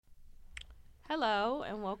Hello,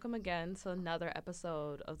 and welcome again to another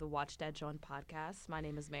episode of the Watch That Joint podcast. My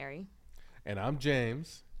name is Mary. And I'm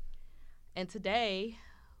James. And today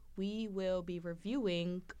we will be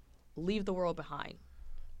reviewing Leave the World Behind,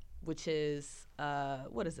 which is, a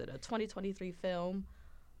 2023 film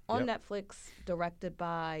on Netflix, directed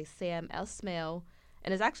by Sam Esmail,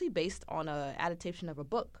 and is actually based on an adaptation of a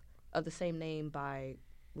book of the same name by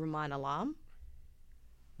Rumaan Alam.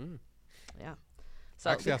 Yeah. So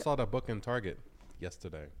Actually, I saw that book in Target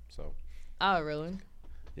yesterday. So. Oh, really?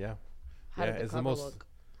 Yeah. How did the cover look?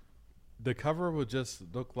 The cover would just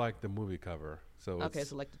look like the movie cover. So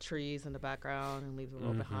so like the trees in the background and Leave the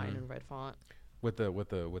World Behind in red font. With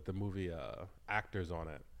the movie actors on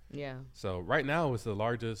it. Yeah. So right now it's the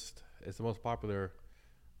most popular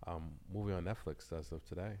movie on Netflix as of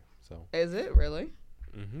today. So. Is it really?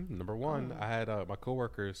 Number one, I had my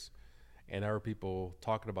coworkers and other people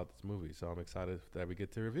talking about this movie, so I'm excited that we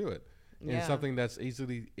get to review it. And it's something that's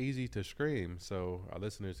easy to stream, so our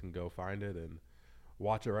listeners can go find it and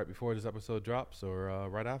watch it right before this episode drops or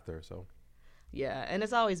right after. So, yeah, and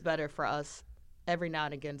it's always better for us every now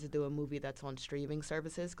and again to do a movie that's on streaming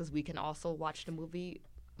services because we can also watch the movie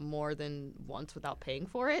more than once without paying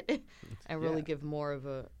for it and really give more of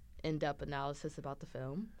a in-depth analysis about the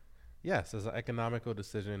film. Yes, it's an economical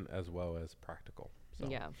decision as well as practical. So.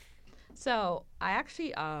 Yeah. So I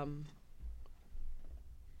actually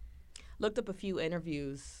looked up a few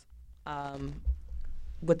interviews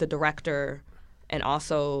with the director and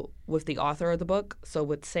also with the author of the book, so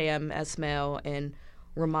with Sam Esmail and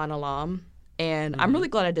Rumaan Alam. And I'm really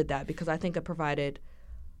glad I did that because I think it provided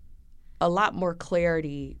a lot more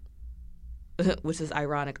clarity, which is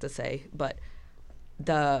ironic to say, but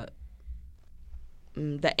the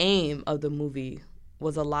aim of the movie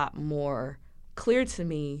was a lot more clear to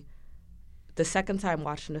me the second time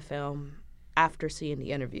watching the film after seeing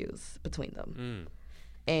the interviews between them.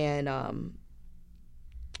 And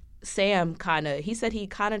Sam he said he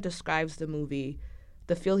kind of describes the movie,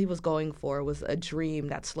 the feel he was going for was a dream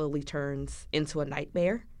that slowly turns into a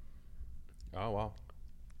nightmare. Oh, wow.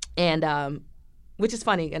 And which is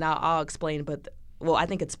funny, and I'll explain, but I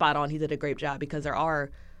think it's spot on. He did a great job because there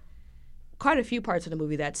are quite a few parts of the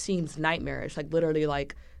movie that seems nightmarish, like literally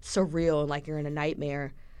like surreal and like you're in a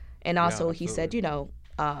nightmare. And also he said,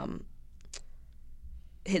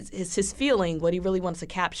 his feeling, what he really wants to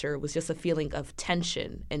capture was just a feeling of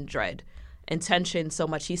tension and dread. And tension so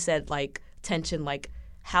much, he said, like, tension, like,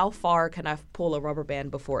 how far can I pull a rubber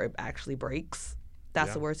band before it actually breaks?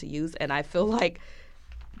 That's the words he used. And I feel like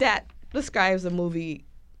that describes the movie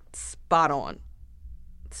spot on.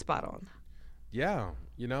 Spot on. Yeah.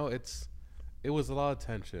 It was a lot of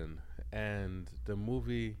tension. And the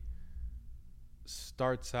movie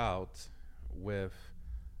starts out with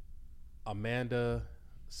Amanda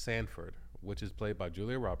Sanford, which is played by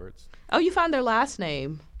Julia Roberts. Oh, you found their last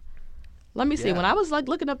name. Let me see. When I was like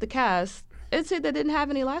looking up the cast, it said they didn't have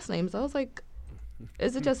any last names. I was like,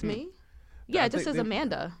 is it just me? Yeah, it just says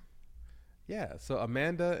Amanda. Yeah, so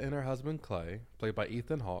Amanda and her husband Clay, played by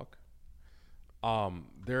Ethan Hawke,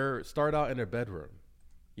 they start out in their bedroom,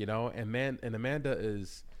 and Amanda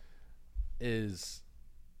is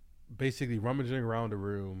basically rummaging around the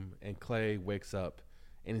room, and Clay wakes up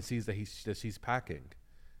and he sees that she's packing,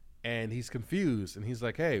 and he's confused, and he's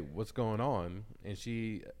like, "Hey, what's going on?" And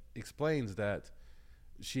she explains that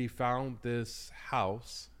she found this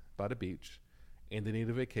house by the beach and they need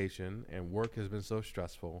a vacation, and work has been so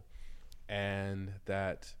stressful, and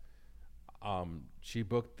that she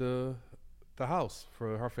booked the house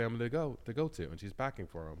for her family to go to, and she's packing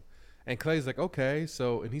for them. And Clay's like, "Okay,"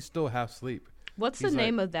 and he's still half asleep. What's the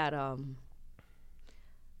name of that?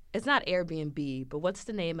 It's not Airbnb, but what's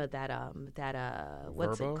the name of that?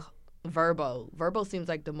 What's Verbo? it called? Verbo. Verbo seems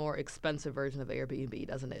like the more expensive version of Airbnb,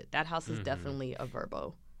 doesn't it? That house is definitely a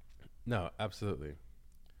Verbo. No, absolutely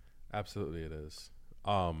it is.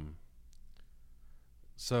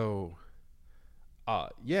 So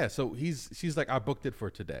she's like, "I booked it for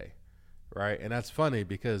today," right? And that's funny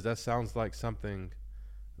because that sounds like something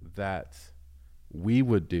that we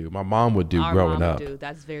would do. My mom would do growing up.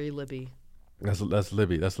 That's very Libby. That's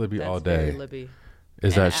Libby. That's Libby all day.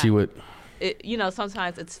 That's very Libby. She would.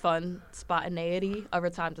 Sometimes it's fun spontaneity. Other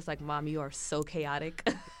times it's like, "Mom, you are so chaotic."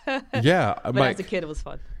 Yeah, but as a kid, it was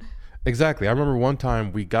fun. Exactly. I remember one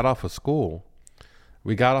time we got off of school,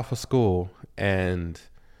 and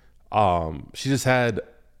she just had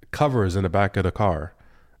covers in the back of the car,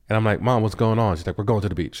 and I'm like, "Mom, what's going on?" She's like, "We're going to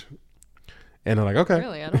the beach." And I'm like, "Okay."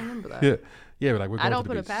 Really, I don't remember that. yeah, we're like, "We're going to the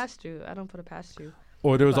beach." I don't put it past you.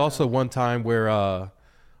 Or there was also one time where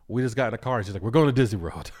we just got in a car and she's like, "We're going to Disney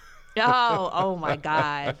World." Oh my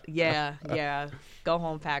God. Yeah, yeah. Go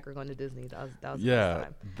home, Packer, going to Disney. That was the best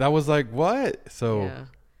time. That was like what? So Yeah.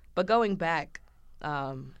 But going back,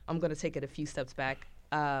 I'm gonna take it a few steps back.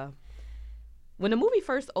 When the movie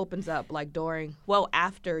first opens up, like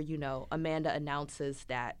after, Amanda announces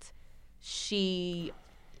that she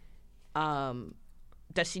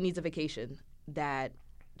needs a vacation, that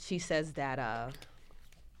she says that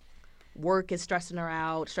work is stressing her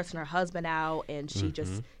out, stressing her husband out, and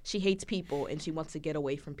she hates people and she wants to get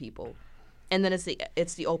away from people. And then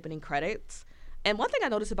it's the opening credits. And one thing I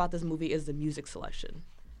noticed about this movie is the music selection.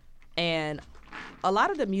 And a lot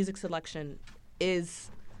of the music selection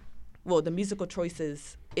the musical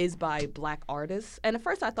choices is by Black artists. And at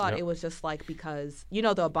first I thought it was just like because, the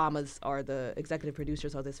Obamas are the executive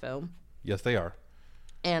producers of this film. Yes, they are.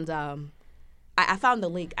 And I found the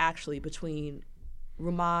link actually between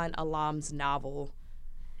Rumaan Alam's novel,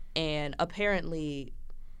 and apparently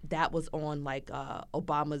that was on like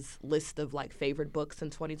Obama's list of like favorite books in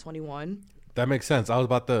 2021. That makes sense. I was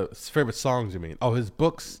about the favorite songs. You mean? Oh, his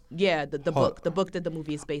books. Yeah, the book that the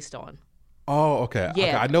movie is based on. Oh, okay. Yeah,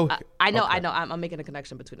 okay. I know. Okay. I'm making a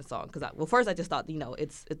connection between the song because first I just thought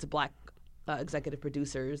it's Black executive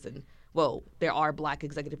producers, and there are Black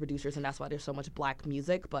executive producers, and that's why there's so much Black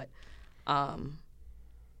music. But yeah.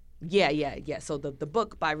 So the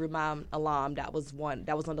book by Rumaan Alam, that was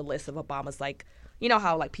on the list of Obama's, like,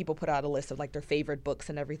 how like people put out a list of like their favorite books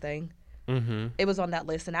and everything. Mm-hmm. It was on that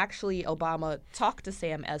list, and actually Obama talked to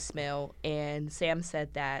Sam Esmail, and Sam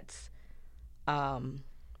said that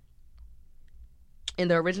in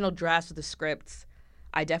the original drafts of the scripts,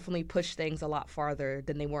 I definitely pushed things a lot farther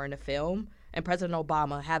than they were in the film. And President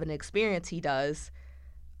Obama, having the experience he does,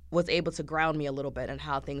 was able to ground me a little bit in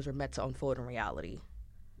how things were meant to unfold in reality.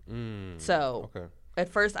 So at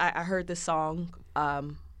first I heard this song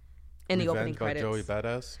in the opening credits. By Joey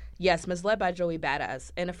Badass? Yes, Misled by Joey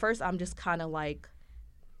Badass. And at first I'm just kind of like,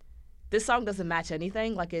 this song doesn't match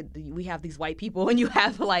anything. Like we have these white people and you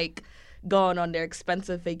have like going on their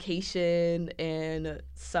expensive vacation in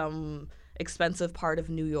some expensive part of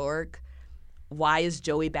New York. Why is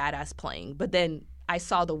Joey Badass playing? But then I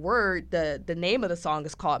saw the name of the song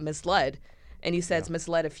is called Misled, and he says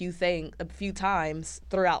misled a few times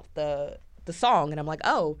throughout the song, and I'm like,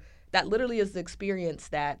 oh, that literally is the experience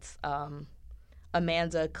that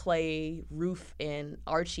Amanda, Clay, Ruth, and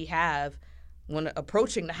Archie have when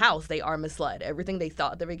approaching the house. They are misled. Everything they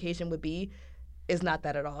thought the vacation would be is not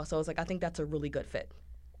that at all. So I was like, I think that's a really good fit.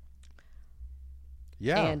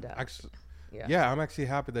 Yeah, and, I'm actually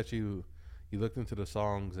happy that you looked into the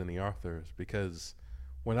songs and the authors, because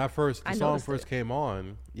when the song first came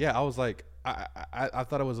on, I was like, I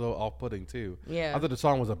thought it was a little off-putting too. Yeah, I thought the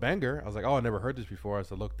song was a banger. I was like, oh, I never heard this before,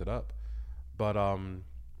 so I looked it up. But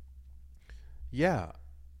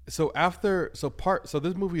So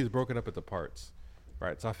this movie is broken up into parts,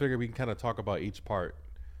 right? So I figured we can kind of talk about each part,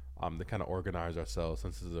 to kind of organize ourselves,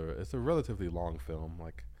 since it's a relatively long film.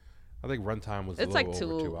 Like, I think runtime was over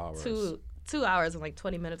 2 hours. 2 hours and like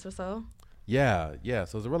 20 minutes or so. Yeah.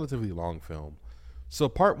 So it's a relatively long film. So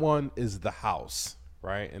part one is the house,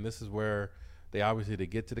 right? And this is where they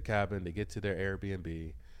get to the cabin, they get to their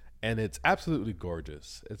Airbnb, and it's absolutely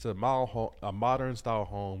gorgeous. It's a modern style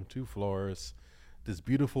home, 2 floors, this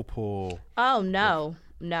beautiful pool. Oh no.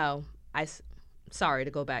 Sorry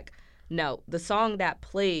to go back. No, the song that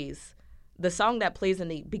plays in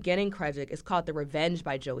the beginning credit is called "The Revenge"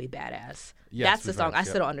 by Joey Badass. Yes, that's the song. I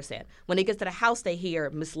still don't understand. When they get to the house, they hear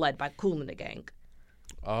 "Misled" by Kool and the Gang.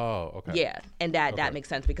 Oh, okay. Yeah, and that makes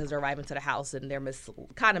sense because they're arriving to the house and they're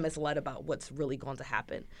kind of misled about what's really going to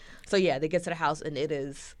happen. So yeah, they get to the house and it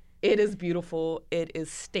is beautiful. It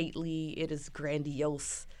is stately. It is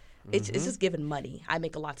grandiose. It's just giving money. I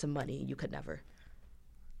make lots of money. You could never.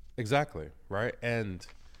 Exactly, right? And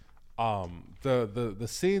the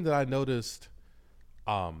scene that I noticed,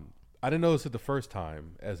 I didn't notice it the first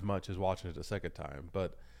time as much as watching it the second time,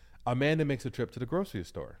 but Amanda makes a trip to the grocery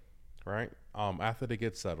store, right? After they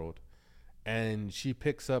get settled, and she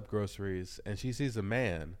picks up groceries and she sees a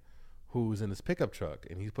man who's in his pickup truck,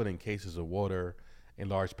 and he's putting cases of water and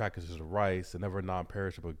large packages of rice and other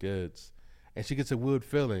non-perishable goods. And she gets a weird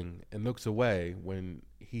feeling and looks away when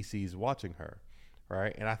he sees watching her,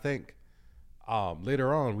 right? And I think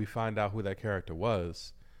later on we find out who that character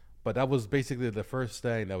was, but that was basically the first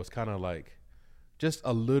thing that was kind of like just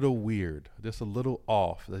a little weird, just a little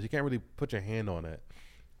off, that you can't really put your hand on it.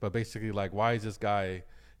 But basically, like, why is this guy?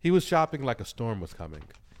 He was shopping like a storm was coming,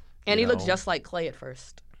 and he looked just like Clay at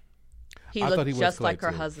first. He looked just like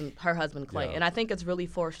her husband Clay, Yeah. and I think it's really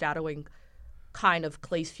foreshadowing kind of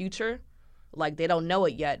Clay's future. Like, they don't know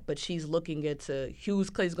it yet, but she's looking into who's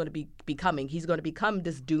Clay's going to be becoming. He's going to become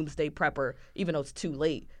this doomsday prepper, even though it's too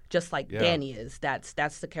late, just like Danny is. That's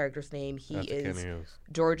the character's name. He is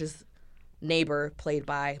George's neighbor, played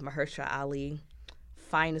by Mahershala Ali.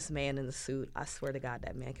 Finest man in the suit. I swear to God,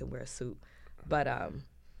 that man can wear a suit. But,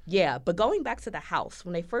 yeah. But going back to the house,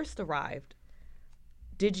 when they first arrived,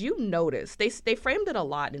 did you notice, they framed it a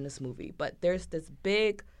lot in this movie, but there's this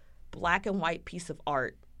big black and white piece of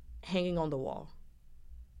art hanging on the wall.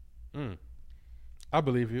 I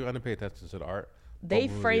believe you. I didn't pay attention to the art. They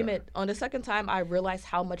frame it. On the second time, I realized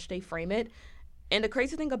how much they frame it. And the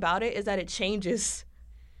crazy thing about it is that it changes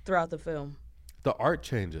throughout the film. The art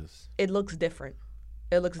changes. It looks different.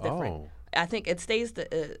 It looks different. Oh. I think it stays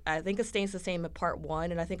the same at part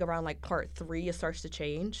 1, and I think around like part 3 it starts to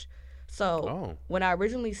change. So when I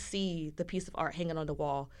originally see the piece of art hanging on the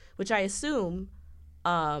wall, which I assume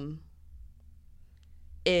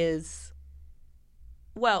is,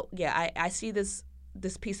 well, yeah, I see this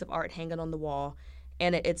piece of art hanging on the wall,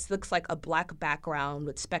 and it looks like a black background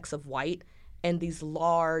with specks of white and these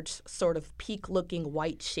large sort of peak-looking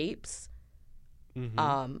white shapes in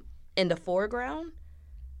the foreground.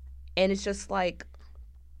 And it's just like,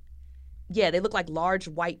 yeah, they look like large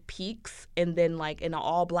white peaks, and then like in an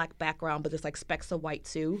all-black background, but there's like specks of white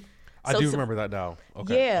too. I do remember that now.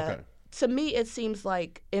 Okay. Yeah. Okay. To me, it seems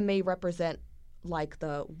like it may represent like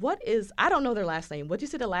I don't know their last name. What did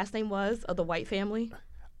you say the last name was of the White family?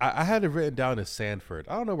 I had it written down as Sanford.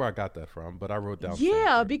 I don't know where I got that from, but I wrote down Yeah,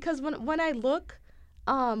 Sanford. because when I look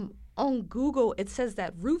on Google, it says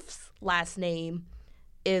that Ruth's last name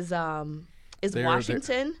is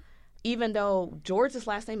Washington, even though George's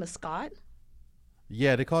last name is Scott.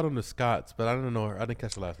 Yeah, they called him the Scots, but I don't know. I didn't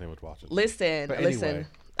catch the last name was Washington. Listen.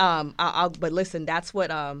 But listen, that's what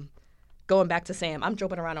going back to Sam. I'm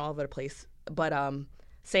jumping around all over the place, but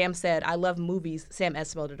Sam said, I love movies. Sam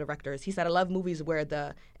Esmail, the director, he said, I love movies where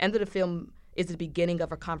the end of the film is the beginning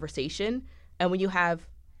of a conversation. And when you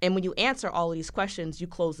answer all of these questions, you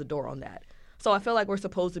close the door on that. So I feel like we're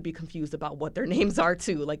supposed to be confused about what their names are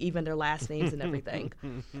too, like even their last names and everything.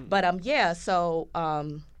 But yeah, so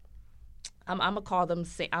I'm gonna call them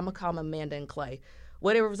Amanda and Clay.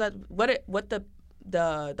 What the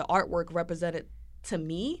artwork represented to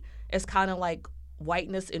me is kind of like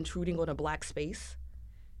whiteness intruding on a black space.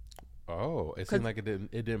 Oh, it seemed like it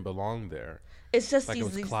didn't belong there. It's just like it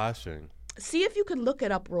was clashing. See if you can look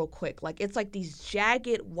it up real quick. Like, it's like these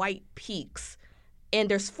jagged white peaks, and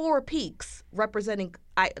there's 4 peaks representing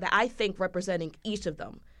each of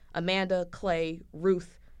them. Amanda, Clay,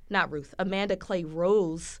 Amanda, Clay,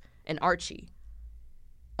 Rose, and Archie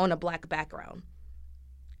on a black background.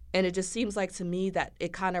 And it just seems like to me that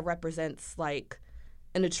it kind of represents like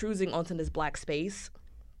an intruding onto this black space.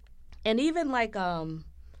 And even like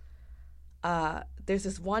there's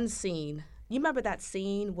this one scene. You remember that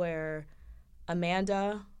scene where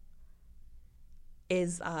Amanda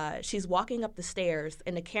is she's walking up the stairs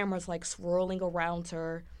and the camera's like swirling around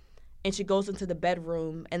her, and she goes into the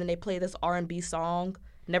bedroom, and then they play this R&B song,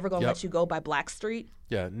 "Never Gonna Let You Go" by Blackstreet.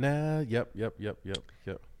 Yeah. Nah. Yep.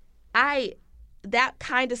 That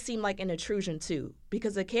kind of seemed like an intrusion too,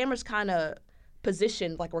 because the camera's kind of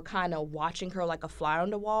positioned like we're kind of watching her like a fly on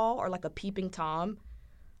the wall or like a peeping Tom.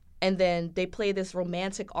 And then they play this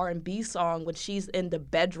romantic R&B song when she's in the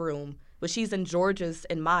bedroom, when she's in George's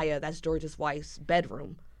and Maya, that's George's wife's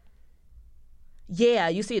bedroom. Yeah,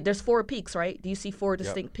 you see, there's 4 peaks, right? Do you see 4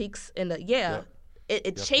 distinct peaks in the? Yeah,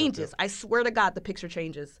 it changes. Yep. I swear to God, the picture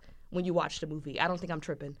changes when you watch the movie. I don't think I'm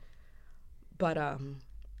tripping, but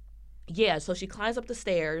yeah. So she climbs up the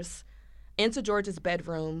stairs into George's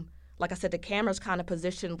bedroom. Like I said, the camera's kind of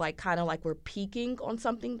positioned like we're peeking on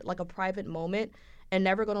something, like a private moment. And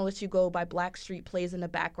Never Gonna Let You Go by Blackstreet plays in the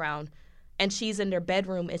background. And she's in their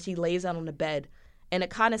bedroom and she lays out on the bed. And it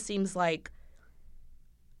kind of seems like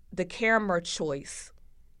the camera choice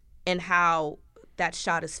and how that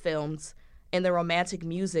shot is filmed and the romantic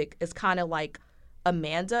music is kind of like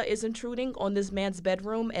Amanda is intruding on this man's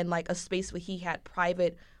bedroom and like a space where he had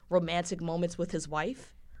private romantic moments with his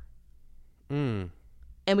wife. And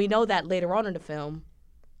we know that later on in the film,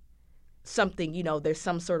 there's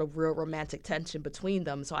some sort of real romantic tension between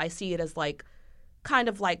them. So I see it as like, kind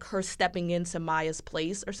of like her stepping into Maya's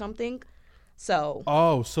place or something. So.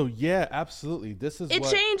 Oh, so yeah, absolutely. This is it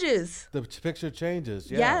changes. The picture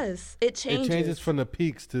changes. Yeah. Yes, it changes. It changes from the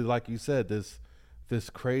peaks to, like you said, this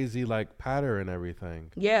crazy like pattern and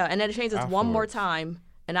everything. Yeah, and then it changes afterwards. One more time,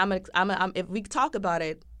 and I'm if we talk about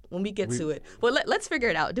it when we get to it. Well, let's figure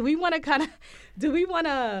it out. Do we want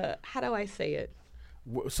to? How do I say it?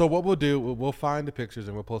 So what we'll do, we'll find the pictures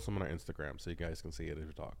and we'll post them on our Instagram so you guys can see it as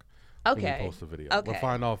we talk. when we Okay. post the video. Okay. We'll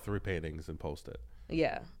find all 3 paintings and post it.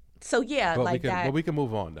 Yeah. So yeah, But like that. we can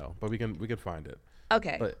move on though. But we can find it.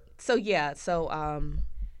 Okay. But So yeah,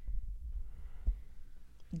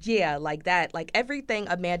 yeah, like that. Like everything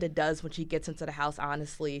Amanda does when she gets into the house,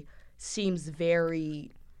 honestly, seems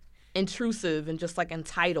very intrusive and just like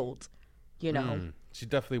entitled, you know. she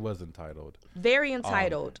definitely was entitled. Very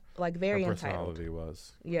entitled. Like very Her entitled. personality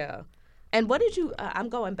was. Yeah. And what did you I'm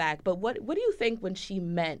going back, but what do you think when she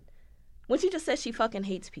just said she fucking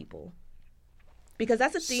hates people? Because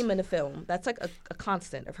that's a theme in the film. That's like a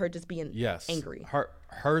constant of her just being angry.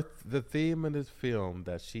 The theme in this film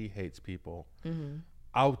that she hates people. Mm-hmm.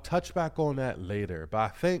 I'll touch back on that later, but I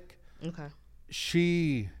think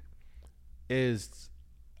she is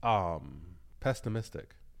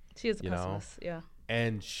pessimistic. She is a pessimist, yeah.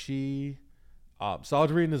 And she so I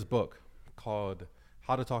was reading this book called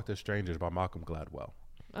How to Talk to Strangers by Malcolm Gladwell.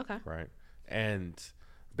 Okay. Right. And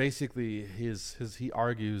basically he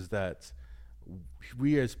argues that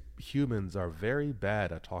we as humans are very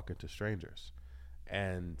bad at talking to strangers,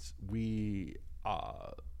 and we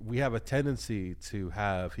have a tendency to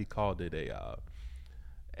have, he called it a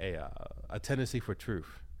tendency for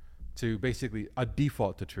truth, to basically a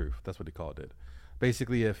default to truth. That's what he called it.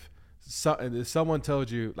 Basically, if someone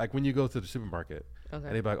told you, like when you go to the supermarket, and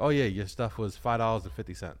they'd be like, oh yeah, your stuff was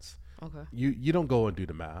 $5.50. Okay. You don't go and do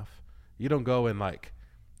the math. You don't go and like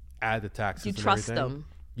add the taxes. You and trust everything. them.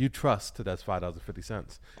 You trust that's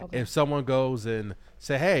 $5.50. Okay. If someone goes and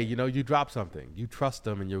say, hey, you dropped something, you trust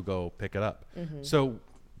them and you'll go pick it up. Mm-hmm. So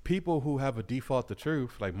people who have a default to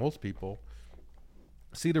truth, like most people,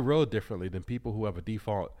 see the world differently than people who have a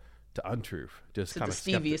default to untruth. Just kind of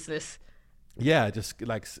deviousness. Yeah, just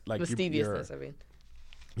like mischievousness. I mean,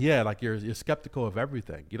 yeah, like you're skeptical of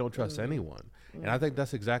everything. You don't trust anyone, and I think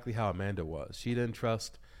that's exactly how Amanda was. She didn't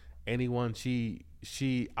trust anyone. She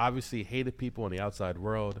obviously hated people in the outside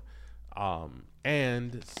world,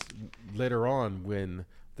 and later on when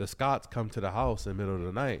the Scotts come to the house in the middle of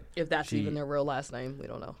the night, if that's even their real last name, we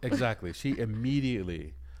don't know. Exactly, she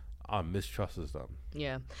immediately mistrusts them.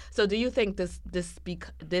 Yeah. So do you think this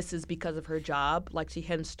is because of her job? Like she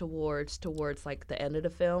hints towards like the end of the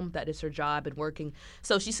film that it's her job and working.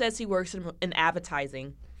 So she says she works in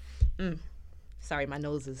advertising. Sorry, my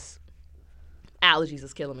allergies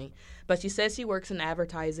is killing me. But she says she works in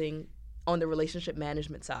advertising on the relationship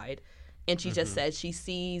management side. And she just says she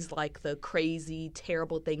sees like the crazy,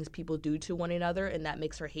 terrible things people do to one another, and that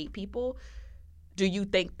makes her hate people. Do you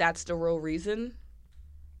think that's the real reason?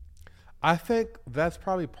 I think that's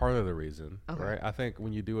probably part of the reason, right? I think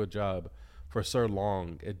when you do a job for so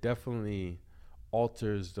long, it definitely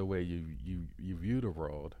alters the way you view the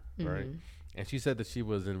world, right? And she said that she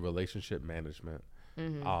was in relationship management.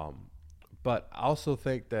 But I also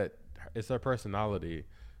think that it's her personality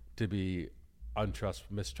to be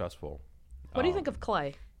mistrustful. What do you think of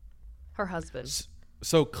Clay, her husband?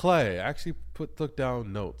 So Clay, I actually took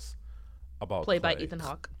down notes about Played Clay. by Ethan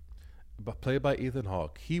Hawke. But played by Ethan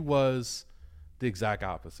Hawke. He was the exact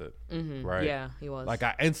opposite, right? Yeah, he was. Like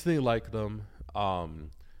I instantly liked him.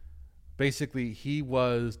 Basically, he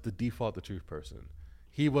was the default to truth person.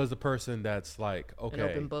 He was the person that's like, okay, an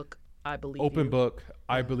open book. I believe you. Open book.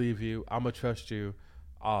 I believe you. I'm gonna trust you.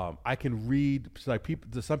 I can read. Like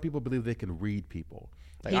people, some people believe they can read people.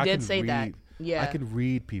 Like, he did say that. Yeah, I can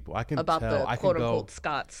read people. I can about tell. the quote unquote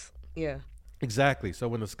Scots. Yeah, exactly. So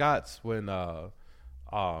when the Scots, when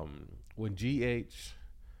GH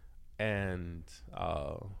and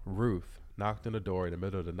Ruth knocked on the door in the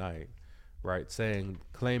middle of the night, right,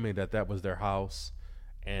 claiming that was their house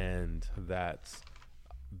and that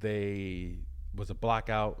they was a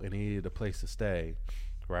blackout and he needed a place to stay,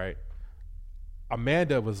 right?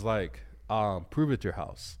 Amanda was like, prove it's your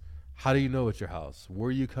house. How do you know it's your house? Where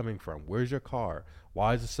are you coming from? Where's your car?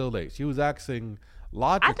 Why is it so late? She was asking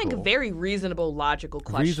logical. I think very reasonable, logical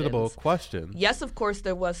questions. Reasonable questions. Yes, of course,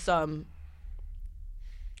 there was some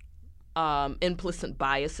implicit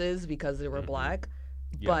biases because they were black,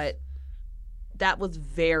 but that was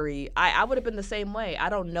I would have been the same way. I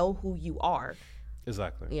don't know who you are.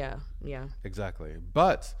 Exactly. Yeah. Exactly.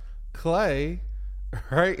 But Clay,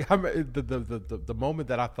 right? I mean, the moment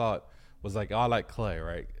that I thought was like, oh, I like Clay,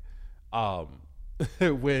 right?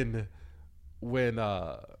 When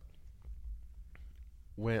I'm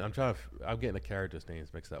getting the characters'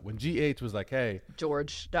 names mixed up. When GH was like, hey,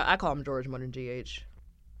 George, I call him George more than GH.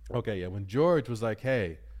 Okay, yeah. When George was like,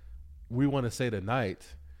 hey, we want to stay the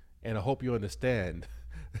night, and I hope you understand.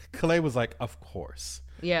 Clay was like, of course.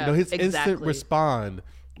 Yeah, his instant respond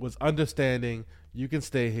was understanding. You can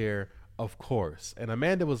stay here, of course. And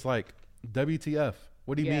Amanda was like, WTF?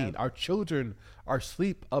 What do you Yeah. mean? Our children are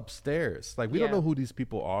asleep upstairs. Like we don't Yeah. know who these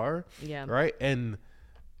people are. Yeah. Right. And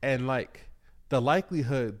like the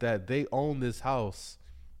likelihood that they own this house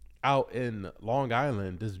out in Long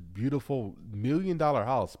Island, this beautiful $1 million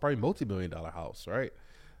house, probably multi-million-dollar house, right?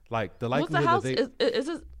 Like the What's the likelihood house? that they Is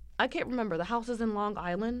it? I can't remember. The house is in Long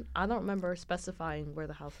Island. I don't remember specifying where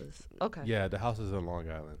the house is. Okay. yeah, the house is in Long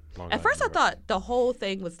Island. At first, I thought the whole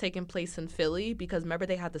thing was taking place in Philly because remember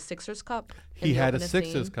they had the Sixers Cup. in he the had a opening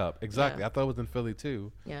Sixers scene? cup. Exactly. Yeah. I thought it was in Philly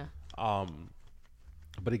too. Yeah.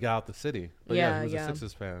 But he got out the city. But Yeah, he was yeah. a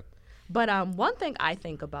Sixers fan. But one thing I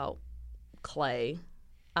think about Clay,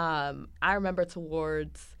 I remember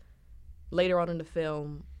towards later on in the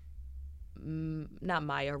film, not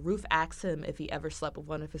Maya, Ruth asked him if he ever slept with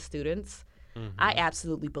one of his students. I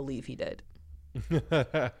absolutely believe he did.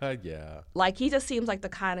 Yeah. Like, he just seems like the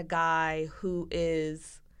kind of guy who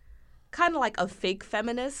is kind of like a fake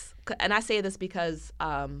feminist. And I say this because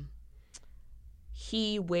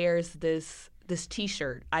he wears this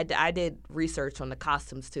T-shirt. I did research on the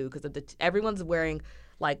costumes, too, because everyone's wearing,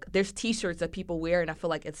 like, there's T-shirts that people wear, and I feel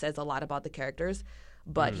like it says a lot about the characters.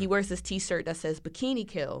 But he wears this T-shirt that says Bikini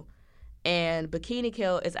Kill. And Bikini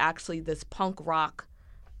Kill is actually this punk rock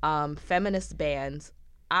feminist band,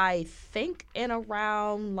 I think in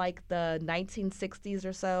around like the 1960s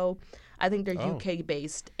or so. I think they're UK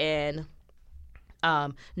based, and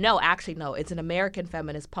no, it's an American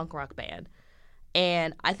feminist punk rock band.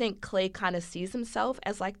 And I think Clay kind of sees himself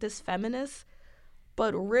as like this feminist,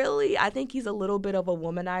 but really I think he's a little bit of a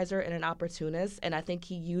womanizer and an opportunist, and I think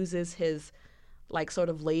he uses his like sort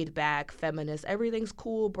of laid back feminist, everything's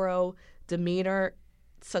cool bro demeanor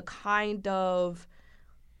to kind of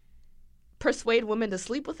persuade women to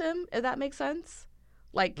sleep with him, if that makes sense.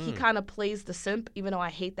 Like he kind of plays the simp, even though I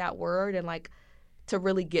hate that word, and like to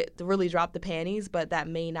really drop the panties, but that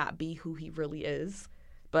may not be who he really is.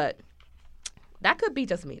 But that could be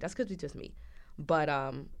just me. But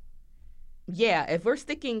yeah, if we're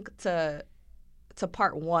sticking to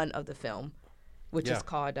part one of the film, which is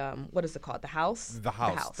called what is it called? The House? The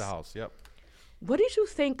House, yep. What did you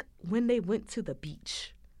think when they went to the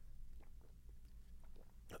beach?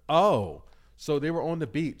 Oh, so they were on the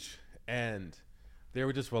beach and they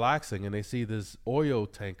were just relaxing, and they see this oil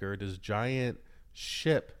tanker, this giant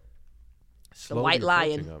ship, slowly White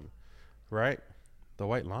Lion. approaching them, right? The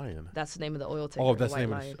White Lion. That's the name of the oil tanker. Oh, that's the the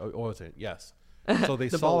name White of Lion. the oil tanker. Yes. So they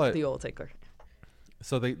The saw boat, it. the oil tanker.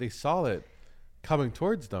 So they saw it coming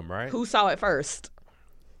towards them, right? Who saw it first?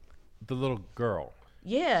 The little girl.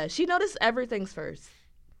 Yeah, she noticed everything's first.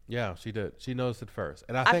 Yeah, she did. She noticed it first,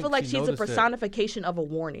 and I feel like she she's a noticed it- personification of a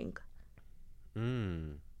warning.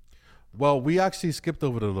 Well, we actually skipped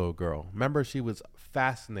over the little girl. Remember, she was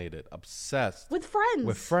fascinated, obsessed With friends.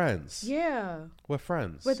 with friends. Yeah. With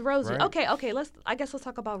friends. With Rosie. right? Okay. I guess let's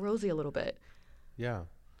talk about Rosie a little bit. Yeah.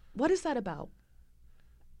 What is that about?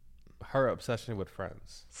 Her obsession with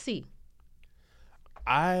friends. See,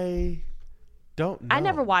 I don't know. I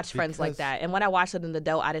never watched Friends like because- that, and when I watched it in the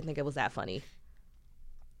adult, I didn't think it was that funny.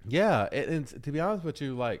 Yeah, and to be honest with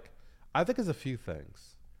you, like, I think it's a few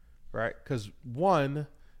things, right? Because one,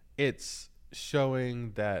 it's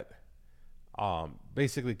showing that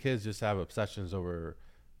basically kids just have obsessions over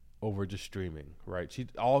just streaming, right?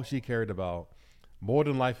 All she cared about, more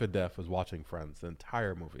than life or death, was watching Friends, the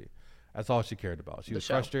entire movie. That's all she cared about. She was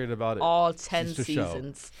show. frustrated about it. All 10 It's the show.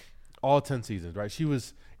 seasons. All 10 seasons, right? She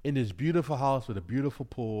was in this beautiful house with a beautiful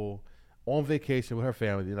pool, on vacation with her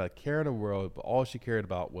family, did not care in the world, but all she cared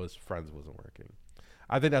about was Friends wasn't working.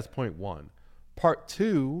 I think that's point one. Part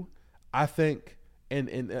two, I think, and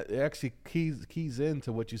it actually keys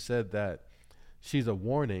into what you said, that she's a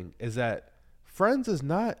warning, is that Friends is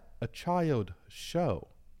not a child show.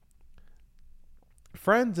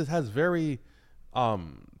 Friends has very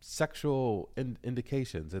sexual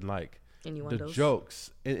indications and like Innuendos. the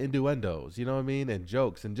jokes, innuendos, you know what I mean, and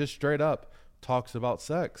jokes, and just straight up talks about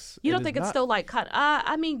sex. You It don't is think it's not- still like cut?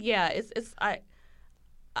 I mean, yeah, it's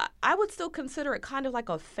I would still consider it kind of like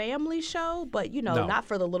a family show, but you know, No. not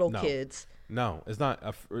for the little No. kids. No, it's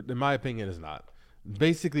not. In my opinion, it's not.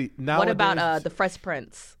 Basically, now What about the Fresh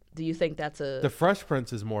Prince? Do you think that's a? The Fresh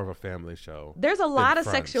Prince is more of a family show. There's a lot of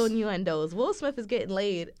Friends. sexual innuendos. Will Smith is getting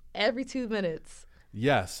laid every 2 minutes.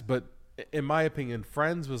 Yes, but in my opinion,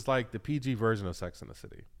 Friends was like the PG version of Sex and the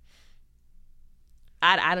City.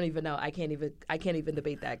 I don't even know. I can't even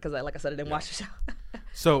debate that because, like I said, I didn't watch the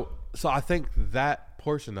show. So I think that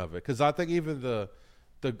portion of it, because I think even the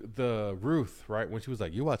Ruth, right, when she was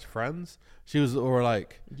like, "You watch Friends," she was, or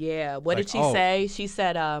like, Yeah. What Like, did she oh. say? She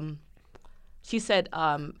said, I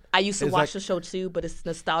used to It's watch like- the show too, but it's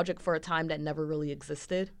nostalgic for a time that never really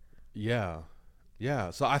existed. yeah,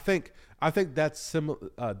 Yeah. So I think that's similar.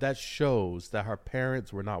 That shows that her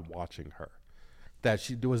parents were not watching her. That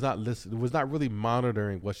she was not listening, was not really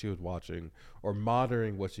monitoring what she was watching or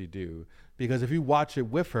monitoring what she do. Because if you watch it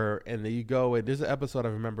with her and then you go and there's an episode I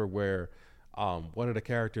remember where one of the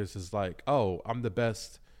characters is like, "Oh, I'm the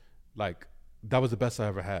best," like that was the best I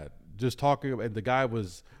ever had. Just talking, and the guy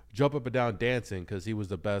was jumping up and down dancing because he was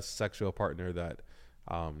the best sexual partner that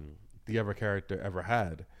the ever character ever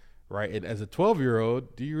had, right? And as a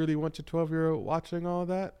 12-year-old, do you really want your 12-year-old watching all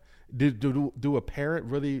that? Do a parent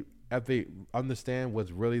really, if they understand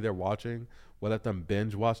what's really they're watching, will let them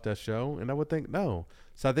binge watch that show? And I would think no.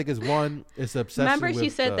 So I think it's obsession. Remember, she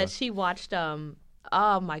with, said that she watched.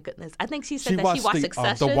 Oh my goodness! I think she said that she watched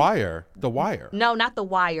Succession. The Wire. The Wire. No, not The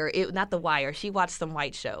Wire. Not The Wire. She watched some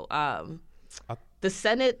white show. The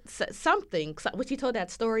Senate something. When she told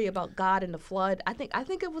that story about God and the flood. I think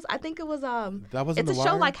it was. That wasn't it's The a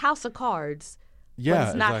show Wire? like House of Cards. Yeah, but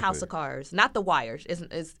it's not exactly. House of Cards. Not The Wire.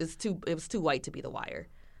 It's too. It was too white to be The Wire.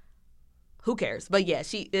 Who cares? But yeah,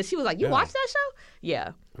 she was like, "You Yeah. watched that show?"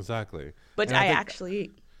 Yeah, Exactly. but And I think-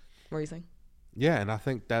 actually. What were you saying? Yeah, and I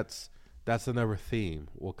think that's another theme.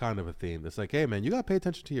 Well, kind of a theme. It's like, hey, man, you gotta pay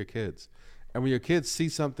attention to your kids, and when your kids see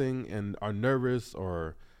something and are nervous,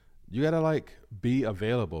 or you gotta like be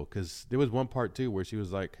available. Because there was one part too where she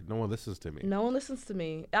was like, "No one listens to me." No one listens to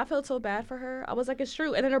me. I felt so bad for her. I was like, it's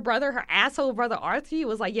true. And then her asshole brother Archie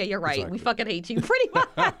was like, yeah, you're right. We Exactly. fucking hate you pretty much.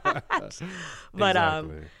 But Exactly.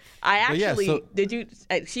 I But yeah, actually so- did you?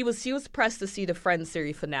 She was pressed to see the Friends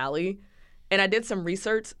series finale, and I did some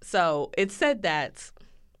research. So it said that,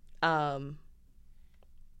 the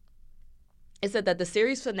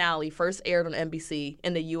series finale first aired on NBC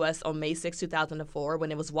in the U.S. on May 6, 2004,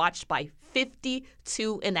 when it was watched by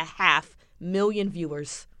 52.5 million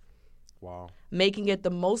viewers, Wow. making it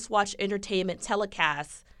the most watched entertainment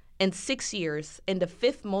telecast in 6 years and the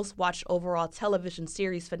 5th most watched overall television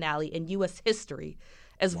series finale in U.S. history,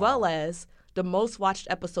 as well as the most watched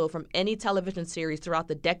episode from any television series throughout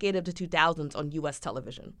the decade of the 2000s on U.S.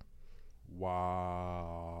 television.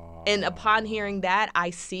 Wow. And upon hearing that,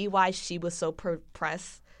 I see why she was so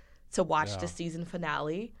pressed to watch Yeah. the season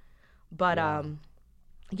finale. But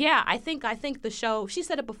Yeah. I think the show. She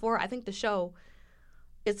said it before. I think the show,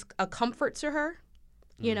 it's a comfort to her.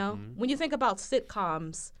 You know, when you think about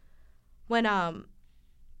sitcoms, when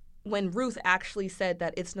Ruth actually said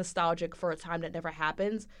that it's nostalgic for a time that never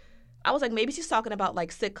happens, I was like, maybe she's talking about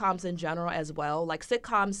like sitcoms in general as well. Like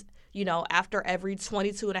sitcoms, you know, after every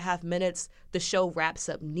 22.5 minutes, the show wraps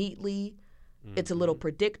up neatly. It's a little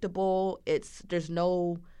predictable.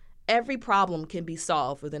 Every problem can be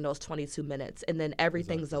solved within those 22 minutes, and then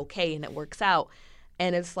everything's okay and it works out.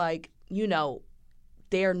 And it's like, you know,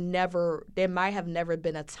 there might have never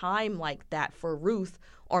been a time like that for Ruth,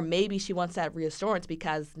 or maybe she wants that reassurance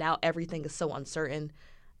because now everything is so uncertain.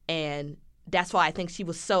 And that's why I think she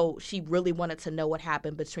really wanted to know what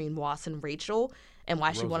happened between Ross and Rachel, and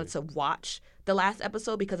why she wanted to watch the last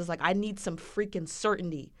episode, because it's like, I need some freaking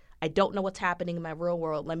certainty. I don't know what's happening in my real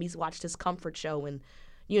world. Let me watch this comfort show and,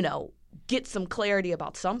 you know, get some clarity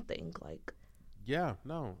about something. Like, Yeah.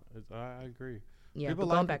 No, I agree. yeah, People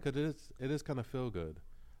but going like back, it because it is kind of feel good.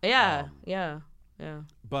 yeah.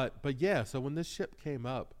 But yeah. So when this ship came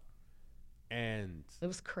up, and It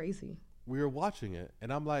was crazy. we were watching it,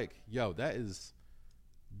 and I'm like, "Yo, that is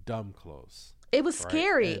dumb close." It was Right,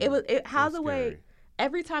 scary. and It was how it's the way scary.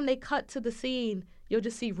 every time they cut to the scene, you'll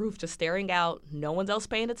just see Ruth just staring out. No one's else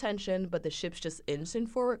paying attention, but the ship's just inching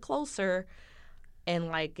forward closer, and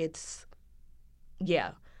like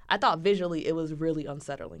yeah. I thought visually it was really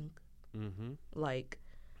unsettling. Mm-hmm. Like,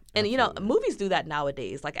 and you know, movies do that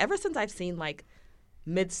nowadays. Like ever since I've seen like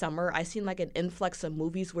Midsummer, I've seen like an influx of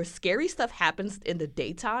movies where scary stuff happens in the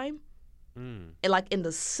daytime. And like in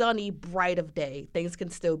the sunny bright of day, things can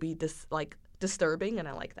still be disturbing, and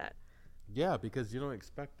I like that. Yeah, because you don't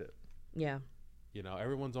expect it. Yeah. You know,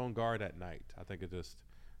 everyone's on guard at night. I think it's just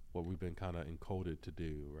what we've been kind of encoded to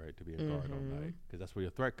do, right? To be on guard all night, because that's where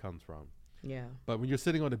your threat comes from. Yeah. But when you're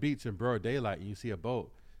sitting on the beach in broad daylight and you see a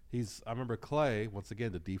boat, I remember Clay, once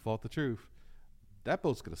again, the default, the truth, that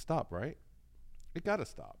boat's going to stop, right? It got to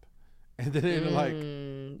stop. And then they're like,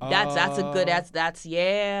 That's a good,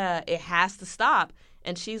 yeah, it has to stop.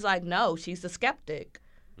 And she's like, no, she's the skeptic.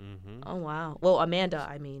 Oh, wow. Well, Amanda's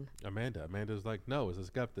like, no, it's a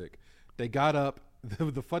skeptic. They got up.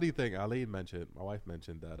 The funny thing, Eileen mentioned, my wife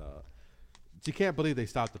mentioned that she can't believe they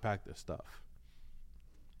stopped to pack their stuff.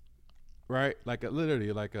 Right? Like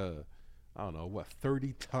literally like a, I don't know, what,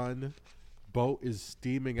 30-ton boat is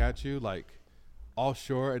steaming at you, like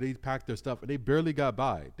offshore, and they packed their stuff, and they barely got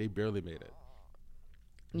by. They barely made it.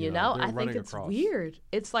 You know, they're I think running it's across. weird.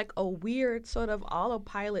 It's like a weird sort of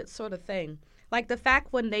autopilot sort of thing. Like the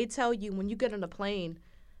fact when they tell you, when you get on a plane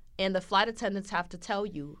and the flight attendants have to tell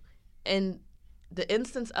you, in the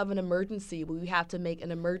instance of an emergency where you have to make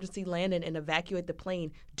an emergency landing and evacuate the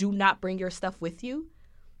plane, do not bring your stuff with you.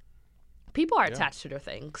 People are Yeah. attached to their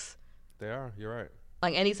things. They are. You're right.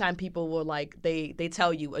 Like anytime people will like, they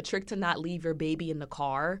tell you a trick to not leave your baby in the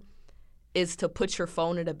car is to put your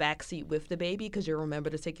phone in the back seat with the baby because you'll remember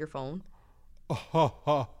to take your phone.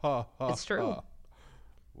 It's true.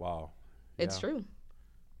 Wow. It's Yeah. true.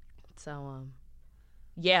 So,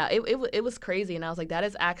 yeah, it was crazy. And I was like, that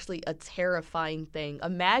is actually a terrifying thing.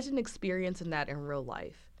 Imagine experiencing that in real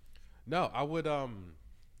life. No, I would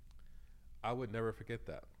never forget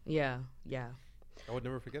that. Yeah, yeah. I would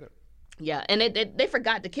never forget it. Yeah, and they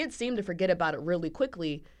forgot. The kids seemed to forget about it really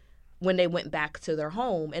quickly when they went back to their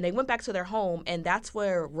home. And they went back to their home, and that's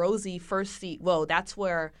where Rosie that's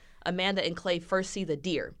where Amanda and Clay first see the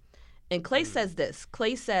deer. And Clay says this.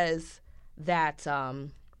 Clay says that,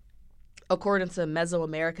 according to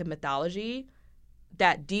Mesoamerican mythology,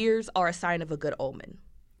 that deers are a sign of a good omen.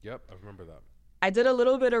 Yep, I remember that. I did a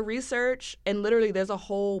little bit of research, and literally there's a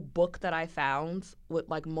whole book that I found with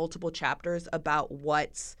like multiple chapters about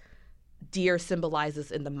what deer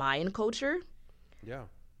symbolizes in the Mayan culture. Yeah.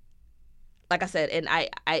 Like I said, and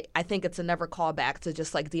I think it's a never callback to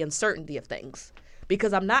just like the uncertainty of things.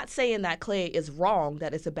 Because I'm not saying that Clay is wrong,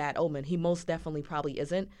 that it's a bad omen. He most definitely probably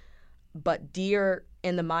isn't. But deer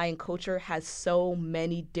in the Mayan culture has so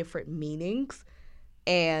many different meanings.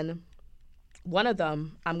 And one of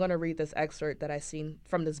them, I'm going to read this excerpt that I seen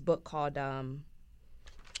from this book called,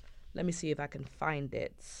 let me see if I can find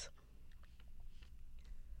it.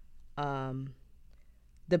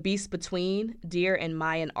 The Beast Between, Deer in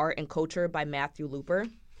Mayan Art and Culture by Matthew Looper.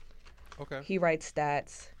 Okay. He writes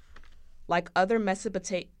that, like other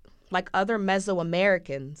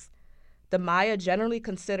Mesoamericans, the Maya generally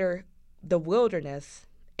consider the wilderness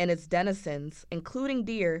and its denizens, including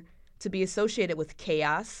deer, to be associated with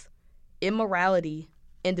chaos, immorality,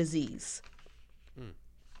 and disease.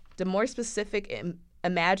 The more specific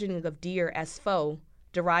imagining of deer as foe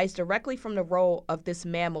derives directly from the role of this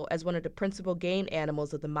mammal as one of the principal game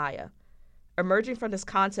animals of the Maya. Emerging from this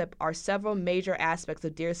concept are several major aspects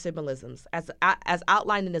of deer symbolisms, as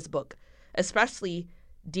outlined in this book, especially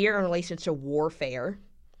deer in relation to warfare,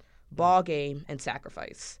 ball game, and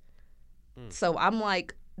sacrifice. So I'm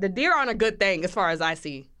like, the deer aren't a good thing as far as I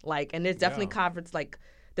see. Like, and there's definitely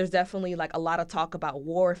there's definitely like a lot of talk about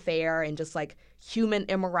warfare and just like human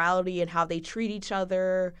immorality and how they treat each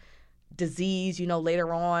other. Disease, you know,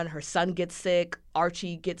 later on, her son gets sick,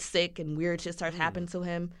 Archie gets sick, and weird shit starts happening to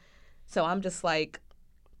him. So I'm just like,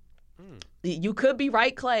 you could be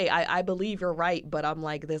right, Clay. I believe you're right, but I'm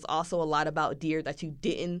like, there's also a lot about deer that you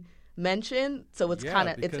didn't mention. So it's kind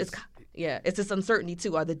of it's this uncertainty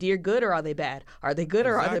too. Are the deer good or are they bad? Are they good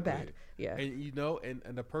or are they bad? Yeah. And you know, and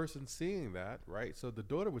the person seeing that, right? So the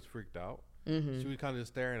daughter was freaked out. She was kind of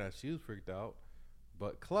just staring at. She was freaked out,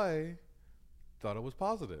 but Clay thought it was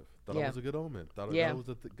positive. Thought it was a good omen. Thought it was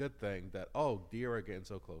a good thing that deer are getting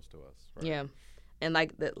so close to us. Right? Yeah. And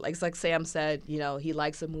like Sam said, you know, he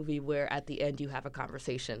likes a movie where at the end you have a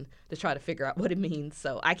conversation to try to figure out what it means.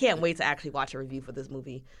 So I can't wait to actually watch a review for this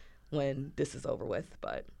movie when this is over with.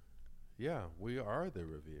 But yeah, we are the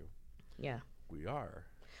review. Yeah, we are.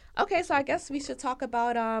 Okay, so I guess we should talk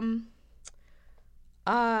about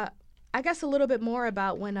I guess a little bit more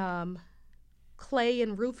about when Clay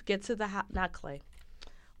and Ruth get to the house. Not Clay.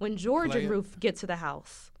 When George and Ruth get to the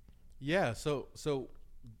house. Yeah. So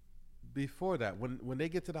before that, when they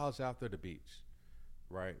get to the house after the beach,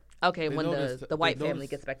 right? Okay, when the white family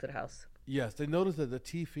gets back to the house. Yes, they notice that the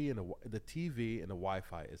TV and the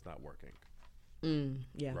Wi-Fi is not working.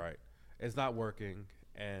 Yeah. Right. It's not working,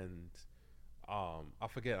 and I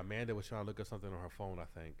forget. Amanda was trying to look at something on her phone, I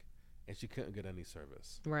think, and she couldn't get any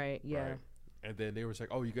service. Right. Yeah. Right? And then they were like,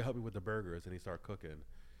 "Oh, you can help me with the burgers," and he started cooking.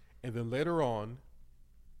 And then later on,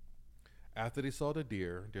 after they saw the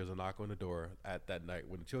deer, there's a knock on the door at that night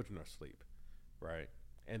when the children are asleep, right?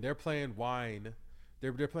 And they're playing wine.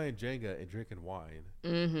 They're playing Jenga and drinking wine.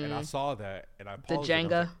 And I saw that, and I paused. The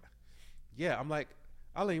Jenga. I'm like,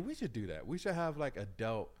 Eileen, we should do that. We should have like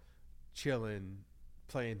adult chilling,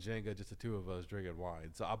 playing Jenga, just the two of us drinking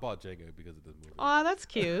wine. So I bought Jenga because of this movie. Oh, that's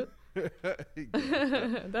cute.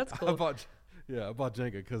 That's cool. I bought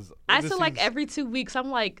Jenga because I feel like every 2 weeks I'm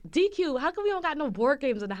like, DQ, how come we don't got no board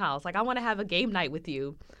games in the house? Like, I want to have a game night with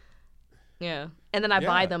you. Yeah. And then I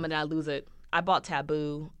buy them and I lose it. I bought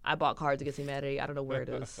Taboo. I bought Cards Against Humanity. I don't know where it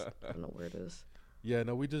is. Yeah,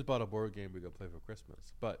 no, we just bought a board game we're going to play for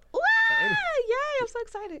Christmas. But what? Yay! I'm so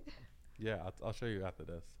excited. Yeah, I'll show you after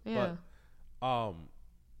this. Yeah.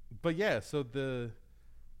 But yeah, so the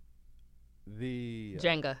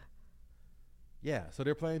Jenga. yeah, so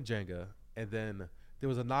they're playing Jenga, and then there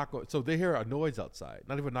was a knock. So they hear a noise outside.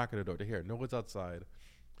 Not even a knock on the door. They hear a noise outside,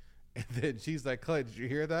 and then she's like, "Clay, did you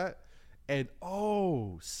hear that?" And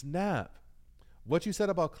oh snap! What you said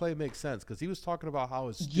about Clay makes sense because he was talking about how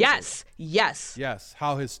his student, yes,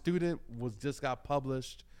 how his student was just got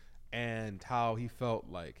published, and how he felt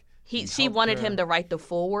like she wanted him to write the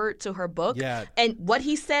foreword to her book. Yeah. And what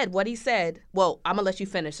he said, well, I'm gonna let you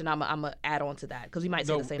finish, and I'm gonna add on to that because we might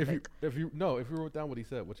say the same thing. If you wrote down what he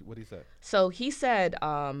said, what he said. So he said,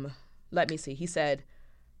 let me see. He said,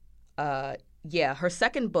 her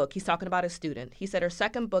second book. He's talking about his student. He said her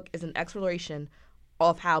second book is an exploration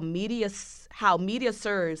of how media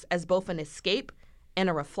serves as both an escape and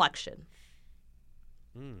a reflection.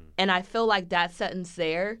 And I feel like that sentence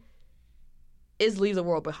there is Leave the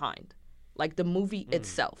World Behind. Like the movie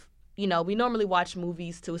itself. You know, we normally watch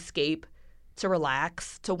movies to escape, to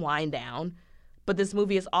relax, to wind down. But this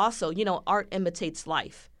movie is also, you know, art imitates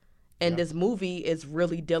life. And this movie is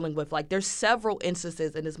really dealing with, like, there's several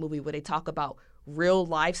instances in this movie where they talk about real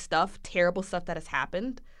life stuff, terrible stuff that has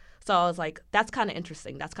happened. So I was like, that's kind of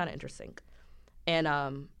interesting. And,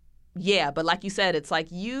 but like you said, it's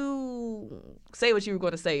like you say what you were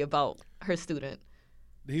going to say about her student.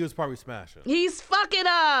 He was probably smashing. He's fucking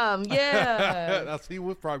yeah. He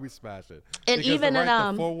was probably smashing. And because even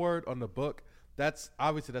the foreword on the book, that's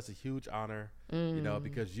a huge honor, you know,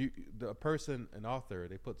 because an author,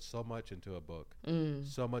 they put so much into a book,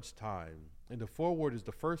 so much time, and the foreword is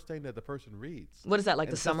the first thing that the person reads. What is that,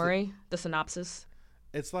 like the summary, the synopsis?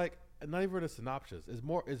 It's like not even a synopsis.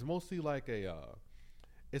 It's mostly like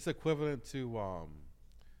it's equivalent to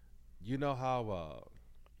you know how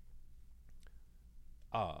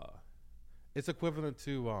it's equivalent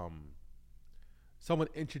to someone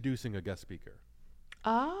introducing a guest speaker.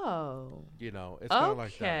 Oh. You know, it's kind of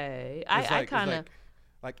like that. Okay. I kind of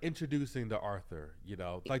like introducing the author, you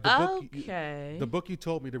know. Like the book the book you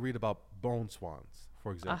told me to read about Bone Swans,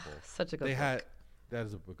 for example. Such a good book. That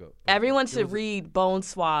is a book. Everyone should read Bone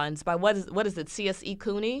Swans by what is it? C.S.E.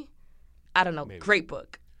 Cooney? I don't know. Maybe. Great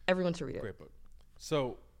book. Everyone should read it. Great book.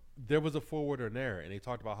 So there was a foreword in there, and they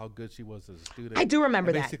talked about how good she was as a student. I do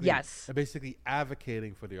remember that. Yes. And basically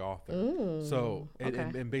advocating for the author.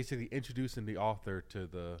 And basically introducing the author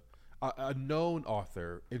to a known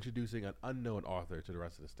author, introducing an unknown author to the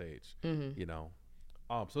rest of the stage. You know,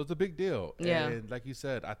 so it's a big deal. Yeah. And like you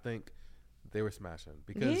said, I think they were smashing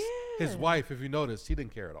because his wife, if you notice, she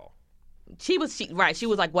didn't care at all. She was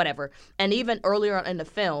like whatever. And even earlier in the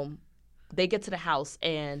film, they get to the house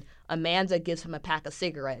and Amanda gives him a pack of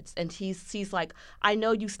cigarettes, and he's like, I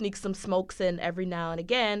know you sneak some smokes in every now and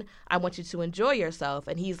again. I want you to enjoy yourself.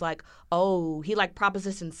 And he's like, oh, he like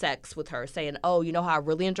proposition sex with her, saying, oh, you know how I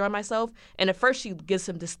really enjoy myself? And at first she gives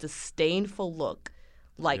him this disdainful look,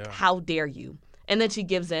 like, how dare you? And then she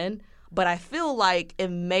gives in. But I feel like it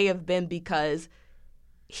may have been because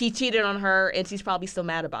he cheated on her and she's probably still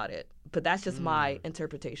mad about it. But that's just my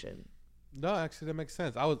interpretation. No, actually, that makes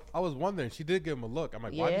sense. I was wondering. She did give him a look. I'm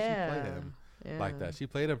like, why did she play him like that? She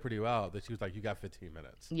played him pretty well. That she was like, you got 15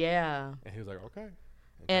 minutes. Yeah. And he was like, okay.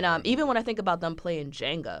 And even when I think about them playing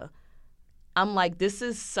Jenga, I'm like, this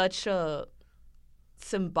is such a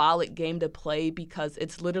symbolic game to play because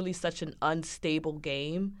it's literally such an unstable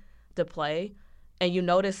game to play. And you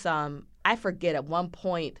notice, I forget, at one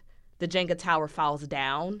point, the Jenga tower falls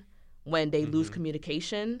down when they lose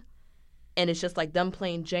communication. And it's just like them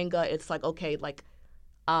playing Jenga. It's like, okay, like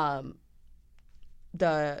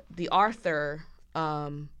the author,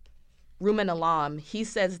 Rumen Alam, he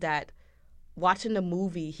says that watching the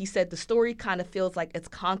movie, he said the story kind of feels like it's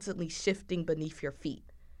constantly shifting beneath your feet.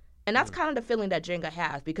 And that's kind of the feeling that Jenga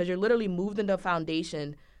has because you're literally moving the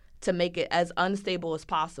foundation to make it as unstable as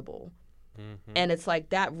possible. And it's like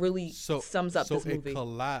that really sums up this movie.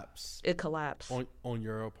 It collapses on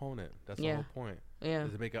your opponent. That's the whole point. Yeah.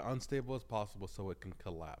 Is to make it unstable as possible so it can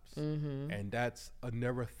collapse. And that's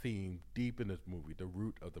another theme deep in this movie, the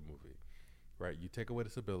root of the movie. Right? You take away the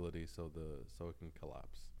stability so it can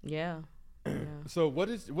collapse. Yeah. So what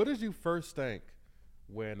did you first think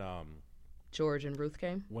when George and Ruth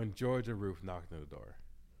came? When George and Ruth knocked on the door.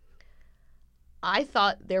 I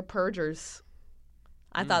thought they're purgers.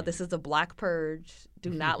 I thought this is a black purge. Do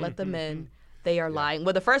not let them in. They are lying.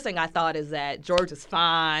 Well, the first thing I thought is that George is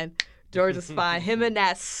fine. Him in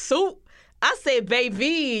that suit. I said,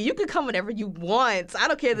 baby, you can come whenever you want. I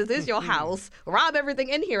don't care if this is your house. Rob everything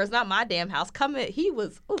in here. It's not my damn house. Come in. He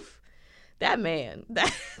was, that man.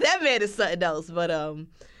 That man is something else. But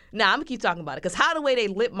Nah, I'm gonna keep talking about it because how the way they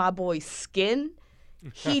lit my boy's skin,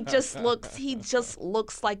 he just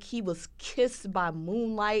looks like he was kissed by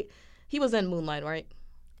moonlight. He was in Moonlight, right?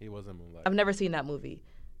 He was in Moonlight. I've never seen that movie.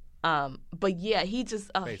 But yeah, he's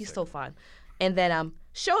so fun. And then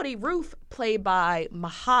Shorty Ruth, played by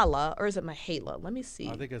Mahala, or is it Mahala? Let me see.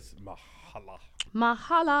 I think it's Mahala.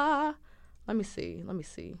 Mahala. Let me see.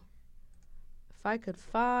 If I could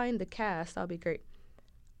find the cast, that'd be great.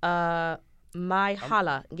 Mahala.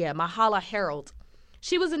 Yeah, Mahala Harold.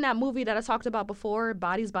 She was in that movie that I talked about before,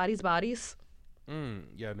 Bodies, Bodies, Bodies. Yeah,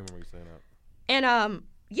 I remember you saying that. And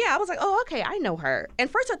yeah, I was like, oh, okay, I know her. And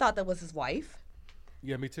first I thought that was his wife.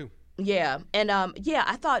 Yeah, me too. Yeah. And yeah,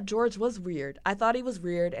 I thought George was weird. I thought he was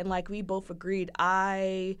weird, and like we both agreed,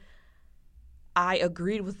 I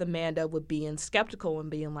agreed with Amanda with being skeptical and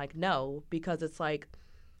being like, no, because it's like,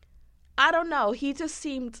 I don't know. It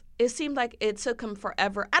seemed like it took him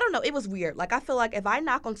forever. I don't know. It was weird. Like, I feel like if I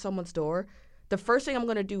knock on someone's door, the first thing I'm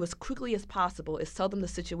going to do as quickly as possible is tell them the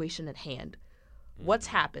situation at hand. What's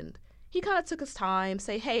happened? He kind of took his time,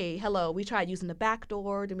 say, hey, hello, we tried using the back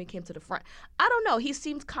door, then we came to the front. I don't know. He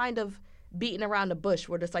seemed kind of beating around the bush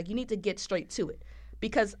where it's like, you need to get straight to it.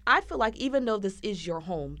 Because I feel like even though this is your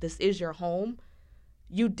home,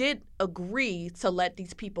 you did agree to let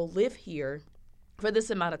these people live here for this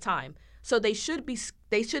amount of time. So they should be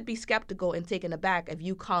skeptical and taken aback if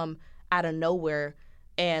you come out of nowhere.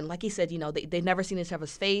 And like he said, you know, they've never seen each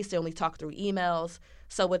other's face. They only talk through emails.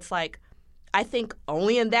 So it's like, I think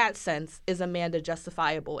only in that sense is Amanda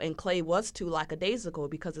justifiable. And Clay was too lackadaisical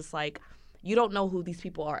because it's like, you don't know who these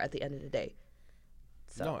people are at the end of the day.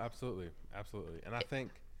 So. No, absolutely. Absolutely. And I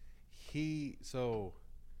think his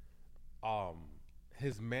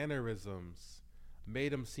mannerisms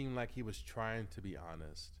made him seem like he was trying to be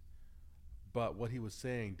honest. But what he was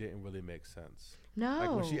saying didn't really make sense. No.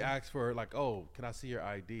 Like when she asked for like, oh, can I see your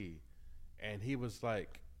ID? And he was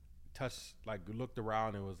like, looked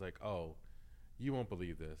around and was like, oh, you won't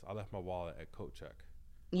believe this. I left my wallet at Coat Check.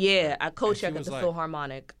 Yeah, at Coat Check at the like,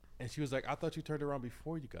 Philharmonic. And she was like, I thought you turned around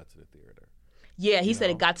before you got to the theater. Yeah, he said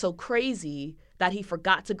it got so crazy that he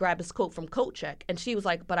forgot to grab his coat from Coat Check. And she was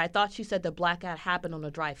like, but I thought she said the blackout happened on the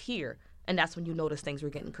drive here. And that's when you noticed things were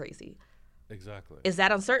getting crazy. Exactly. Is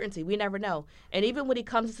that uncertainty? We never know. And even when he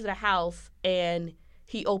comes into the house and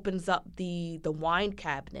he opens up the wine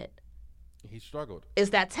cabinet, he struggled. Is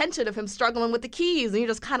that tension of him struggling with the keys. And you're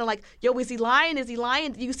just kind of like, yo, is he lying? Is he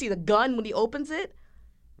lying? You see the gun when he opens it.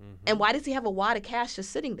 Mm-hmm. And why does he have a wad of cash just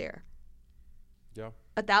sitting there? Yeah.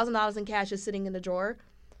 $1,000 in cash just sitting in the drawer.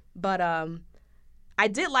 But I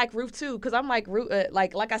did like Ruth too, because I'm like, Ruth,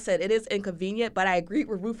 like I said, it is inconvenient, but I agree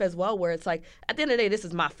with Ruth as well, where it's like, at the end of the day, this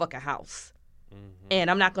is my fucking house. Mm-hmm. And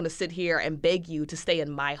I'm not going to sit here and beg you to stay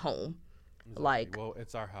in my home. Exactly. Like, well,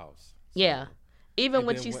 it's our house. So. Yeah. Even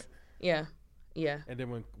when she's, yeah. And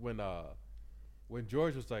then when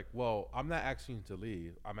George was like, well, I'm not asking you to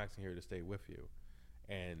leave. I'm asking here to stay with you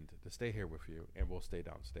and to stay here with you, and we'll stay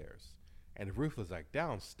downstairs. And Ruth was like,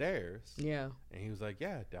 downstairs? Yeah. And he was like,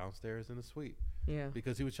 yeah, downstairs in the suite. Yeah.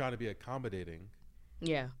 Because he was trying to be accommodating.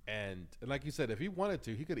 Yeah. And like you said, if he wanted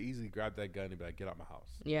to, he could have easily grabbed that gun and be like, get out my house.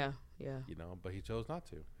 Yeah. Yeah. You know, but he chose not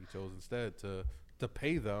to. He chose instead to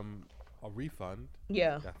pay them a refund.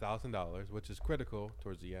 Yeah. That $1,000, which is critical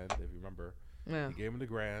towards the end, if you remember. Yeah. He gave him the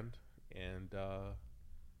grand. And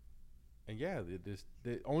yeah,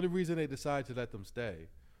 the only reason they decided to let them stay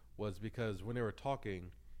was because when they were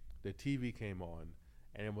talking, the TV came on,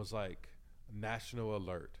 and it was like national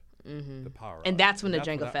alert. Mm-hmm. The power. And that's when the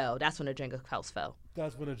Jenga fell. That's when the Jenga house fell.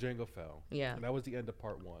 That's when the Jenga fell. Yeah. And that was the end of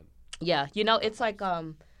part 1. Yeah. You know, it's like,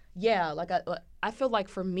 yeah, like I feel like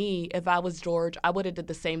for me, if I was George, I would have did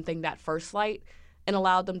the same thing that first night and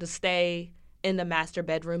allowed them to stay in the master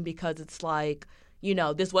bedroom, because it's like, you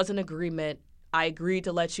know, this was an agreement. I agreed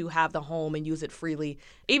to let you have the home and use it freely,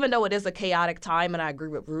 even though it is a chaotic time. And I agree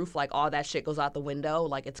with Ruth, like all that shit goes out the window,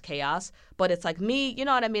 like it's chaos. But it's like me, you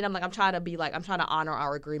know what I mean? I'm trying to honor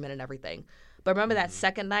our agreement and everything. But remember that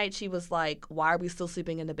second night, she was like, why are we still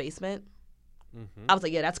sleeping in the basement? Mm-hmm. I was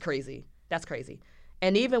like, yeah, that's crazy. That's crazy.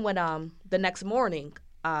 And even when the next morning,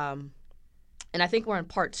 and I think we're in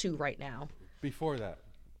part 2 right now. Before that,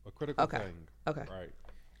 a critical thing. Okay. Right.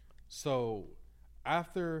 So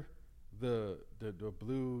after the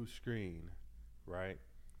blue screen, right?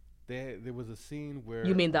 There was a scene where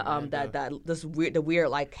you mean the weird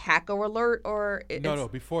like hacker alert, or no,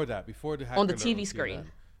 before that, before the hacker on the alert, TV screen.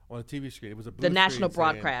 On the TV screen, it was a blue the national screen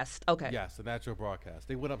broadcast. Saying, okay. Yes, the national broadcast.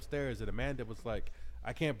 They went upstairs and Amanda was like,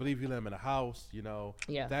 "I can't believe you let him in a house. You know,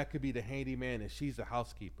 that could be the handyman and she's the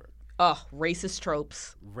housekeeper." Oh, racist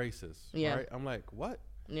tropes. Racist. Yeah. Right? I'm like, what?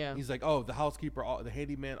 Yeah. He's like, oh, the housekeeper, the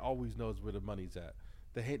handyman always knows where the money's at.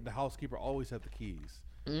 The housekeeper always have the keys.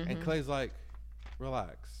 And Clay's like,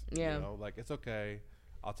 relax. Yeah. You know, like, it's okay.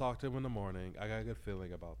 I'll talk to him in the morning. I got a good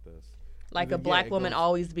feeling about this. Like And a then, black it woman goes-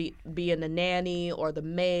 always being the nanny or the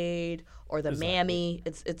maid or the Exactly. mammy.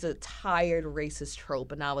 It's a tired racist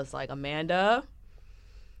trope. And I was like, Amanda,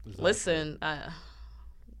 Exactly. listen,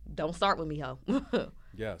 don't start with me, ho.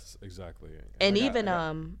 Yes, exactly. And I got- even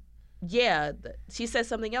I got- she said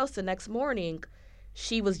something else the next morning.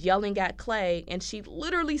 She was yelling at Clay, and she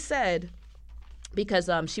literally said, because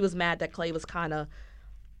she was mad that Clay was kind of,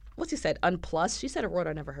 what she said, unplussed. She said a word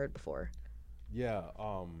I never heard before. Yeah,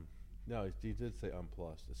 no, he did say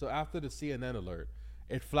unplussed. So after the CNN alert,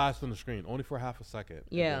 it flashed on the screen only for half a second.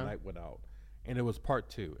 Yeah. And the light went out. And it was part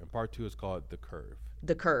 2. And part 2 is called The Curve.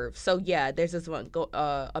 The curve. So yeah, there's this one.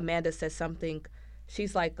 Amanda says something.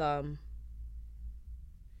 She's like, Well,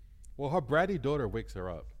 her bratty daughter wakes her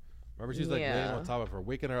up. Remember, she's like laying Yeah. on top of her,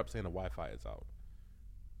 waking her up saying the Wi-Fi is out.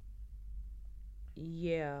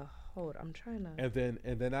 yeah, hold. I'm trying to. And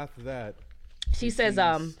then after that, She says,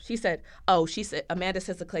 Amanda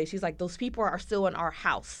says to Clay, she's like, those people are still in our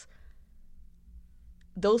house.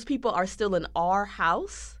 Those people are still in our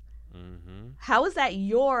house? How is that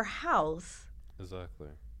your house? exactly.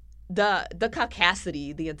 The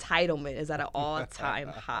caucasity, the entitlement is at an all-time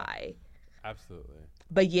high. Absolutely.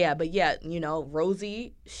 But yeah, you know,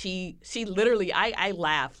 Rosie, she literally, I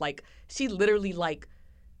laugh, like, she literally, like,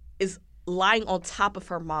 is lying on top of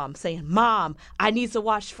her mom saying, Mom, I need to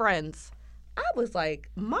watch Friends. I was like,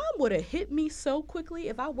 Mom would have hit me so quickly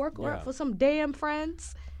if I work her up Yeah. for some damn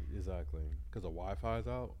Friends. Exactly. Because the Wi-Fi is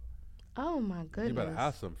out. Oh my goodness. You better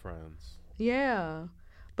have some friends. Yeah.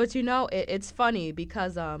 But you know, it's funny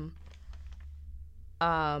because well,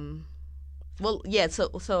 yeah,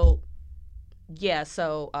 so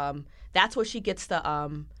that's where she gets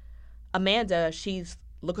the Amanda, she's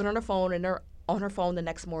looking on her phone and on her phone the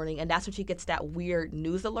next morning, and that's when she gets that weird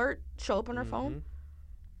news alert show up on her phone.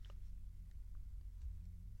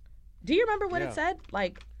 Do you remember what Yeah. it said?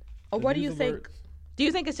 Like, or The what do news you think? alerts- Do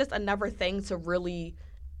you think it's just another thing to really,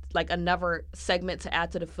 like, another segment to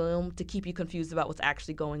add to the film to keep you confused about what's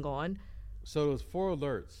actually going on? So there was 4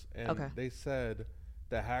 alerts, and Okay. they said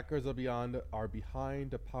the hackers are behind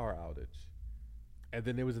the power outage, and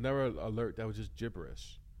then there was another alert that was just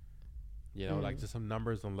gibberish, you know, like just some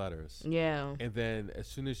numbers and letters. Yeah. And then as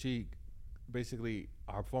soon as she, basically,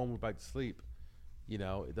 our phone went back to sleep, you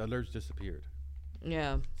know, the alerts disappeared.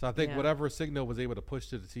 Yeah. So I think Yeah. whatever signal was able to push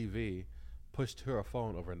to the TV, pushed to her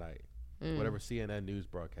phone overnight. Whatever CNN news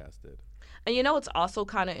broadcasted. And you know what's also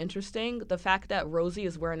kind of interesting? The fact that Rosie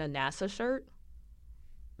is wearing a NASA shirt.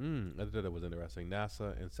 I thought that was interesting.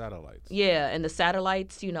 NASA and satellites. Yeah, and the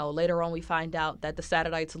satellites, you know, later on we find out that the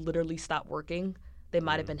satellites literally stopped working. They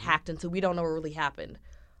might have been hacked into. We don't know what really happened.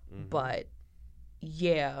 But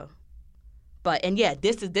yeah.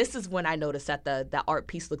 This is when I noticed that the art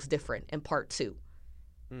piece looks different in part 2.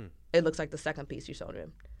 It looks like the second piece you showed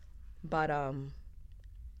him. But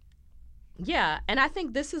yeah, and I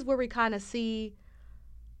think this is where we kind of see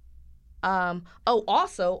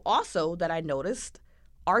also that I noticed,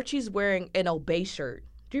 Archie's wearing an Obey shirt.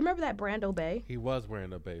 Do you remember that brand Obey? He was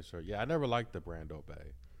wearing a Obey shirt. Yeah, I never liked the brand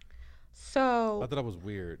Obey. So I thought it was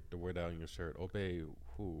weird to wear that on your shirt. Obey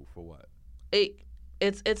who for what?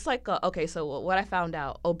 it's like okay, so what I found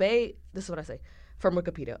out, Obey, this is what I say from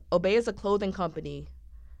Wikipedia. Obey is a clothing company,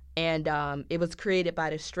 and it was created by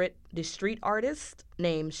the street artist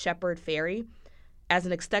named Shepard Fairey as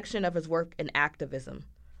an extension of his work in activism.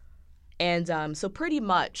 And so pretty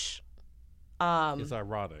much It's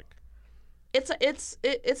ironic.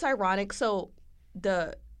 it's ironic. So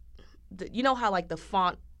the you know how, like, the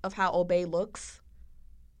font of how Obey looks,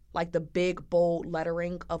 like the big bold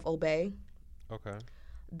lettering of Obey, Okay.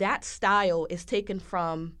 that style is taken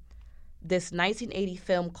from this 1980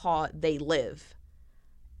 film called They Live.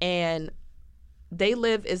 And They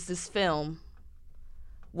Live is this film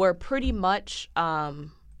where pretty much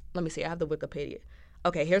let me see, I have the Wikipedia.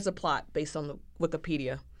 Okay, here's a plot based on the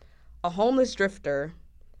Wikipedia. A homeless drifter,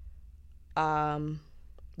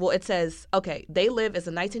 well, it says, okay, They Live is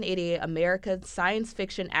a 1988 American science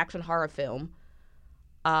fiction action horror film.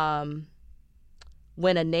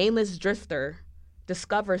 When a nameless drifter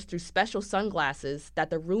discovers through special sunglasses that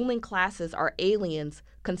the ruling classes are aliens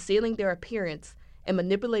concealing their appearance and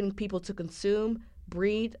manipulating people to consume,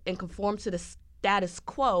 breed, and conform to the status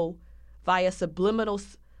quo via subliminal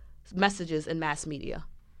messages in mass media.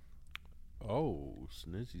 Oh,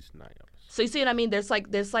 snizzy snipes. So you see what I mean? There's like,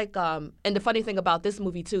 and the funny thing about this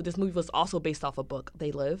movie too, this movie was also based off a book,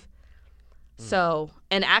 They Live. So,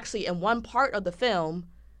 and actually in one part of the film,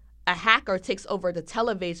 a hacker takes over the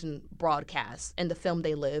television broadcast in the film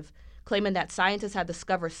They Live, claiming that scientists have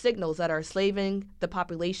discovered signals that are enslaving the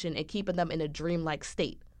population and keeping them in a dreamlike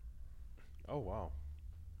state. Oh, wow.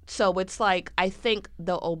 So it's like, I think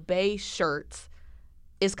the Obey shirt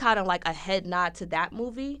is kind of like a head nod to that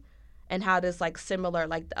movie, and how there's like similar,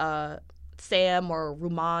 like Sam or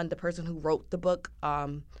Rumaan, the person who wrote the book,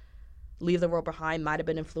 Leave the World Behind, might have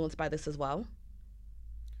been influenced by this as well.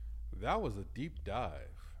 That was a deep dive.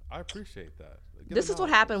 I appreciate that. This is what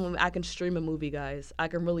happened when I can stream a movie, guys. I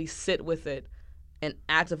can really sit with it and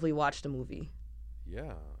actively watch the movie.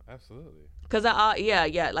 Yeah, absolutely. Cause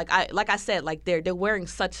like I said, like they're wearing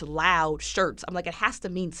such loud shirts. I'm like, it has to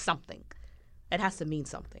mean something. It has to mean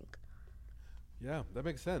something. Yeah, that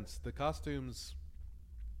makes sense. The costumes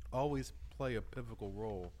always play a pivotal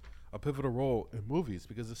role in movies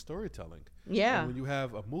because it's storytelling. Yeah. And when you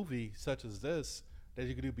have a movie such as this that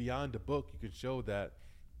you can do beyond the book, you can show that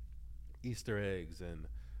Easter eggs and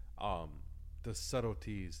the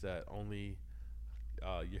subtleties that only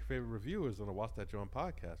your favorite reviewers on the Watch That Joint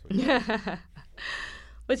podcast.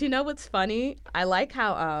 But you know what's funny? I like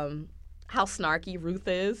how snarky Ruth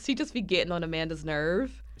is. She just be getting on Amanda's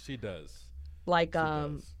nerve. She does. Like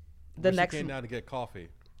the next. She came down to get coffee,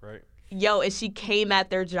 right? Yo, and she came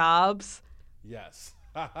at their jobs. Yes.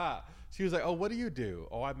 She was like, "Oh, what do you do?"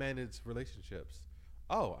 "Oh, I manage relationships."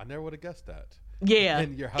 "Oh, I never would have guessed that." Yeah.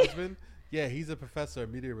 And your husband? Yeah, he's a professor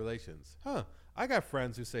of media relations. Huh. I got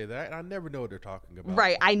friends who say that, and I never know what they're talking about.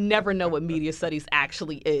 Right. I never know what media studies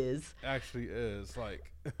actually is. Actually is.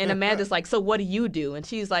 Like. And Amanda's like, "So what do you do?" And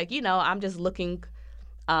she's like, "I'm just looking,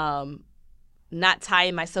 not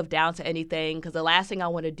tying myself down to anything, because the last thing I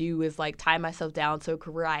want to do is like tie myself down to a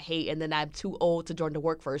career I hate, and then I'm too old to join the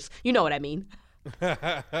workforce. You know what I mean?"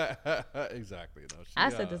 Exactly. No, I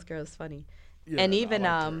said this girl is funny. Yeah, and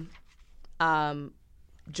even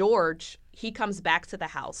George, he comes back to the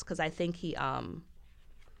house because I think he comes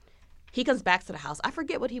back to the house. I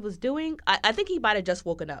forget what he was doing. I think he might have just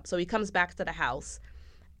woken up. So he comes back to the house,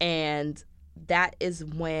 and that is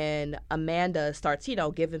when Amanda starts,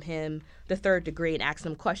 giving him the third degree and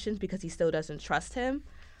asking him questions because he still doesn't trust him.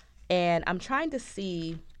 And I'm trying to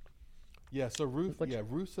see. Yeah. So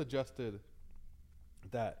Ruth suggested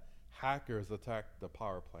that hackers attacked the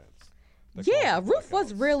power plants. Yeah, Ruth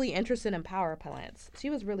was really interested in power plants. She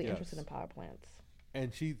was really interested in power plants.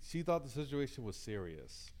 And she thought the situation was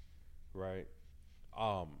serious, right?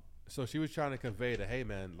 So she was trying to convey that, hey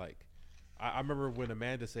man, like I remember when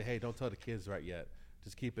Amanda said, "Hey, don't tell the kids right yet.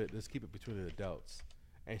 Just keep it between the adults."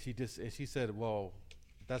 And she said, "Well,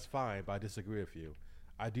 that's fine, but I disagree with you.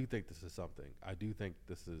 I do think this is something. I do think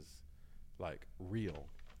this is like real,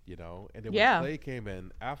 And then when Clay came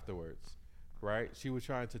in afterwards, right? She was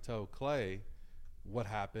trying to tell Clay what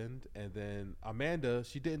happened, and then Amanda,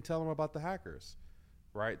 she didn't tell him about the hackers,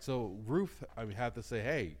 right? So Ruth, had to say,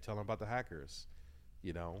 "Hey, tell him about the hackers,"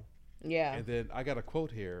 Yeah. And then I got a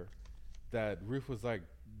quote here that Ruth was like,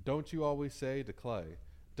 "Don't you always say to Clay,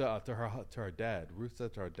 to her dad?" Ruth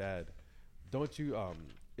said to her dad, "Don't you?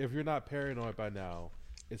 If you're not paranoid by now,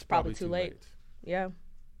 it's probably too late." Yeah.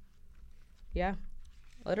 Yeah.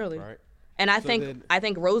 Literally. Right. And I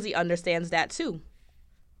think Rosie understands that too.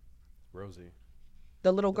 Rosie.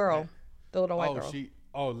 The little girl. The little white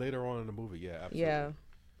girl. Later on in the movie, yeah, absolutely. Yeah.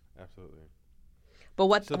 Absolutely. But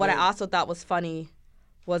what I also thought was funny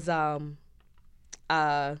was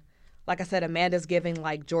like I said, Amanda's giving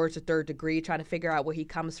like George the third degree, trying to figure out where he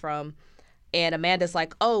comes from. And Amanda's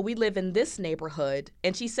like, "Oh, we live in this neighborhood."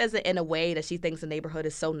 And she says it in a way that she thinks the neighborhood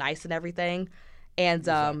is so nice and everything. And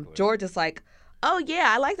exactly. George is like, "Oh, yeah,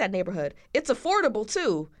 I like that neighborhood. It's affordable,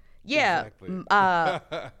 too." Yeah.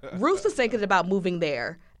 Exactly. Ruth was thinking about moving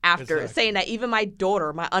there after saying that even my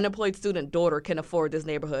daughter, my unemployed student daughter, can afford this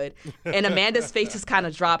neighborhood. And Amanda's face just kind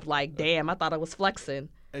of dropped like, damn, I thought I was flexing.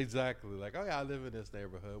 Exactly. Like, "Oh, yeah, I live in this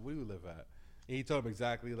neighborhood. Where do you live at?" And he told him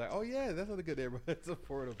exactly like, "Oh, yeah, that's not a good neighborhood. It's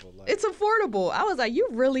affordable." Like, it's affordable. I was like, you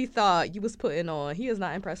really thought you was putting on. He is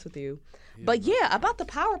not impressed with you. But yeah, about the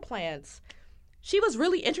power plants. She was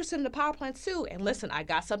really interested in the power plants too. And listen, I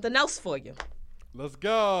got something else for you. Let's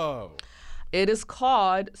go. It is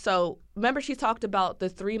called, so remember she talked about the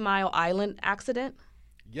 3 Mile Island accident?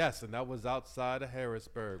 Yes, and that was outside of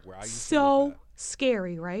Harrisburg where I used to live at.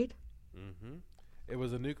 Scary, right? Mm-hmm. It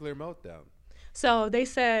was a nuclear meltdown. So they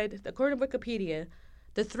said, according to Wikipedia,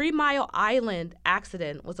 the 3 Mile Island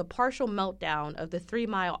accident was a partial meltdown of the 3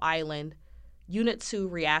 Mile Island Unit 2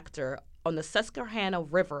 reactor on the Susquehanna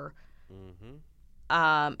River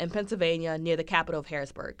in Pennsylvania near the capital of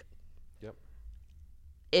Harrisburg. Yep.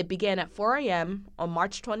 It began at 4 a.m. on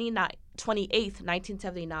March 28th,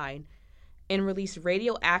 1979, and released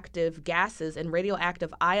radioactive gases and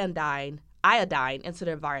radioactive iodine into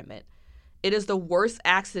the environment. It is the worst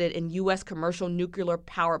accident in U.S. commercial nuclear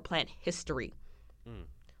power plant history.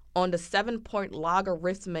 On the 7-point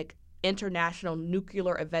logarithmic international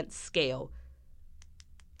nuclear event scale.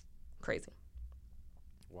 Crazy.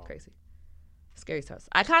 Wow. Crazy. Scary stuff.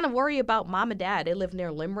 I kind of worry about mom and dad. They live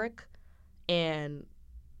near Limerick and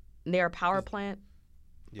near a power plant.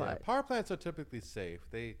 Yeah, but power plants are typically safe.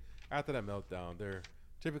 They after that meltdown, they're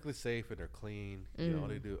typically safe and they're clean. You know,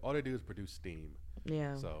 all they do is produce steam.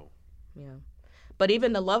 Yeah. So Yeah. But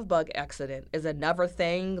even the Love Bug accident is another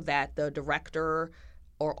thing that the director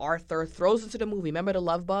or Arthur throws into the movie. Remember the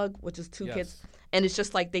Love Bug, which is two kids? And it's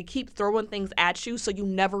just like they keep throwing things at you so you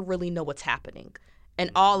never really know what's happening.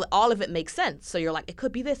 And all of it makes sense. So you're like, it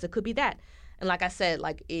could be this, it could be that. And like I said,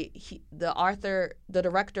 like the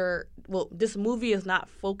director, well, this movie is not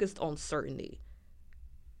focused on certainty.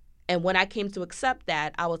 And when I came to accept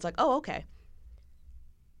that, I was like, oh, okay.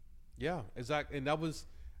 yeah, exactly. And that was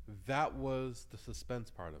the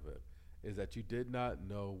suspense part of it, is that you did not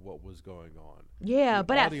know what was going on. Yeah, The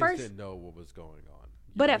but at audience first didn't know what was going on.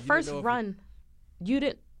 But You at didn't first know if run, you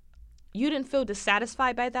didn't feel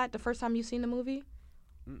dissatisfied by that the first time you seen the movie?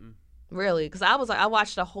 Mm-mm. Really? Because I was like, I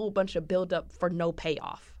watched a whole bunch of build up for no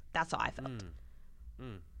payoff. That's how I felt.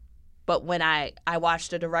 But when I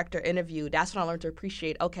watched the director interview, that's when I learned to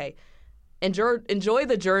appreciate, okay, enjoy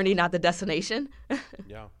the journey, not the destination.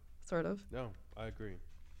 Yeah. Sort of. No, I agree.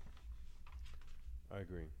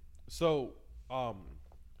 So,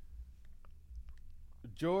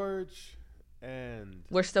 George and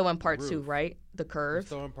We're still in part 2, Ruth. right? The we're curve.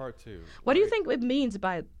 still in part 2. What do you right? think it means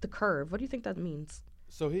by the curve? What do you think that means?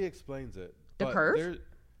 So he explains it. The but curve?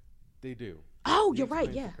 They do. Oh, He you're right.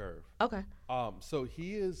 explains Yeah. the curve. Okay. So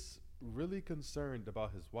he is really concerned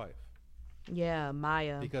about his wife Yeah,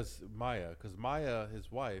 Maya because Maya,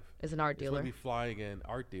 his wife, is an art is supposed to dealer. be flying in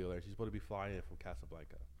art dealer. She's supposed to be flying in from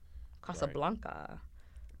Casablanca. Casablanca.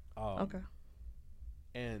 Okay.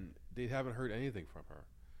 And they haven't heard anything from her.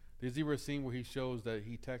 There's even a scene where he shows that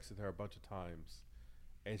he texted her a bunch of times,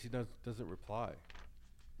 and she doesn't reply.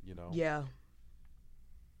 You know. Yeah.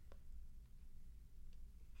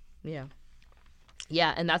 Yeah.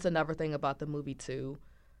 Yeah, and that's another thing about the movie too.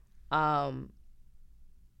 I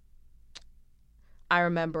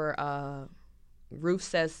remember Ruth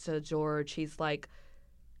says to George, he's like,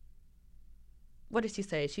 what did she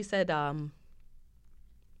say? She said,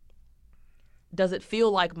 does it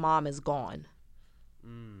feel like mom is gone?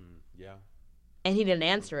 Yeah. And he didn't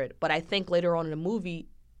answer it, but I think later on in the movie,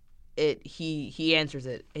 he answers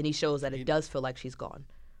it, and he shows that it does feel like she's gone.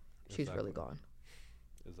 She's really gone.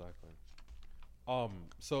 Exactly.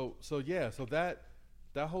 So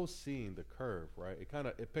that whole scene, the curve, right?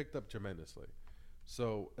 It picked up tremendously.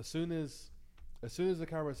 So as soon as the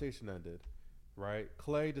conversation ended, right?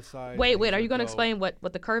 Clay decides. Wait, are you going to explain what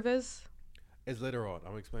the curve is? It's later on.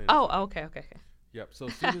 I'm explaining. Oh, okay. Yep. So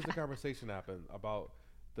as soon as the conversation happened about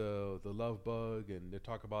the love bug, and they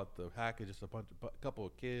talk about the hack is just a couple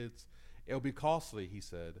of kids, it'll be costly, he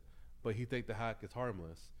said, but he think the hack is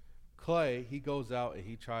harmless. Clay, he goes out and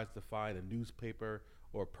he tries to find a newspaper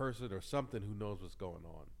or a person or something who knows what's going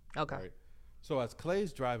on. Okay. Right? So as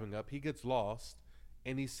Clay's driving up, he gets lost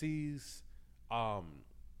and he sees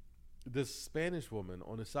this Spanish woman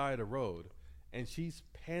on the side of the road, and she's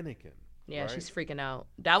panicking. Yeah, right? she's freaking out.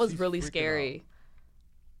 That was She's really freaking scary.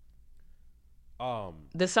 out.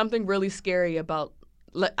 There's something really scary about,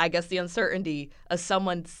 I guess, the uncertainty of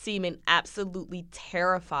someone seeming absolutely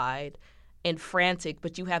terrified and frantic,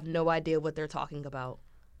 but you have no idea what they're talking about.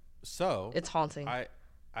 So It's haunting. I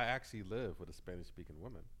actually live with a Spanish-speaking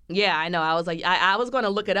woman. Yeah, I know. I was like, I was going to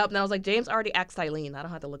look it up, and I was like, James already asked Eileen. I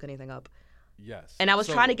don't have to look anything up. Yes. And I was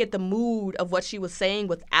So- trying to get the mood of what she was saying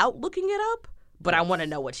without looking it up, but I want to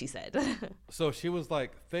know what she said. So she was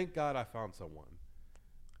like, "Thank God I found someone,"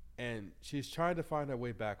 and she's trying to find her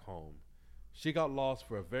way back home. She got lost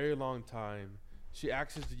for a very long time. She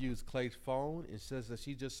asks us to use Clay's phone and says that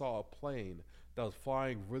she just saw a plane that was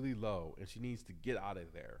flying really low and she needs to get out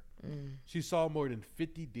of there. She saw more than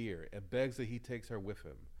 50 deer and begs that he takes her with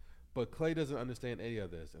him. But Clay doesn't understand any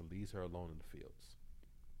of this and leaves her alone in the fields.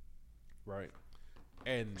 Right.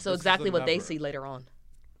 And So this is exactly what they another- see later on.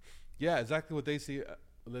 Yeah, exactly what they see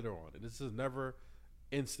later on. And this is another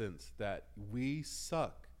instance that we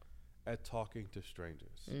suck at talking to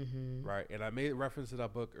strangers. Right. And I made reference to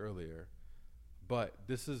that book earlier. But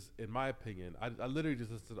this is, in my opinion, I literally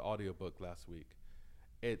just listened to the audiobook last week.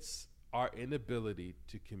 It's our inability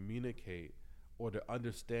to communicate or to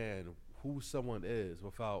understand who someone is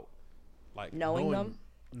without like Knowing them?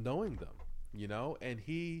 knowing them, you know. And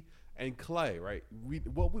And Clay, right?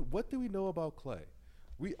 What do we know about Clay?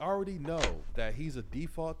 We already know that he's a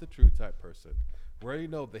default the true type person. We already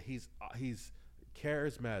know that he's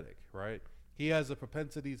charismatic, right? He has a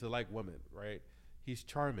propensity to like women, right? He's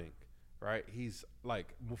charming, right? He's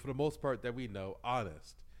like, for the most part that we know,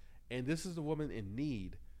 honest. And this is a woman in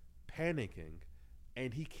need, panicking,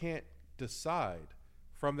 and he can't decide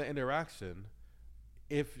from the interaction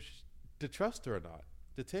if to trust her or not,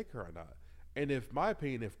 to take her or not. And if my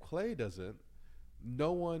opinion, if Clay doesn't,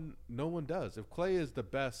 no one does. If Clay is the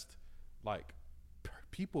best, like,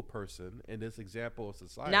 people person in this example of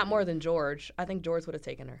society, Not more than George. I think George would have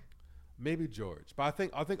taken her. maybe George, but I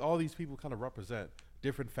think all these people kind of represent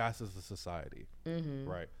different facets of society,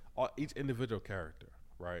 right? Each individual character,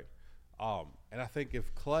 right? And I think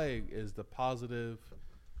if Clay is the positive,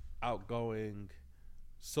 outgoing,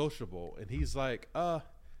 sociable, and he's like,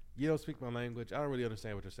 you don't speak my language, I don't really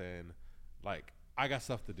understand what you're saying. Like, I got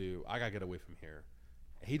stuff to do. I gotta get away from here.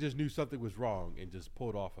 He just knew something was wrong and just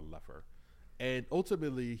pulled off and left her. And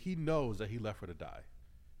ultimately, he knows that he left her to die.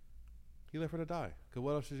 He left her to die. Because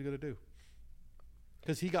what else is he going to do?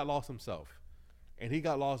 Because he got lost himself. And he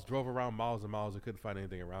got lost, drove around miles and miles and couldn't find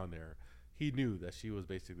anything around there. He knew that she was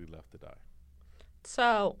basically left to die.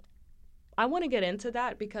 So I want to get into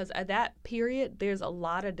that because at that period, there's a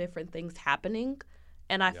lot of different things happening.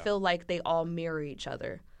 And I feel like they all mirror each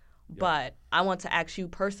other. Yeah. But I want to ask you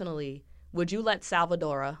personally, would you let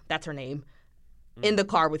Salvadora, that's her name, in the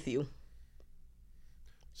car with you?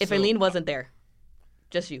 If Aileen wasn't there,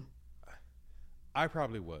 just you. I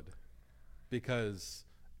probably would, because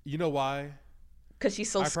you know why? Because she's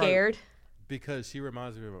so scared. Because she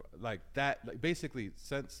reminds me of like that. Like basically,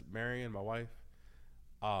 since marrying my wife,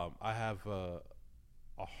 I have a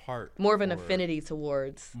heart more of an affinity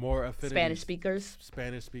towards Spanish speakers.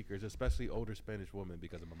 Spanish speakers, especially older Spanish women,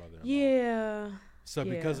 because of my mother-in-law. Yeah. So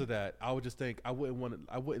because of that, I would just think I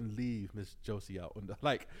wouldn't leave Miss Josie out.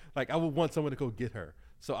 Like I would want someone to go get her.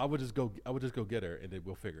 So I would just go get her, and then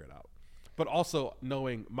we'll figure it out. But also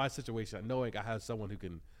knowing my situation, knowing I have someone who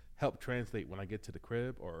can help translate when I get to the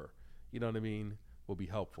crib, or you know what I mean, will be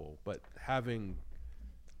helpful. But having,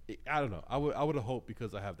 I don't know, I would have hoped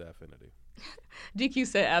because I have that affinity. DQ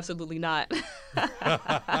said absolutely not.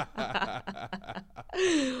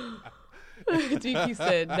 DQ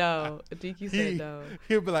said no. DQ said no.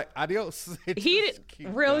 He'll be like, adios. He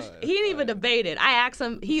didn't even debate it. I asked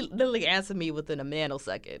him. He literally answered me within a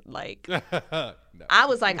nanosecond. Like, no. I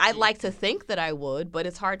was like, I'd like to think that I would, but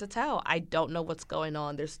it's hard to tell. I don't know what's going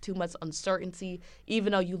on. There's too much uncertainty.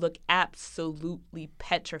 Even though you look absolutely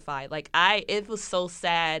petrified. Like, it was so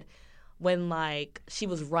sad when like she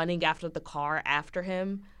was running after the car after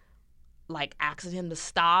him, like asking him to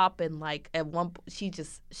stop, and like at one point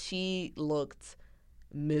she looked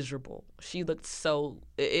miserable. She looked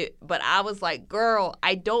but I was like, girl,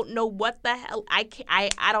 I don't know what the hell. I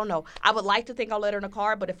don't know. I would like to think I'll let her in the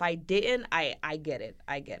car, but if I didn't, I get it.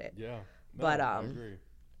 Yeah. No, but I agree.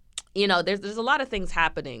 You know, there's a lot of things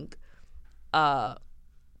happening.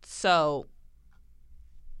 So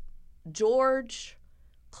George,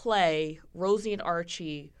 Clay, Rosie, and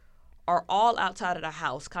Archie are all outside of the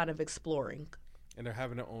house kind of exploring. And they're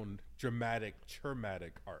having their own traumatic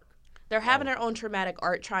arc. They're having their own traumatic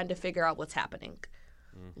arc trying to figure out what's happening.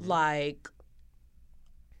 Mm-hmm. Like,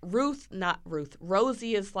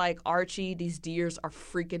 Rosie is like, Archie, these deers are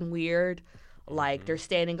freaking weird. Like, they're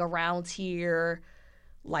standing around here,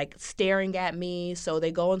 like, staring at me. So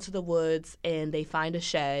they go into the woods and they find a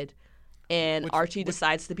shed. And Archie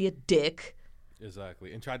decides to be a dick.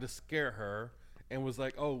 Exactly. And tried to scare her and was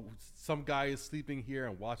like, oh, some guy is sleeping here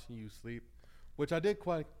and watching you sleep. Which I did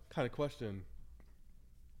quite kind of question.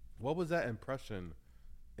 What was that impression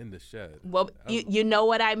in the shed? Well, you know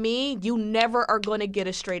what I mean? You never are going to get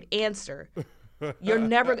a straight answer. You're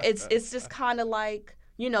never, it's just kind of like,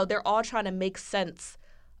 you know, they're all trying to make sense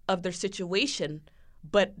of their situation,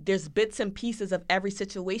 but there's bits and pieces of every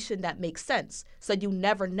situation that make sense. So you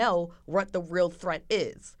never know what the real threat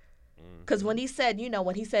is. Because when he said,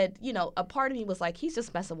 a part of me was like, he's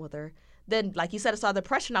just messing with her. Then, like you said, I saw the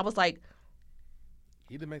depression. I was like,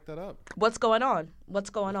 he didn't make that up. What's going on?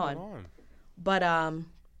 But, and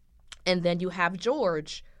then you have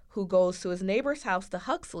George, who goes to his neighbor's house, the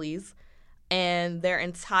Huxleys, and their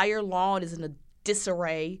entire lawn is in a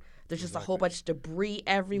disarray. There's just a whole bunch of debris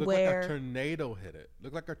everywhere. Looked like a tornado hit it.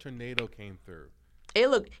 Looked like a tornado came through.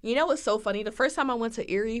 You know what's so funny? The first time I went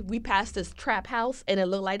to Erie, we passed this trap house, and it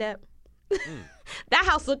looked like that. That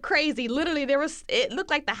house looked crazy. Literally, it looked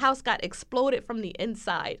like the house got exploded from the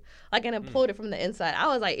inside. Like, it imploded from the inside. I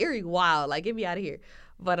was like, Erie, wow. Like, get me out of here.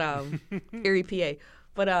 But, Erie, PA.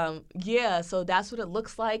 But yeah, so that's what it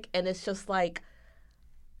looks like, and it's just like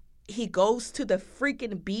he goes to the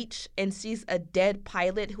freaking beach and sees a dead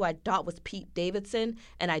pilot who I thought was Pete Davidson,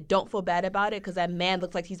 and I don't feel bad about it because that man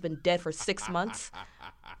looks like he's been dead for 6 months.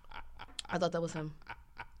 I thought that was him.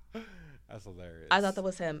 That's hilarious. I thought that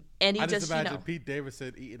was him, and he I just imagine you know, Pete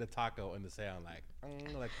Davidson eating a taco in the sound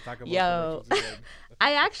like Taco Bell yo, commercials again.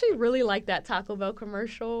 I actually really like that Taco Bell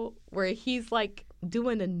commercial where he's like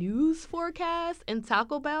doing a news forecast in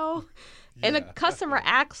Taco Bell, and a customer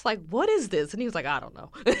asks like, "What is this?" And he was like, "I don't know."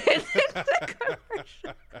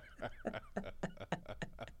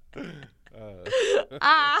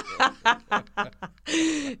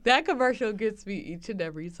 That commercial gets me each and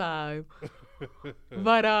every time.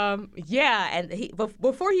 But yeah, and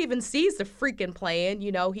before he even sees the freaking plane,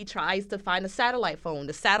 you know, he tries to find a satellite phone.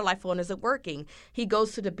 The satellite phone isn't working. He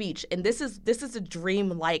goes to the beach, and this is a dream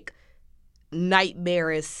like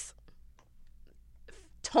nightmarish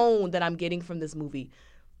tone that I'm getting from this movie.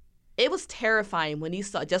 It was terrifying when he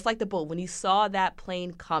saw, just like the boat, when he saw that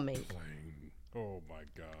plane coming. Oh my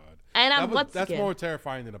god! And that's more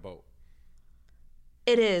terrifying than a boat.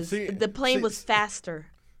 It is. The plane was faster.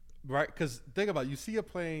 Right, because think about it. You see a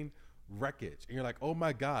plane wreckage, and you're like, "Oh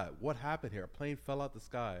my God, what happened here? A plane fell out the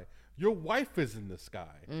sky. Your wife is in the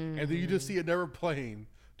sky, and then you just see another plane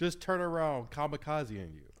just turn around,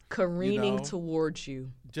 kamikaze-ing you, careening towards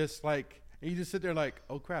you, just like, and you just sit there like,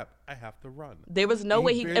 oh crap, I have to run. There was no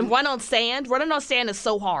way and run on sand. Running on sand is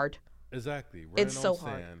so hard. Exactly, it's so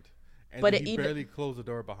hard. And but he barely closed the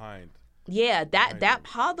door behind. Yeah, that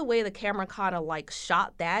how the way the camera kind of like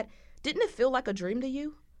shot that, didn't it feel like a dream to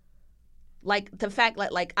you? Like the fact,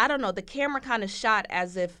 like I don't know, the camera kind of shot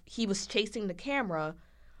as if he was chasing the camera,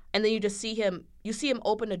 and then you just see him. You see him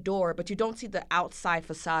open the door, but you don't see the outside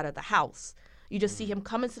facade of the house. You just see him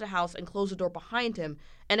come into the house and close the door behind him,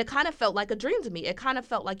 and it kind of felt like a dream to me. It kind of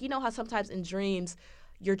felt like, you know how sometimes in dreams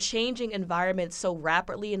you're changing environments so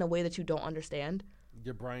rapidly in a way that you don't understand.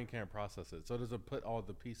 Your brain can't process it, so it doesn't put all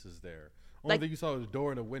the pieces there. Only thing you saw was the door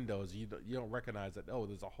and the windows. You don't recognize that. Oh,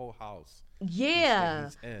 there's a whole house. Yeah.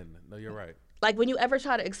 He's in. No, you're right. Like when you ever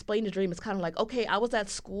try to explain the dream, it's kind of like, okay, I was at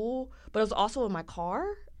school, but I was also in my car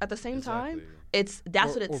at the same time. That's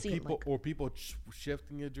what it seemed like. Or people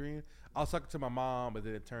shifting your dream. I was talking to my mom, but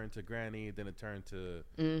then it turned to Granny, then it turned to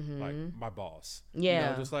like my boss.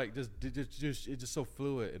 Yeah. You know, just it's just so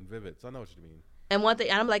fluid and vivid. So I know what you mean. And one thing,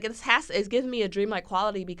 and I'm like, it gives me a dreamlike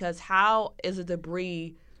quality, because how is the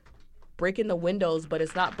debris breaking the windows, but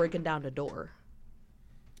it's not breaking down the door?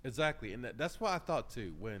 Exactly, and that's what I thought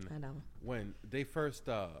too. When they first,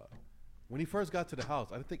 when he first got to the house,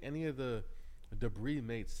 I didn't think any of the debris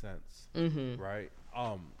made sense. Right?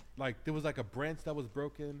 Like there was like a branch that was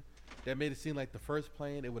broken that made it seem like the first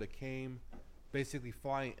plane, it would have came basically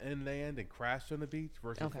flying inland and crashed on the beach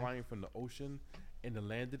versus flying from the ocean and then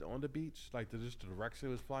landed on the beach, like just the direction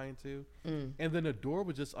it was flying to. And then the door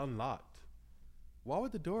was just unlocked. Why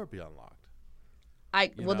would the door be unlocked?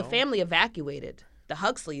 The family evacuated. The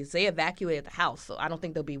Huxleys, they evacuated the house, so I don't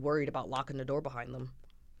think they'll be worried about locking the door behind them.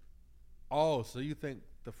 Oh, so you think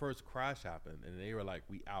the first crash happened and they were like,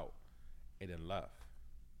 we out, and then left?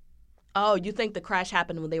 Oh, you think the crash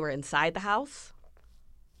happened when they were inside the house?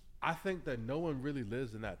 I think that no one really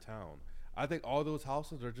lives in that town. I think all those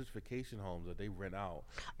houses are just vacation homes that they rent out.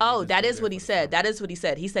 Oh, that is what he said. That is what he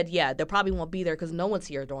said. He said, yeah, they probably won't be there because no one's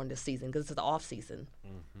here during this season because it's the off season.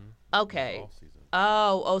 Okay. Off-season.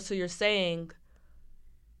 Oh, so you're saying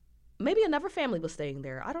maybe another family was staying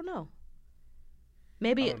there. I don't know.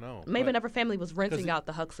 Maybe another family was renting out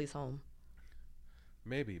the Huxley's home.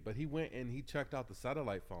 Maybe, but he went and he checked out the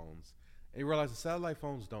satellite phones and he realized the satellite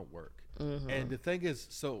phones don't work. And the thing is,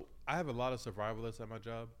 so I have a lot of survivalists at my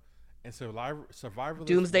job, and survivalists,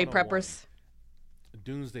 doomsday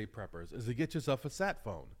preppers is to get yourself a sat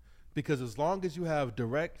phone, because as long as you have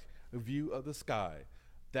direct view of the sky,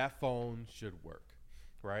 that phone should work,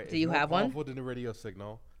 right? Do you have one? It's more powerful than the radio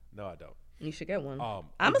signal. No, I don't. You should get one.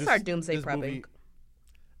 I'm gonna start doomsday prepping.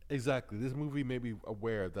 Exactly. This movie made me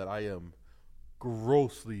aware that I am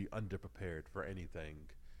grossly underprepared for anything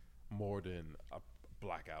more than a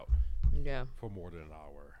blackout. Yeah. For more than an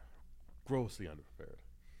hour. Grossly underprepared.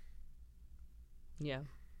 Yeah.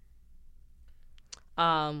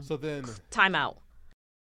 So then time out.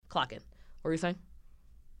 Clock in. What were you saying?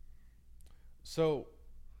 So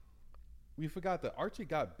we forgot that Archie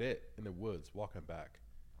got bit in the woods walking back.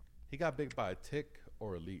 He got bit by a tick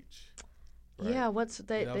or a leech. Right? Yeah, what's that?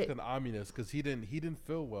 That was kind of ominous because he didn't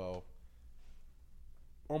feel well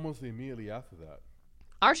almost immediately after that.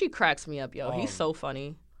 Archie cracks me up, yo. He's so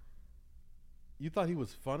funny. You thought he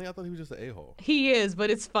was funny? I thought he was just an a-hole. He is, but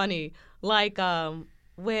it's funny. Like,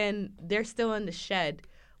 when they're still in the shed,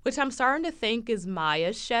 which I'm starting to think is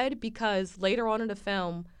Maya's shed, because later on in the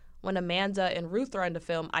film, when Amanda and Ruth are in the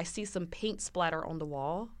film, I see some paint splatter on the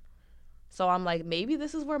wall. So I'm like, maybe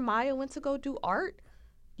this is where Maya went to go do art.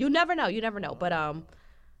 You never know. But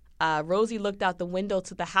Rosie looked out the window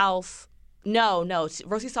to the house. No,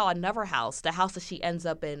 Rosie saw another house, the house that she ends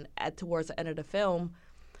up in towards the end of the film,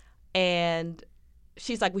 and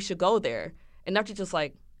she's like, we should go there. And Archie's just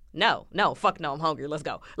like, no, fuck no, I'm hungry, let's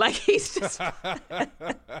go. Like, he's just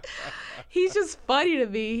funny to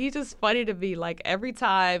me. He's just funny to me. Like, every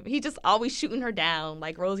time, he just always shooting her down.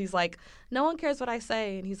 Like, Rosie's like, no one cares what I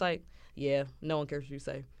say. And he's like, yeah, no one cares what you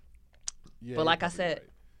say. Yeah, but like I said, right.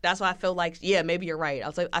 That's why I feel like, yeah, maybe you're right.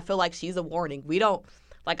 I feel like she's a warning. We don't,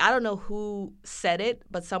 like, I don't know who said it,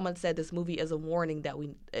 but someone said this movie is a warning that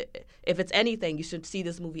if it's anything, you should see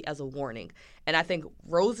this movie as a warning. And I think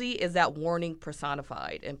Rosie is that warning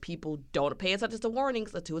personified, and people don't pay attention to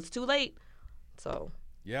warnings until it's too late. So.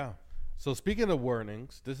 Yeah. So speaking of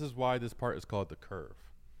warnings, this is why this part is called The Curve.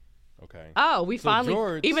 Okay. Oh, we finally,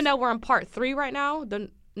 George, even though we're on part 3 right now,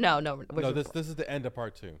 no, this is the end of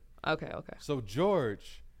part 2. Okay. So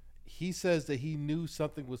George, he says that he knew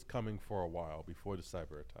something was coming for a while before the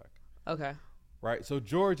cyber attack. Okay. Right. So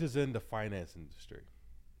George is in the finance industry,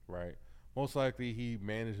 right? Most likely he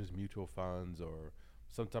manages mutual funds or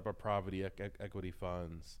some type of private equity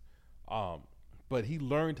funds. But he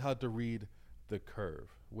learned how to read the curve,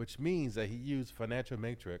 which means that he used Financial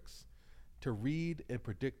Matrix to read and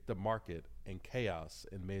predict the market and chaos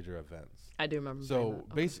in major events. I do remember. So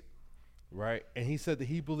basically, right. And he said that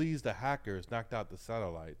he believes the hackers knocked out the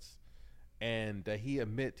satellites, and that he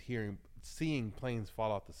seeing planes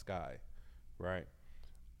fall off the sky, right?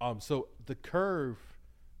 So the curve,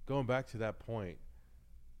 going back to that point,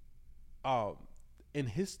 in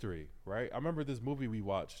history, right? I remember this movie we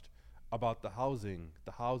watched about the housing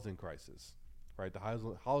crisis, right?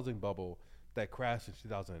 The housing bubble that crashed in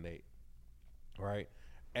 2008, right?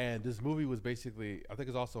 And this movie was basically, I think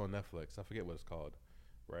it's also on Netflix. I forget what it's called,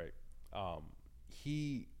 right? I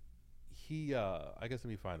guess let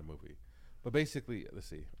me find the movie. But basically, let's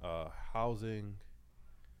see, housing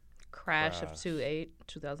crash of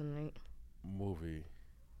 2008 movie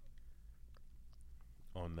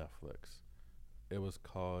on Netflix. It was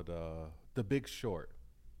called The Big Short,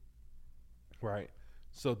 right?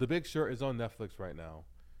 So The Big Short is on Netflix right now,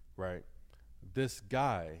 right? This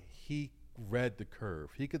guy, he read the curve.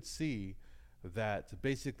 He could see that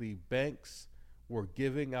basically banks were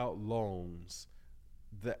giving out loans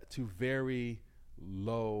to very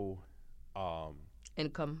low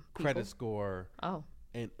income credit score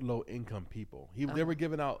and low income people. They were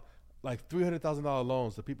giving out like $300,000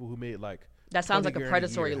 loans to people who made like, that sounds like a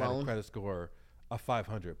predatory loan. Had a credit score of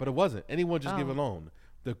 500, but it wasn't. Anyone just give a loan.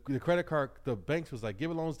 The credit card, the banks was like,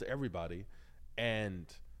 give loans to everybody, and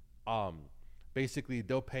basically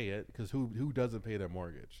they'll pay it, because who doesn't pay their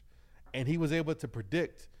mortgage? And he was able to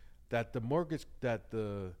predict that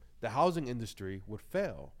the housing industry would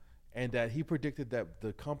fail, and that he predicted that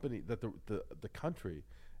the country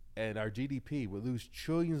and our GDP would lose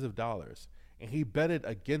trillions of dollars, and he betted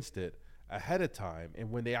against it ahead of time.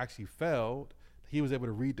 And when they actually failed, he was able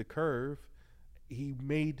to read the curve. He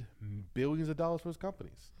made billions of dollars for his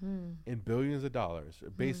companies, and billions of dollars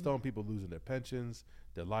based on people losing their pensions,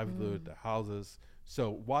 their livelihood, their houses.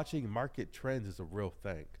 So watching market trends is a real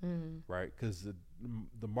thing, right? Because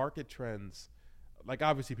the market trends, like,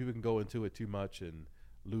 obviously people can go into it too much and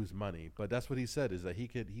lose money, but that's what he said, is that he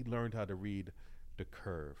learned how to read the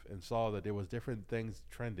curve and saw that there was different things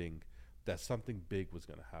trending, that something big was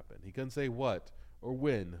going to happen. He couldn't say what or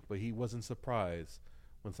when, but he wasn't surprised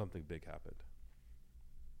when something big happened.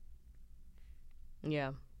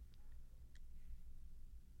 Yeah.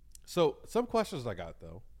 So some questions I got,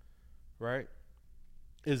 though, right?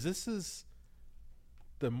 This is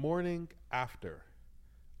the morning after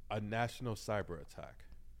a national cyber attack.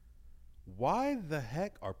 Why the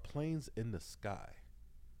heck are planes in the sky?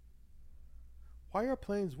 Why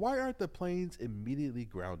aren't the planes immediately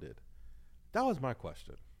grounded? That was my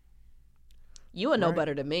question. You would know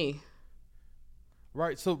better than me.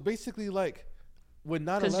 Right. So basically, like, when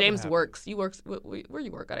 9/11 because James happened, works. You works where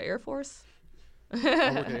you work at Air Force? I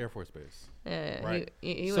work at Air Force Base. Yeah, right.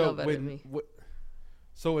 You would know better than me.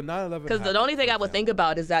 So when 9/11, because the only thing I would think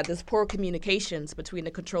about is that there's poor communications between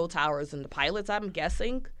the control towers and the pilots. I'm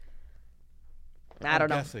guessing. I don't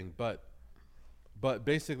know. Guessing, but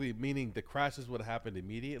basically meaning the crashes would have happened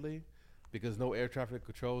immediately, because no air traffic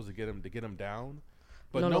controls to get them down.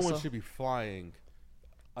 But no one should be flying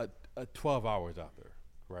 12 hours out there,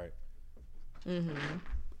 right? Mm-hmm.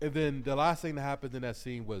 And then the last thing that happened in that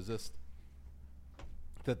scene was just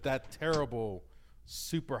that terrible,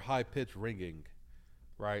 super high pitched ringing,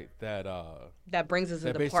 right? That brings us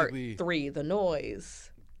that into part basically 3, the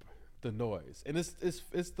noise. the noise, and it's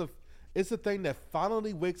the thing that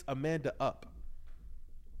finally wakes Amanda up.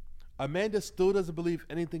 Amanda still doesn't believe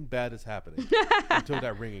anything bad is happening until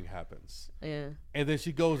that ringing happens. Yeah. And then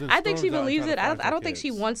she goes and I think she storms out and believes tries it. to find I her don't think she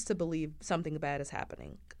kids. wants to believe something bad is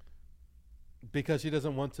happening. Because she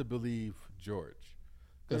doesn't want to believe George.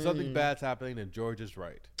 Because something bad's happening and George is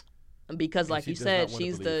right. Because, like she you does said, not wanna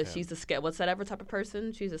she's believe him. the what's that ever type of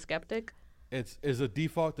person? She's a skeptic. Is a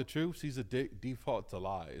default to truth. She's a default to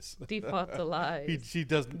lies. Default to lies. She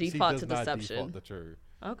does Default she does to not deception. default to truth.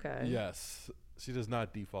 Okay. Yes, she does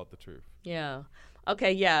not default to truth. Yeah.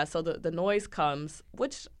 Okay, yeah. So the noise comes,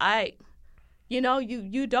 which you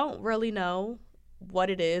don't really know what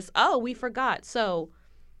it is. Oh, we forgot. So,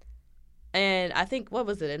 and I think, what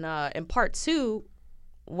was it, in part 2,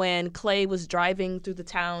 when Clay was driving through the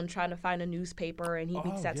town trying to find a newspaper and he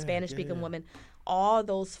meets that Spanish-speaking woman, all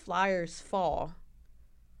those flyers fall.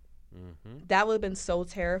 Mm-hmm. That would have been so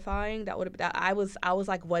terrifying. I was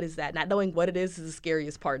like, what is that? Not knowing what it is the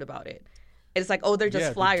scariest part about it. It's like, oh, they're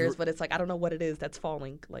just flyers, but it's like, I don't know what it is that's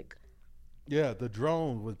falling. Like, yeah, the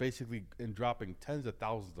drone was basically dropping tens of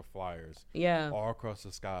thousands of flyers all across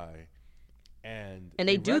the sky. And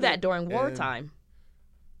they do read that it, during and wartime.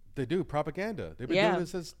 They do propaganda. They've been doing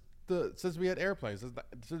it since we had airplanes,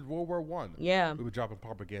 since World War One. Yeah. We were dropping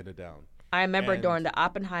propaganda down. I remember during the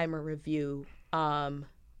Oppenheimer review,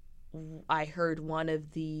 I heard one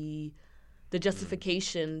of the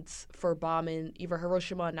justifications for bombing either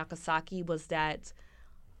Hiroshima or Nagasaki was that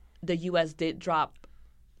the U.S. did drop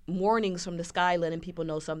warnings from the sky letting people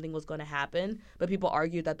know something was going to happen, but people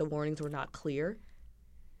argued that the warnings were not clear.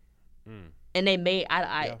 And they may,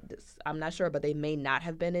 I'm not sure, but they may not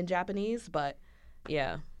have been in Japanese, but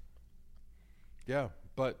yeah. Yeah,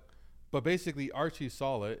 but basically Archie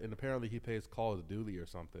saw it, and apparently he pays Call of Duty or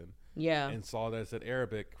something. Yeah. And saw that it said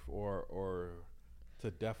Arabic or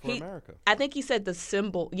to Deaf for America. I think he said the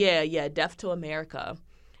symbol, Deaf to America.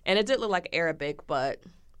 And it did look like Arabic, but,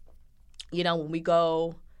 when we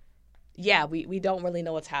go, we don't really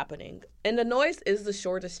know what's happening. And the noise is the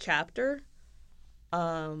shortest chapter.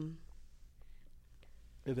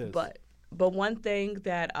 It is. But one thing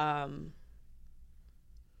that,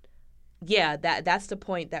 that's the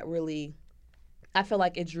point that really, I feel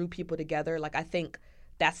like it drew people together. Like, I think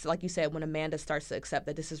that's, like you said, when Amanda starts to accept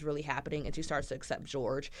that this is really happening and she starts to accept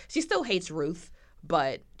George. She still hates Ruth,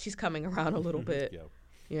 but she's coming around a little bit,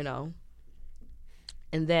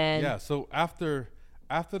 And then... Yeah, so after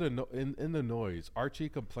in the noise, Archie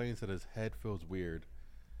complains that his head feels weird,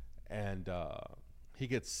 and he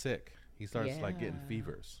gets sick. He starts getting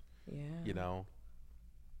fevers. Yeah.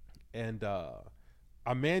 And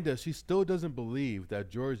Amanda, she still doesn't believe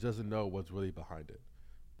that George doesn't know what's really behind it.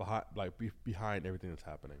 Behind everything that's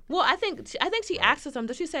happening. Well, I think she asks him.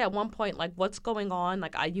 Does she say at one point, like, what's going on?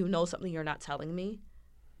 Like, you know something you're not telling me?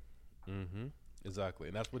 Mm-hmm. Exactly.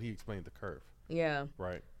 And that's what he explained to Curve. Yeah.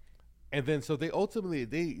 Right. And then so they ultimately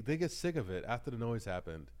they get sick of it after the noise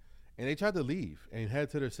happened, and they tried to leave and head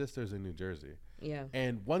to their sisters in New Jersey. Yeah.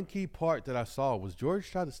 And one key part that I saw was George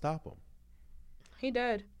tried to stop him. He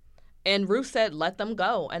did. And Ruth said, let them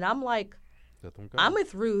go. And I'm like, let them go. I'm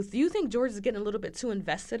with Ruth. Do you think George is getting a little bit too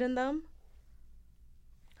invested in them?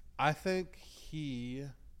 I think it's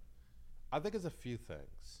a few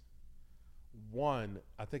things. One,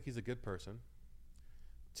 I think he's a good person.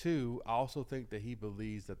 Two, I also think that he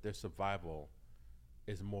believes that their survival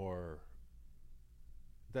is more,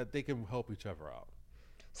 that they can help each other out.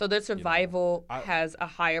 So their survival has a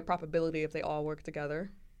higher probability if they all work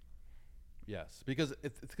together? Yes, because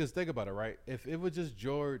think about it, right? If it was just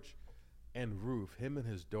George and Ruth, him and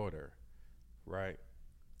his daughter, right?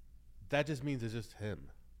 That just means it's just him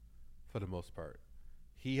for the most part.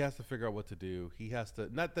 He has to figure out what to do. He has to,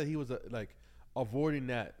 not that he was avoiding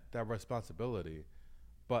that responsibility,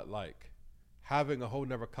 but like having a whole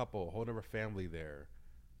nother couple, a whole nother family there,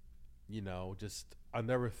 just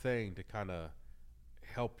another thing to kind of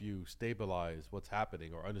help you stabilize what's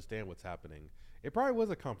happening or understand what's happening. It probably was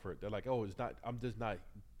a comfort. They're like, oh, I'm just not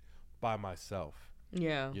by myself.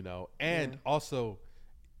 Yeah. And also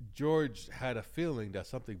George had a feeling that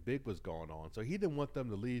something big was going on. So he didn't want them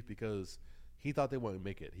to leave because he thought they wouldn't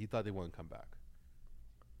make it. He thought they wouldn't come back.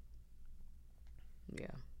 Yeah.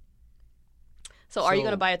 So are you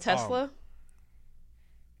going to buy a Tesla?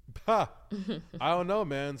 I don't know,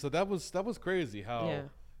 man. So that was crazy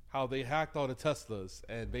how they hacked all the Teslas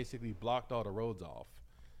and basically blocked all the roads off.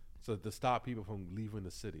 So to stop people from leaving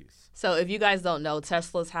the cities. So if you guys don't know,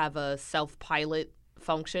 Teslas have a self-pilot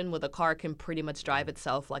function where the car can pretty much drive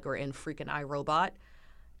itself like we're in freaking iRobot.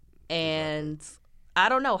 And I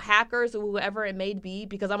don't know, hackers or whoever it may be,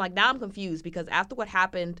 because I'm like, now I'm confused because after what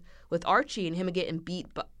happened with Archie and him getting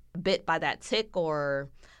bit by that tick, or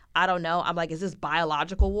I don't know, I'm like, is this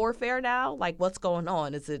biological warfare now? Like, what's going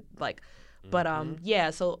on? Is it like, but yeah,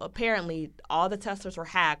 so apparently all the Teslas were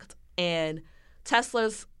hacked, and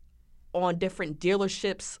Teslas on different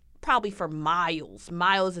dealerships, probably for miles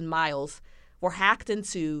and miles, were hacked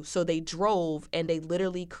into, so they drove and they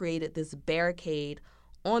literally created this barricade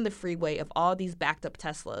on the freeway of all these backed up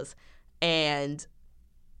Teslas, and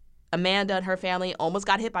Amanda and her family almost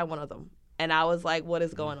got hit by one of them. And I was like, what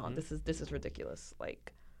is going on? This is ridiculous.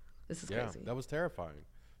 Like, this is crazy. That was terrifying.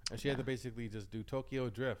 And she had to basically just do Tokyo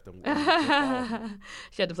Drift. And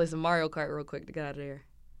she had to play some Mario Kart real quick to get out of there.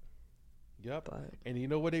 Yep. And you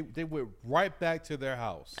know what? They went right back to their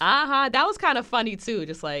house. That was kind of funny too.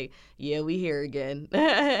 Just like, yeah, we here again.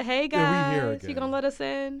 Hey guys, yeah, we here again. You gonna let us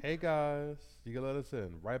in? Hey guys, you gonna let us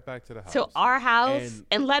in? Right back to the house. To our house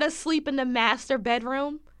and let us sleep in the master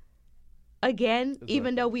bedroom again,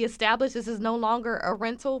 even though we established this is no longer a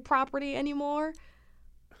rental property anymore.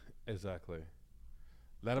 Exactly.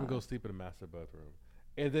 Let them go sleep in the master bedroom.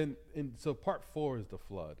 And then, so part 4 is the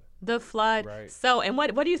flood. The flood. Right. So, and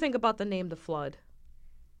what do you think about the name The Flood?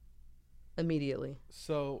 Immediately.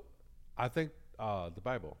 So, I think the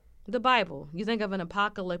Bible. The Bible. You think of an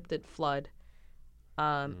apocalyptic flood,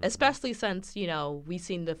 especially since, you know, we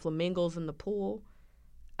seen the flamingos in the pool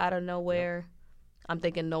out of nowhere. Yep. I'm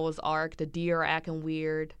thinking Noah's Ark. The deer are acting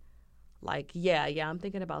weird. Like, yeah, I'm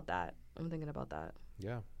thinking about that.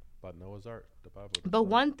 Yeah, about Noah's Ark, the Bible. But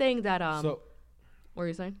one thing that what were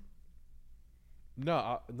you saying?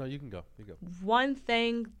 No, you can go. You go. One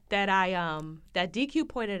thing that that DQ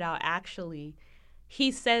pointed out, actually, he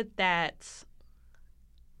said that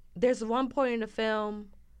there's one point in the film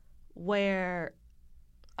where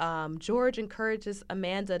George encourages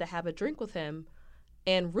Amanda to have a drink with him,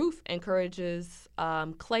 and Ruth encourages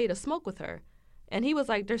Clay to smoke with her. And he was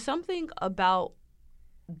like, there's something about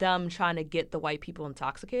them trying to get the white people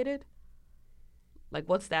intoxicated. Like,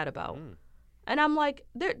 what's that about? And I'm like,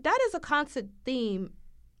 that is a constant thing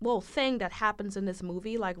that happens in this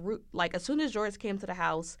movie. Like as soon as George came to the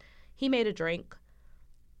house, he made a drink.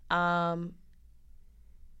 In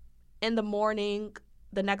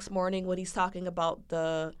the next morning, when he's talking about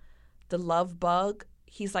the love bug,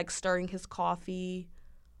 he's like stirring his coffee.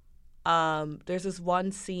 There's this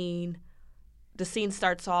one scene. The scene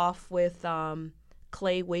starts off with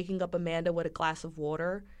Clay waking up Amanda with a glass of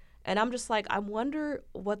water. And I'm just like, I wonder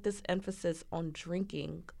what this emphasis on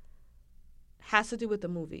drinking has to do with the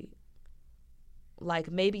movie.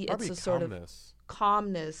 Like, maybe Probably it's a sort of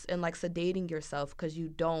calmness and like sedating yourself because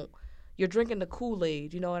you're drinking the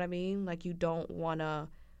Kool-Aid, you know what I mean? Like, you don't want to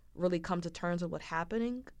really come to terms with what's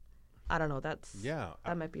happening. I don't know. That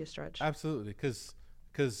might be a stretch. Absolutely. Because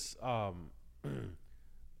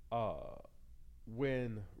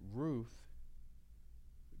when Ruth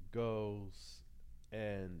goes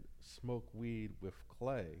and smoke weed with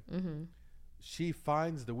Clay, she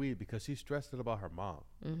finds the weed because she's stressed about her mom.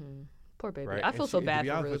 Poor baby. Right? I feel so bad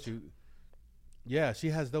for Ruth. Yeah, she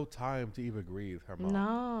has no time to even grieve her mom.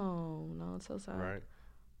 No, it's so sad. Right.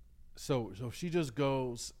 So she just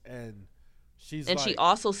goes and she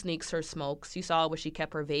also sneaks her smokes. You saw where she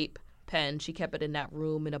kept her vape pen. She kept it in that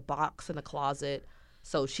room in a box in a closet.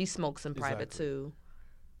 So she smokes in private too.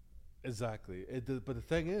 Exactly. But the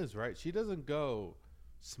thing is, right, she doesn't go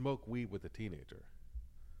smoke weed with a teenager,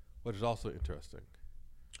 which is also interesting.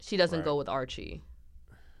 She doesn't go with Archie.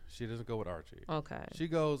 She doesn't go with Archie. Okay. She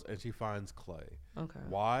goes and she finds Clay. Okay.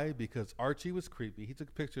 Why? Because Archie was creepy. He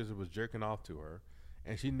took pictures and was jerking off to her,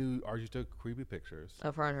 and she knew Archie took creepy pictures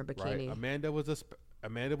of her in her bikini. Right? Amanda was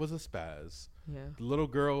a spaz. Yeah. The little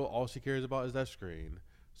girl, all she cares about is that screen.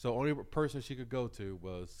 So only person she could go to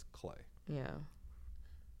was Clay. Yeah.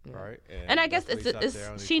 Right. And I guess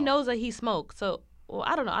she knows that he smoked. So,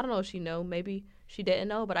 I don't know if she know. Maybe she didn't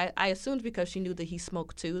know, but I assumed because she knew that he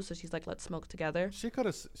smoked too. So she's like, let's smoke together. She could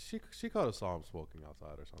have saw him smoking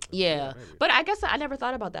outside or something. Yeah, but I guess I never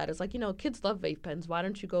thought about that. It's like, kids love vape pens. Why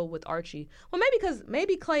don't you go with Archie? Well,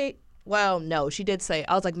 maybe Clay. Well, no, she did say.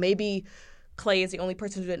 I was like, maybe Clay is the only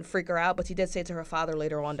person who didn't freak her out, but she did say to her father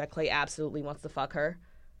later on that Clay absolutely wants to fuck her.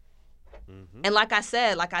 And like I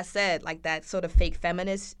said, like that sort of fake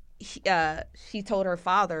feminist, she told her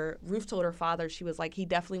father, Ruth told her father, she was like, he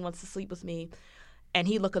definitely wants to sleep with me. And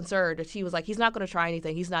he looked concerned. And she was like, he's not going to try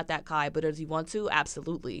anything. He's not that guy. But does he want to?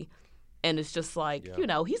 Absolutely. And it's just like,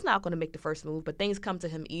 he's not going to make the first move. But things come to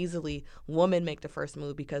him easily. Women make the first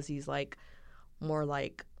move because he's like more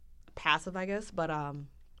like passive, I guess. But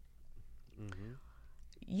Mm-hmm.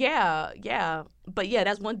 yeah. But yeah,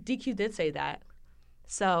 that's one. DQ did say that.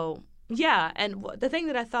 So yeah, and the thing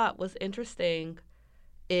that I thought was interesting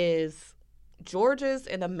is George's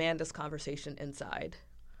and Amanda's conversation inside.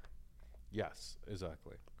 Yes,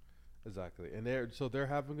 exactly. And they're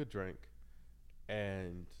having a drink,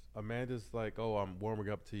 and Amanda's like, "Oh, I'm warming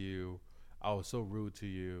up to you. I was so rude to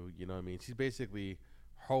you." You know what I mean? She's basically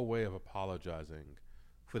her way of apologizing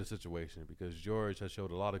for the situation because George has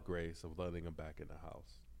showed a lot of grace of letting him back in the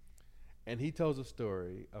house. And he tells a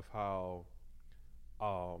story of how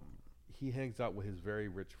um, he hangs out with his very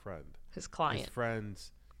rich friend, His his client.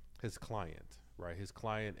 friend's, his client, right? His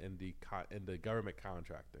client in the government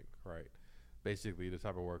contracting, right? Basically, the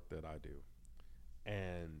type of work that I do.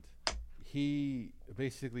 And he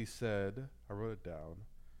basically said, I wrote it down.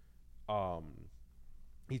 Um,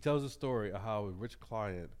 he tells a story of how a rich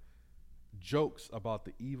client jokes about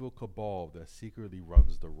the evil cabal that secretly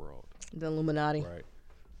runs the world, The Illuminati. right?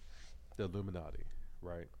 The Illuminati,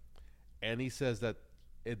 right? And he says that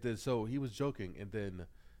it did. So he was joking, and then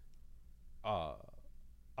uh,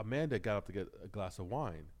 Amanda got up to get a glass of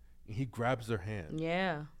wine, and he grabs her hand,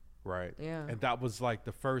 Yeah. right? Yeah. And that was like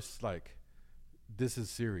the first, like, this is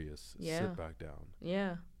serious. Yeah. Sit back down.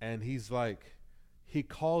 Yeah. And he's like, he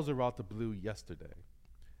calls her out the blue yesterday,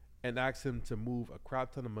 and asks him to move a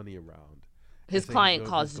crap ton of money around. His and say client he's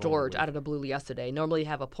calls going George away. out of the blue yesterday. Normally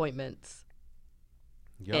have appointments.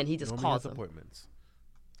 Yep, and he just normally calls has him. appointments.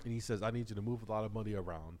 And he says, I need you to move a lot of money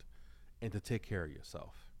around and to take care of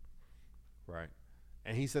yourself. Right?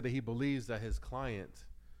 And he said that he believes that his client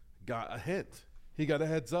got a hint. He got a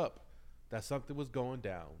heads up that something was going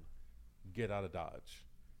down. Get out of Dodge.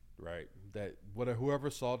 Right? That whoever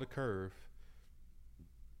saw the curve,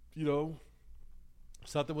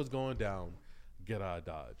 something was going down. Get out of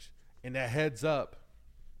Dodge. And that heads up,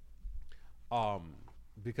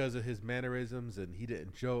 because of his mannerisms, and he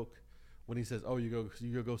didn't joke when he says, "Oh, you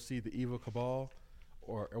go see the evil cabal,"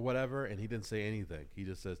 or whatever, and he didn't say anything. He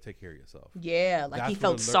just says, "Take care of yourself." Yeah, like he That's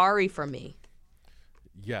felt what sorry for me.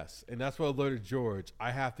 Yes, and that's what alerted George.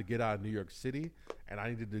 I have to get out of New York City, and I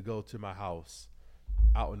needed to go to my house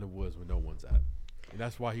out in the woods where no one's at, and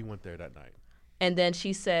that's why he went there that night. And then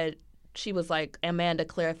she said, she was like, Amanda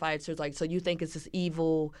clarified, she was like, so you think it's this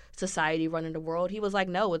evil society running the world? He was like,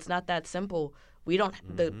 no, it's not that simple. We don't.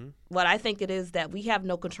 What I think it is that we have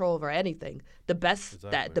no control over anything. The best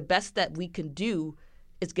that we can do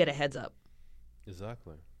is get a heads up.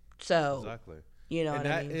 Exactly. So Exactly. you know and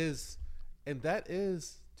what I mean. That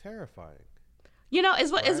is terrifying. You know,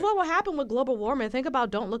 is what Right. will happen with global warming. Think about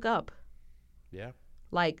Don't Look Up. Yeah.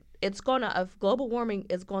 Like global warming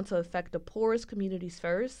is going to affect the poorest communities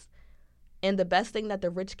first, and the best thing that the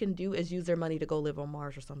rich can do is use their money to go live on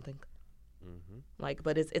Mars or something. Mm-hmm. Like,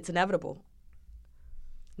 but it's inevitable.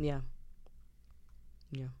 Yeah.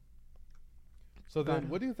 Yeah. So then, Got it.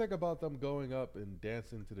 what do you think about them going up and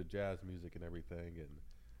dancing to the jazz music and everything, and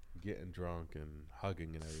getting drunk and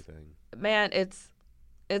hugging and everything? Man, it's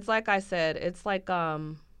like I said, it's like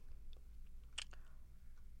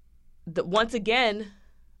once again,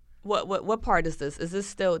 what part is this? Is this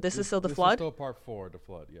still the This flood? is still part 4, the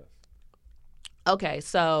flood. Yes. Okay,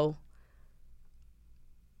 so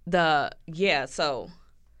that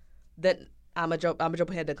I'm gonna jump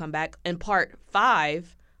ahead to come back. In part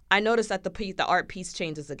 5, I noticed that the art piece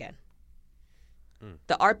changes again.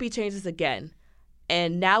 The art piece changes again,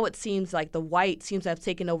 and now it seems like the white seems to have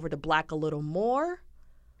taken over the black a little more,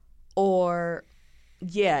 or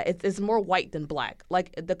it's more white than black.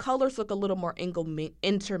 Like the colors look a little more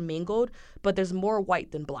intermingled, but there's more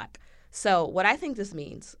white than black. So what I think this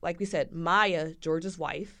means, like we said, Maya, George's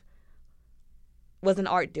wife, was an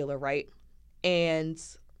art dealer, right? And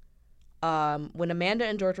when Amanda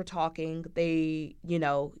and George were talking,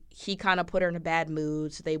 he kind of put her in a bad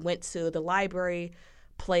mood. So they went to the library,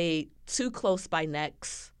 played Too Close by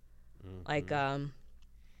Next. Like, girl,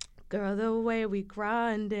 the way we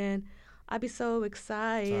grindin', I'd be so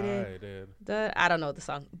excited. I don't know the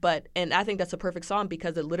song, and I think that's a perfect song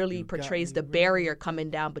because it literally portrays the barrier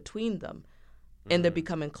coming down between them, and they're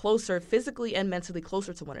becoming closer, physically and mentally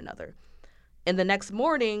closer to one another. And the next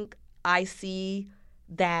morning, I see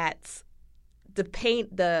that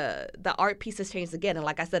the art piece has changed again, and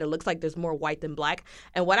like I said, it looks like there's more white than black.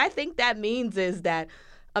 And what I think that means is that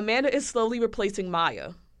Amanda is slowly replacing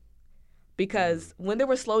Maya, because when they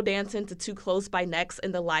were slow dancing to Too Close by Next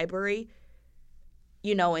in the library,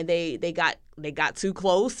 and they got too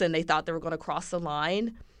close and they thought they were going to cross the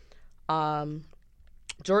line.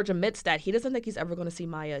 George admits that he doesn't think he's ever going to see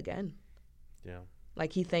Maya again. Yeah.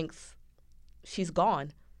 Like he thinks she's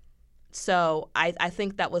gone. So I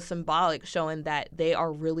think that was symbolic, showing that they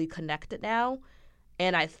are really connected now.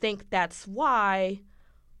 And I think that's why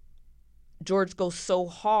George goes so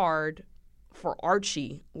hard for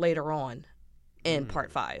Archie later on in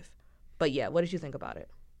part 5. But yeah, what did you think about it?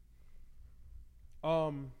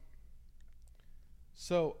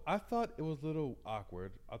 So I thought it was a little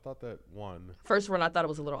awkward. I thought that one. First one, I thought it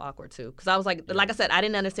was a little awkward too, because I was like I said, I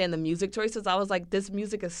didn't understand the music choices. I was like, this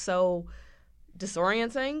music is so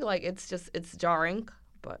disorienting. Like it's jarring.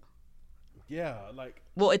 But Yeah, like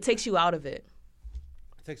well, it takes you out of it.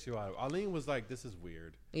 it takes you out. Eileen was like, "This is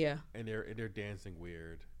weird," Yeah. and they're dancing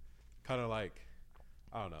weird, kind of like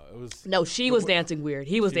I don't know. It was No, she was dancing weird.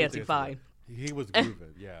 He was dancing fine. weird. He was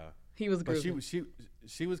grooving, yeah. He was But grooving.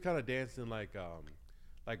 she was kind of dancing like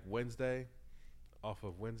Wednesday, off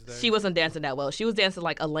of Wednesday. She wasn't dancing that well. She was dancing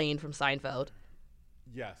like Elaine from Seinfeld.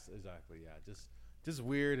 Yes, exactly. Yeah, just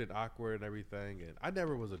weird and awkward and everything. And I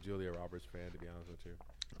never was a Julia Roberts fan, to be honest with you.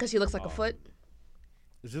 Because she looks like a foot.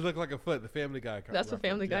 She looked like a foot. The Family Guy. That's what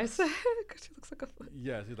Family Guy yes. said. Because she looks like a foot.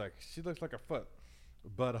 Yeah, she looks like a foot.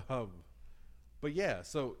 But yeah.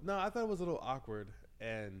 So no, I thought it was a little awkward,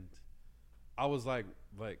 and I was like,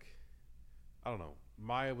 I don't know.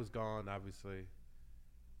 Maya was gone, obviously,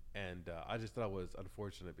 and I just thought it was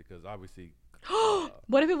unfortunate because obviously.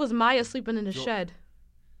 What if it was Maya sleeping in the shed?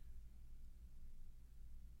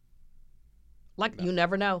 Like, no. You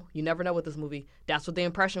never know. You never know with this movie. That's what the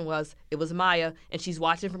impression was. It was Maya, and she's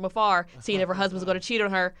watching from afar, seeing if her husband's going to cheat on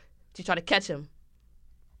her. She tried to catch him.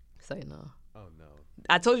 Say no. Oh, no.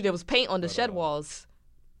 I told you there was paint on the shed walls.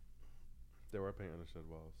 There were paint on the shed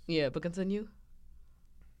walls. Yeah, but continue.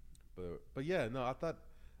 But yeah, no, I thought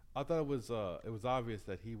it was obvious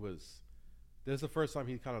that he was. This is the first time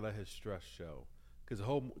he kind of let his stress show, because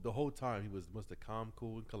the whole time he was Mr. Calm,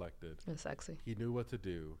 cool, and collected. And sexy. He knew what to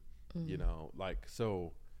do. You know, like,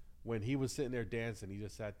 so when he was sitting there dancing, he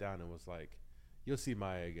just sat down and was like, "You'll see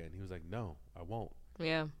Maya again." He was like, "No, I won't."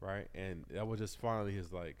 Yeah. Right? And that was just finally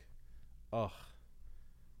his like, ugh.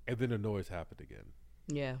 And then the noise happened again.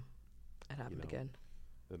 Yeah. It happened again.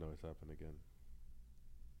 The noise happened again.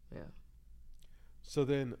 Yeah. So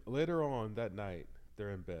then later on that night,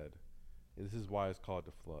 they're in bed. And this is why it's called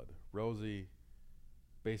The Flood. Rosie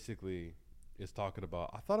basically is talking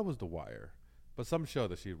about, I thought it was The Wire, but some show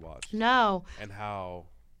that she'd watched. No. And how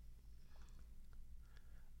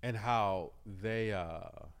they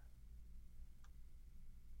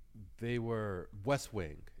were West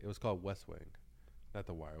Wing. It was called West Wing. Not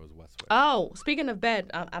The Wire. It was West Wing. Oh, speaking of bed,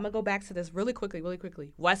 I'm going to go back to this really quickly.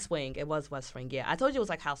 West Wing. It was West Wing. Yeah. I told you it was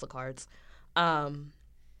like House of Cards.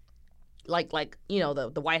 Like you know,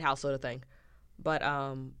 the White House sort of thing. But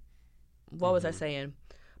what was I saying?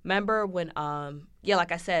 Remember when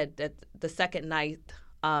like I said, that the second night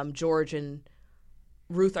George and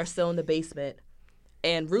Ruth are still in the basement,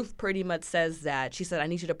 and Ruth pretty much says that, she said, "I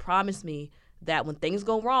need you to promise me that when things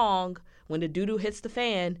go wrong, when the doo-doo hits the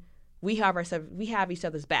fan, we have each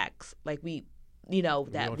other's backs. Like we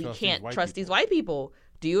can't trust these white people."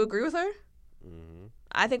 Do you agree with her? Mm-hmm.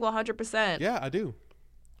 I think 100%. Yeah, I do.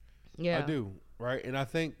 Yeah, I do. Right, and I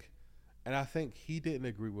think he didn't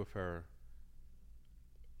agree with her.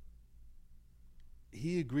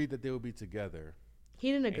 He agreed that they would be together.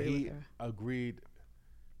 He didn't agree with her. Agreed.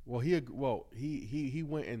 Well, he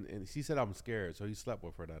went and she said, "I'm scared," so he slept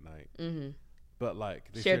with her that night. Mm-hmm. But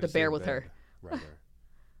like they shared the bear with her. Rather.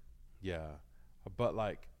 Yeah, but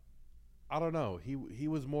like I don't know. He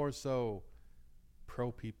was more so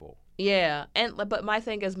pro people. Yeah, but my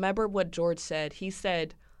thing is, remember what George said? He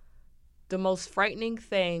said, the most frightening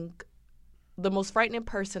person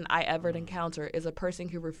I ever encounter is a person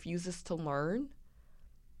who refuses to learn.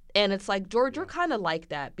 And it's like, George, you're kind of like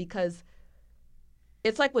that, because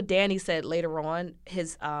it's like what Danny said later on.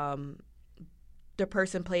 His the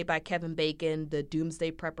person played by Kevin Bacon, the doomsday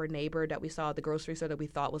prepper neighbor that we saw at the grocery store that we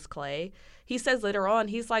thought was Clay. He says later on,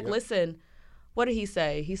 he's like, listen, what did he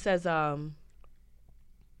say? He says,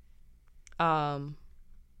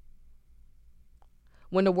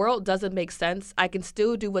 when the world doesn't make sense, I can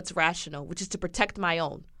still do what's rational, which is to protect my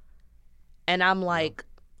own. And I'm like,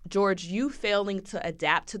 George, you failing to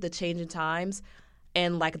adapt to the changing times,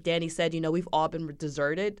 and like Danny said, we've all been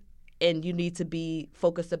deserted, and you need to be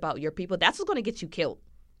focused about your people. That's what's going to get you killed.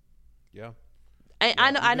 Yeah.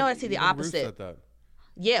 I know I see the opposite. Ruth said that.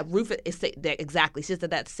 Yeah, Ruth is exactly. She said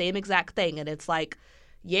that same exact thing, and it's like,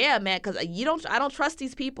 yeah, man, because I don't trust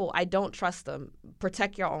these people. I don't trust them.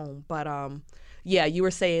 Protect your own. But yeah, you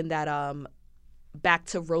were saying that back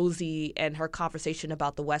to Rosie and her conversation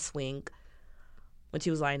about the West Wing when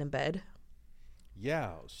she was lying in bed.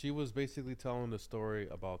 Yeah, she was basically telling the story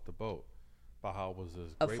about the boat. about how it was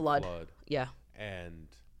this A great flood. flood. Yeah. And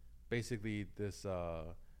basically this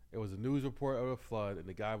it was a news report of a flood, and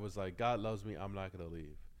the guy was like, God loves me, I'm not gonna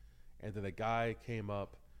leave. And then a guy came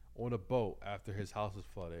up on a boat after his house was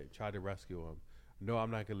flooded, tried to rescue him. No,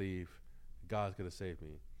 I'm not gonna leave, God's gonna save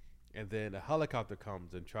me. And then a helicopter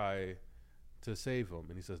comes and try to save him,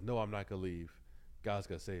 and he says, no, I'm not gonna leave, God's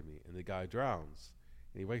gonna save me. And the guy drowns,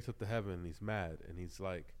 and he wakes up to heaven, and he's mad, and he's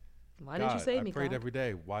like, Why didn't you save me, I prayed God? every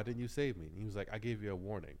day, why didn't you save me? And he was like, I gave you a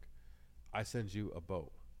warning, I send you a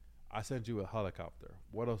boat, I send you a helicopter,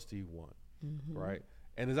 what else do you want? Right?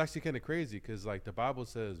 And it's actually kind of crazy because like the Bible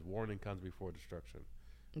says warning comes before destruction.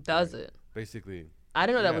 Does it? Basically, I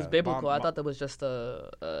didn't know that was yeah, biblical. I mom- thought that was just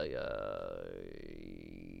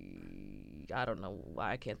I don't know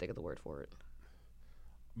why I can't think of the word for it.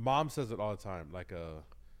 mom says it all the time.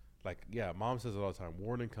 Mom says it all the time.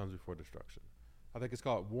 Warning comes before destruction. I think it's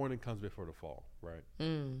called warning comes before the fall, right?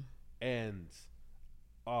 And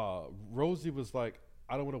Rosie was like,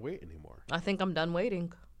 I don't want to wait anymore. I think I'm done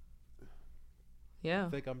waiting. Yeah. I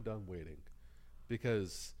think I'm done waiting,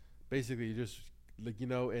 because basically you just like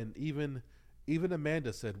and even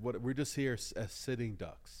Amanda said, "What we're just here as sitting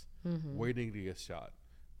ducks, waiting to get shot,"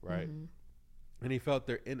 right? And he felt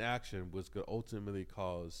their inaction was going to ultimately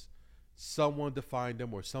cause someone to find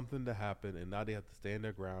them or something to happen, and now they have to stand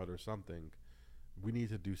their ground or something. We need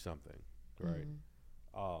to do something, right?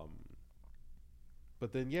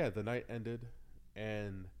 But then the night ended,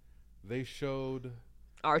 and they showed.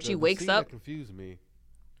 Archie The wakes scene up. That confused me.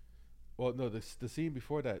 Well, no, the scene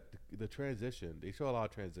before that, the transition. They show a lot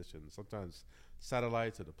of transitions. Sometimes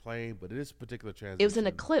satellites or the plane, but in this particular transition, It was an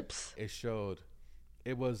eclipse. It showed.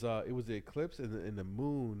 It was the eclipse in the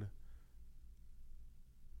moon.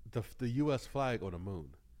 The U.S. flag on the moon.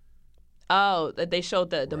 Oh, they showed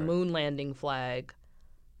the Right. moon landing flag,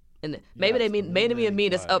 and maybe Yes, they the mean moon maybe landing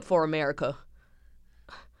mean it's flag. up for America.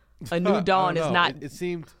 A I new don't dawn is know. not. It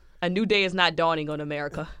seemed A new day is not dawning on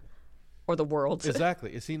America, or the world.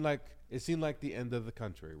 exactly. It seemed like the end of the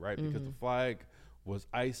country, right? Because the flag was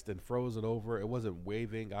iced and frozen over. It wasn't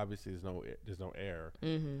waving. Obviously, there's no air.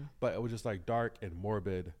 But it was just like dark and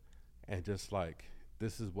morbid, and just like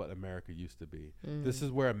this is what America used to be. This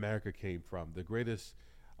is where America came from. The greatest,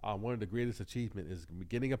 one of the greatest achievement is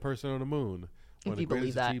getting a person on the moon. One of the you believe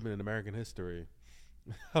greatest that. achievement in American history.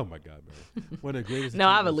 Oh my God, man! One of the greatest. No,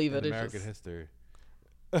 I achievements believe in it. It's American just- history.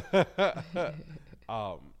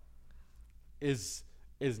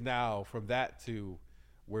 Is now from that to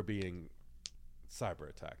we're being cyber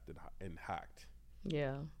attacked and hacked.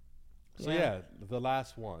 Yeah. So the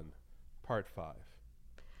last one, part 5.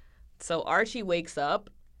 So Archie wakes up,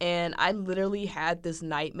 and I literally had this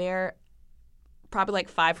nightmare probably like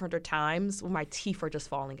 500 times where my teeth are just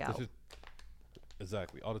falling out.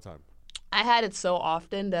 Exactly, all the time. I had it so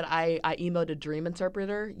often that I emailed a dream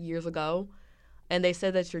interpreter years ago, and they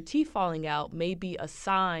said that your teeth falling out may be a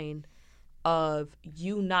sign of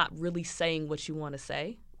you not really saying what you want to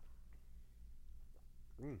say.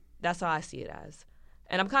 That's how I see it as.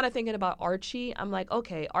 And I'm kind of thinking about Archie. I'm like,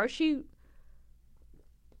 okay, Archie,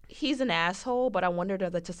 he's an asshole, but I wondered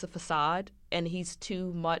if that's just a facade, and he's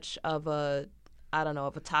too much of a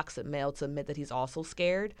toxic male to admit that he's also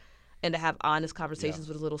scared, and to have honest conversations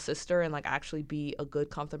with his little sister and like actually be a good,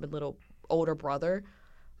 comfortable little older brother.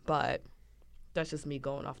 But that's just me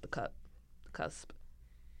going off the cusp.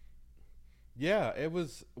 Yeah, it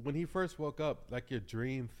was when he first woke up, like your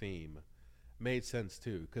dream theme made sense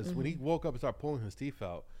too. Because when he woke up and started pulling his teeth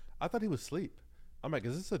out, I thought he was asleep. I'm like,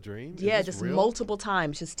 is this a dream? Is Yeah, this just real? multiple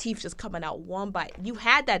times, his teeth just coming out one by. You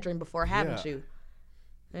had that dream before, haven't Yeah. you?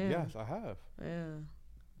 Yeah. Yes, I have. Yeah.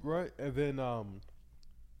 Right, and then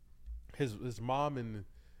his mom and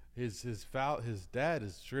his dad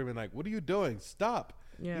is screaming like, "What are you doing? Stop!"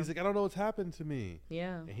 Yeah. He's like, "I don't know what's happened to me."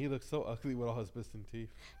 Yeah. And he looks so ugly with all his missing teeth.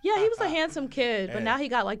 Yeah, he was a handsome kid, but And- now he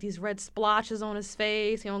got like these red splotches on his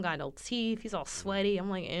face. He don't got no teeth. He's all sweaty. I'm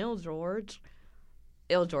like, ill George.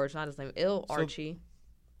 Ill George, not his name. Ill So- Archie.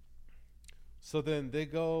 So then they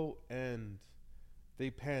go and they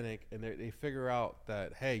panic and they figure out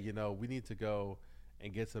that, hey, we need to go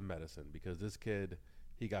and get some medicine because this kid,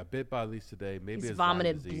 he got bit by leaves today. Maybe He's it's Lyme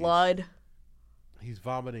vomited disease. blood. He's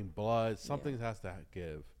vomiting blood. Something has to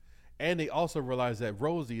give. And they also realize that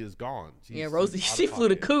Rosie is gone. She's Rosie, out of she flew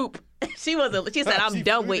the pocket. coop. She said, I'm She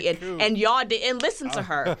done flew the waiting. coop. And y'all didn't listen to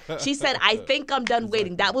her. She said, I think I'm done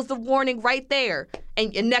waiting. That was the warning right there.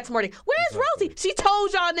 And next morning, where's Exactly. Rosie? She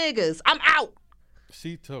told y'all niggas, I'm out.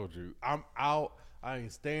 She told you, I'm out. I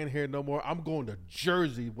ain't staying here no more. I'm going to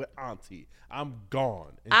Jersey with Auntie. I'm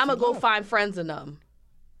gone. And I'm she going to go left. find friends in them.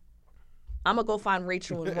 I'm going to go find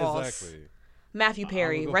Rachel and Ross. Exactly. Matthew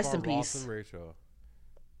Perry, I'm rest in gonna go peace. Ross and Rachel.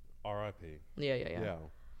 R.I.P. Yeah. Yeah.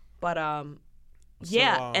 But So,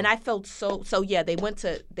 and I felt so yeah, they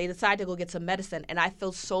decided to go get some medicine, and I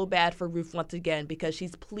feel so bad for Ruth once again because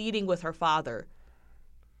she's pleading with her father,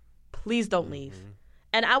 please don't leave.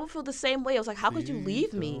 And I would feel the same way. I was like, how could you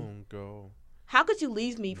leave me? Don't go. How could you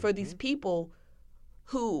leave me for these people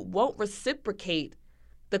who won't reciprocate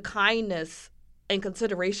the kindness and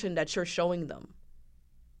consideration that you're showing them?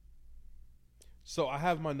 So I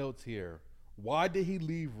have my notes here. Why did he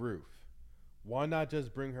leave Ruth? Why not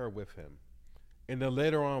just bring her with him? And then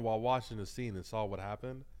later on, while watching the scene and saw what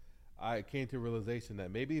happened, I came to a realization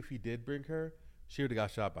that maybe if he did bring her, she would have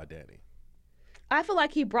got shot by Danny. I feel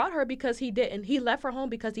like he brought her because he didn't. He left her home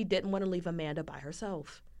because he didn't want to leave Amanda by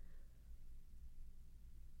herself.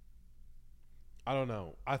 I don't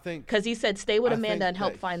know. I think because he said stay with I Amanda think and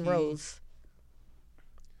help that find he- Rose.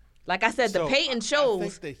 Like I said, the So, painting I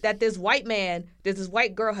shows think that this white man, this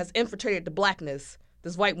white girl has infiltrated the blackness.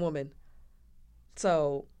 This white woman.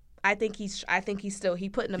 So I think he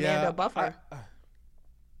putting Amanda above her.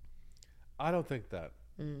 I don't think that.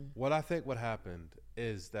 What I think what happened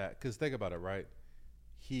is that, because think about it, right?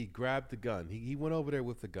 He grabbed the gun. He went over there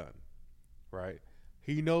with the gun, right?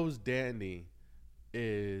 He knows Danny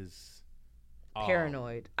is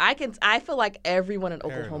Paranoid. I feel like everyone in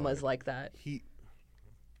Oklahoma Paranoid. is like that.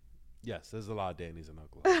 Yes, there's a lot of Dannys in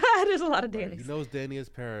Oklahoma. There's a lot of Right? Dannys. He knows Danny is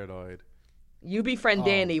paranoid. You befriend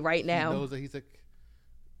Danny right now. He knows that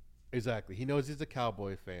exactly. He knows he's a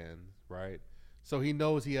Cowboy fan, right? So he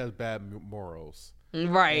knows he has bad morals.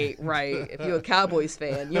 Right. If you're a Cowboys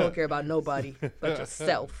fan, you don't care about nobody but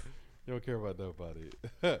yourself. You don't care about nobody.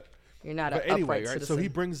 You're not an But anyway, upright right? citizen. So he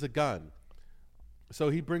brings the gun.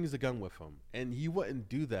 with him, and he wouldn't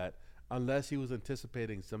do that unless he was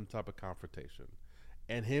anticipating some type of confrontation.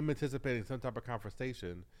 And him anticipating some type of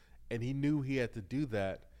confrontation, and he knew he had to do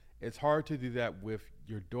that. It's hard to do that with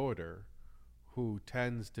your daughter, who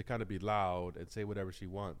tends to kind of be loud and say whatever she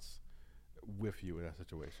wants with you in that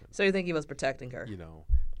situation. So you think he was protecting her? You know,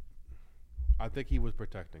 I think he was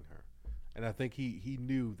protecting her, and I think he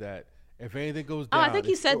knew that if anything goes down, I think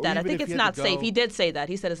he said that. I even think if it's he had not to safe. go- He did say that.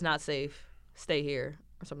 He said it's not safe. Stay here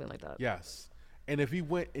or something like that. Yes, and if he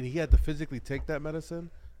went and he had to physically take that medicine,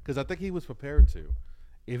 because I think he was prepared to.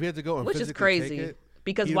 If he had to go and Which is physically crazy. take it,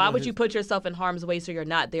 Because he why didn't would want you his- put yourself in harm's way so you're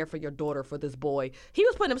not there for your daughter, for this boy? He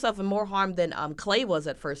was putting himself in more harm than Clay was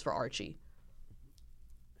at first for Archie.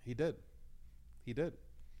 He did.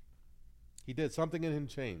 Something in him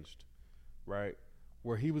changed, right?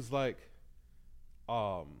 Where he was like,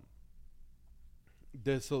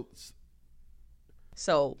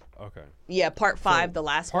 So okay. yeah, part 5, So, the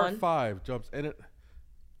last part one. 5 jumps in it.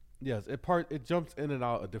 Yes, it jumps in and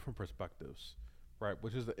out of different perspectives, right?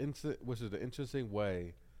 Which is the interesting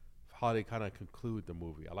way how they kind of conclude the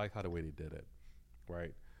movie. I like how the way they did it,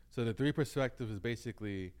 right? So the 3 perspectives is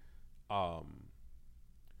basically,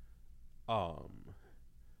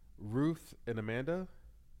 Ruth and Amanda.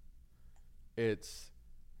 It's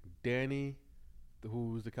Danny,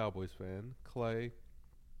 who's the Cowboys fan, Clay,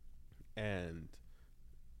 and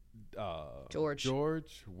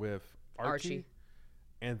George with Archie.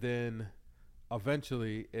 And then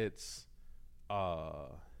eventually it's the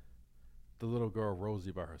little girl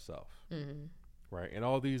Rosie by herself, right? And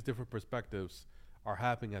all these different perspectives are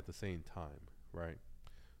happening at the same time, right?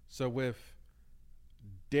 So with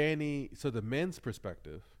Danny, so the men's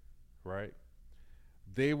perspective, right?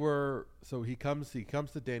 He comes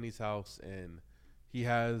to Danny's house, and he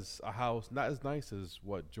has a house not as nice as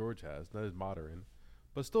what George has, not as modern,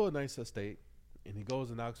 but still a nice estate. And he goes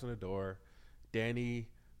and knocks on the door. Danny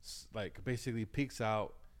basically peeks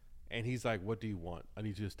out, and he's like, "What do you want? I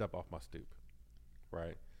need you to step off my stoop,"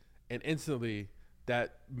 right? And instantly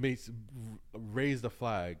that raised the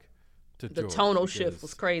flag to The George, tonal shift because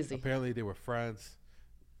was crazy. Apparently they were friends.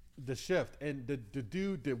 The shift, and the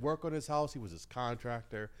dude did work on his house. He was his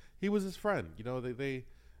contractor. He was his friend. You know, they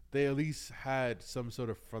at least had some sort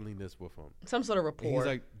of friendliness with him. Some sort of And rapport. he's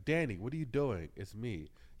like, "Danny, what are you doing? It's me."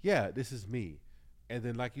 Yeah, this is me. And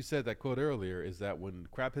then, like you said, that quote earlier is that when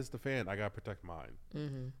crap hits the fan, I gotta protect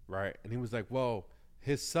mine, right? And he was like, "Well,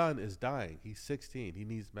 his son is dying. He's 16. He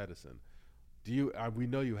needs medicine. Do you? We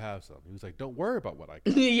know you have some." He was like, "Don't worry about what I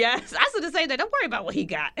got. Yes, I was going to say that. Don't worry about what he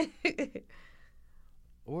got.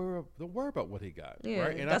 Don't worry about what he got." Yeah,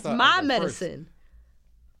 right? And that's I my thought, medicine.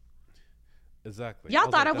 Exactly. Y'all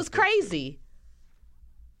thought I like, was "That's good shit." crazy.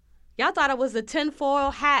 Y'all thought I was a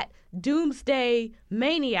tinfoil hat, doomsday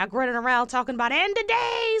maniac running around talking about end the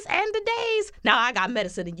days. Now I got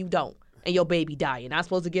medicine and you don't. And your baby dying. I'm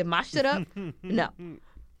supposed to give my shit up? No.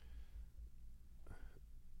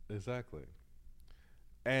 Exactly.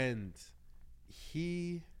 And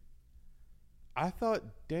he, I thought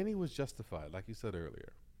Danny was justified, like you said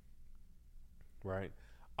earlier, right?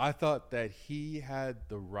 I thought that he had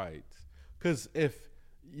the right, because if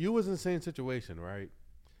you was in the same situation, right?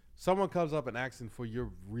 Someone comes up and asking for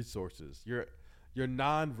your resources, your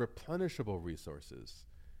non-replenishable resources,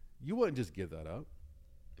 you wouldn't just give that up.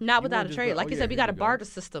 Not You without wouldn't a just trade. be Like you yeah, said, we here got you a go. barter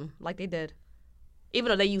system, like they did. Even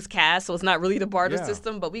though they use cash, so it's not really the barter Yeah.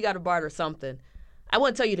 system, but we got to barter something. I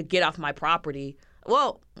wouldn't tell you to get off my property.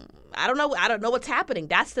 Well, I don't know. I don't know what's happening.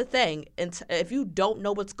 That's the thing. And if you don't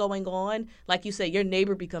know what's going on, like you said, your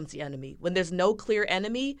neighbor becomes the enemy. When there's no clear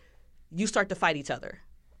enemy, you start to fight each other.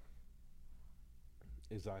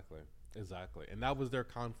 Exactly. And that was their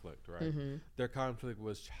conflict, right? Mm-hmm. Their conflict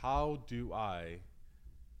was, how do I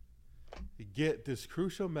get this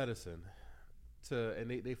crucial medicine to, and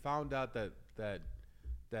they found out that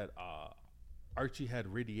Archie had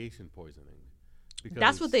radiation poisoning. Because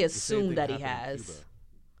That's what they the same assume thing that he happened in has. Cuba.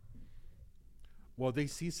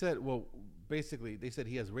 Well, basically they said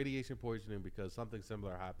he has radiation poisoning because something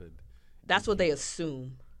similar happened. That's what they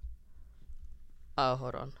assume. Oh,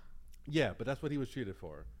 hold on. Yeah, but that's what he was treated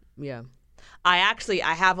for. Yeah. I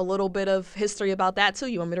have a little bit of history about that too.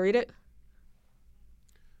 You want me to read it?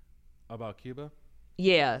 About Cuba?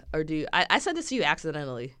 Yeah, or do you, I sent this to you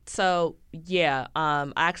accidentally. So yeah,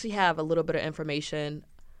 I actually have a little bit of information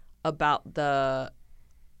about the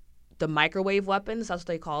microwave weapons. That's what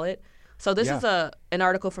they call it. So this is an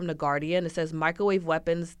article from The Guardian. It says microwave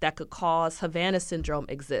weapons that could cause Havana syndrome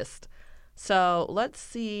exist. So let's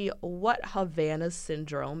see what Havana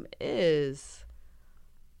syndrome is.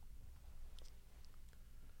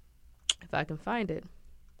 If I can find it.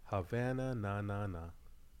 Havana, na.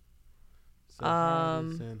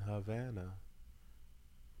 Sahara's in Havana.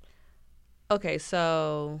 Okay,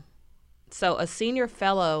 so a senior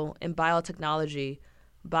fellow in biotechnology,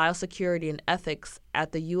 biosecurity, and ethics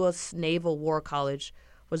at the U.S. Naval War College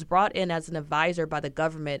was brought in as an advisor by the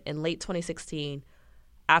government in late 2016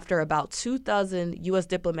 after about 2,000 U.S.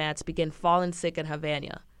 diplomats began falling sick in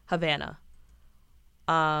Havana.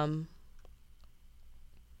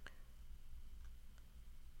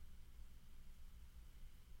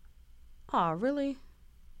 Oh, really?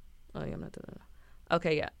 Oh, yeah, I'm not doing that.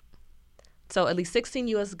 Okay, yeah. So at least 16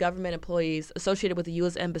 U.S. government employees associated with the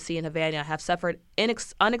U.S. Embassy in Havana have suffered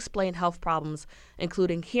unexplained health problems,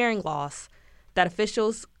 including hearing loss, that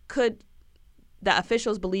officials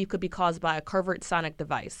believe could be caused by a covert sonic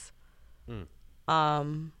device. I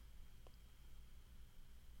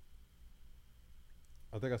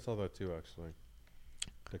think I saw that too, actually.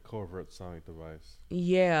 The covert sonic device.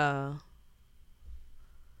 Yeah.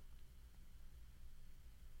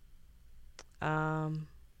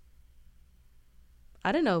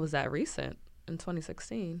 I didn't know it was that recent in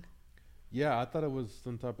 2016. Yeah, I thought it was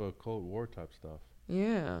some type of Cold War type stuff.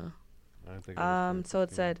 Yeah. I didn't think it was So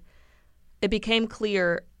it said, it became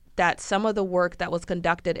clear that some of the work that was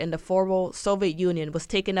conducted in the former Soviet Union was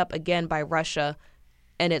taken up again by Russia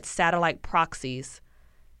and its satellite proxies,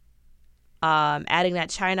 adding that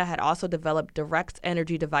China had also developed direct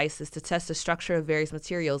energy devices to test the structure of various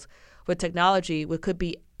materials with technology which could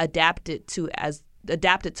be adapted to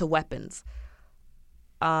weapons.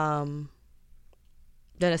 Then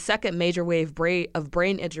a second major wave of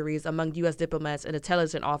brain injuries among U.S. diplomats and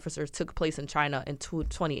intelligence officers took place in China in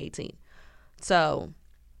 2018. So,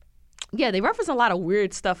 yeah, they reference a lot of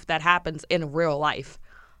weird stuff that happens in real life.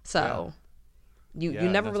 So, you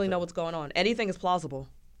never really know what's going on. Anything is plausible.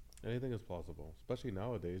 Anything is plausible, especially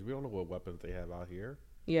nowadays. We don't know what weapons they have out here.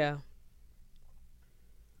 Yeah.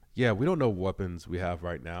 Yeah, we don't know what weapons we have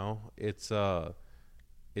right now. It's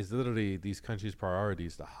literally these countries'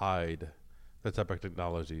 priorities to hide the type of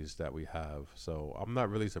technologies that we have. So I'm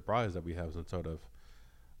not really surprised that we have some sort of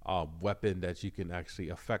weapon that you can actually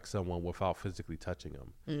affect someone without physically touching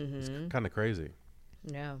them. Mm-hmm. It's kind of crazy.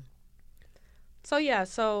 Yeah.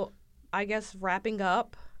 So I guess wrapping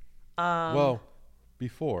up. Well,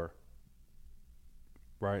 before,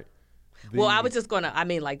 right? I was just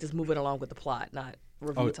just moving along with the plot, not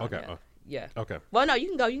review time yet. Yeah. Okay. Well, no, you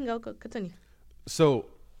can go. Continue. So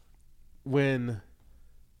when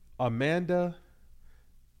Amanda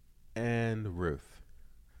and Ruth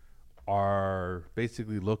are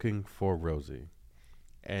basically looking for Rosie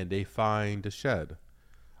and they find a shed,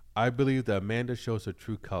 I believe that Amanda shows her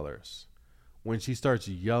true colors when she starts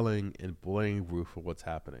yelling and blaming Ruth for what's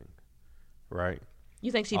happening, right?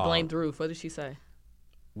 You think she blamed Ruth? What did she say?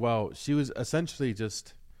 Well, she was essentially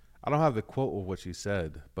just, I don't have the quote of what she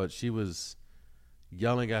said, but she was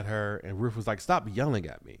yelling at her and Ruth was like, "Stop yelling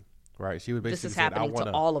at me." Right? She would basically This is happening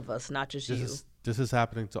to all of us, not just you. This is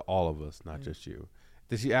happening to all of us, not just you.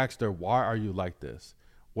 Then she asked her, "Why are you like this?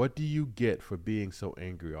 What do you get for being so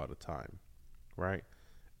angry all the time?" Right?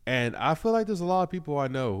 And I feel like there's a lot of people I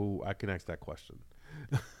know who I can ask that question.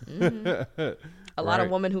 A lot of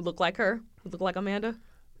women who look like her, who look like Amanda.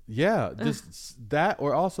 Yeah, just that,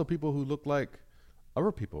 or also people who look like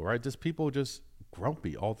other people, right? Just people just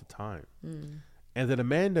grumpy all the time. And then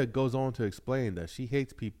Amanda goes on to explain that she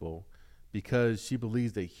hates people because she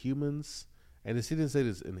believes that humans, and she didn't say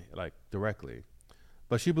this directly,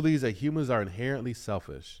 but she believes that humans are inherently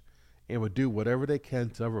selfish and would do whatever they can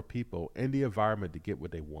to other people in the environment to get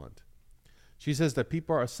what they want. She says that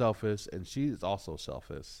people are selfish, and she's also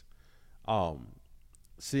selfish.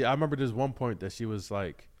 See, I remember there's one point that she was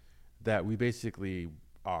like, that we basically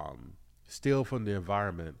steal from the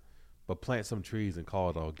environment, but plant some trees and call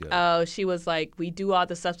it all good. Oh, she was like, we do all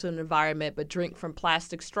the stuff to the environment, but drink from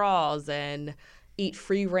plastic straws and eat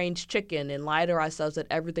free-range chicken and lie to ourselves that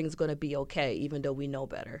everything's going to be okay, even though we know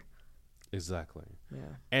better. Exactly.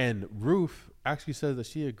 Yeah. And Ruth actually says that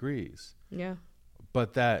she agrees. Yeah.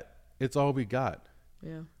 But that it's all we got.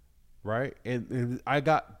 Yeah. Right? And I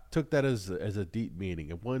took that as a deep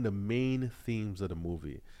meaning and one of the main themes of the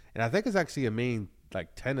movie. And I think it's actually a main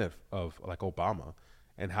tenet of Obama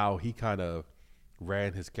and how he kind of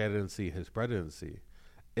ran his candidacy, his presidency,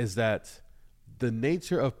 is that the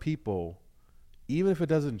nature of people, even if it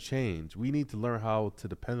doesn't change, we need to learn how to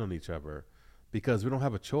depend on each other because we don't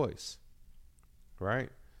have a choice. Right?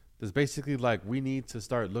 There's basically we need to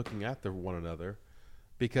start looking after one another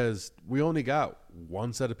because we only got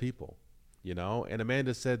one set of people, And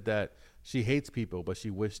Amanda said that she hates people, but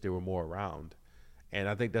she wished there were more around. And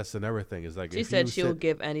I think that's another thing is she said she'll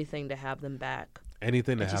give anything to have them back.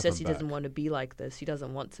 Anything to have them back. She said she doesn't want to be like this. She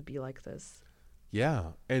doesn't want to be like this.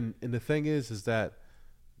 Yeah. And the thing is that,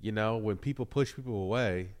 when people push people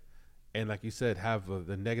away, and like you said, have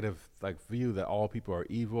the negative view that all people are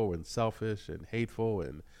evil and selfish and hateful,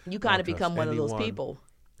 and you kind of become one of those people.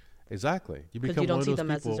 Exactly, you become because you don't one see of those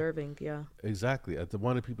them people, as deserving. Yeah, exactly. As the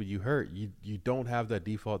one of the people you hurt, you don't have that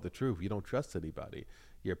default to truth. You don't trust anybody.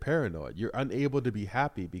 You're paranoid. You're unable to be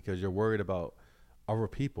happy because you're worried about other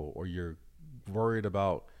people, or you're worried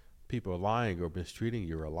about people lying or mistreating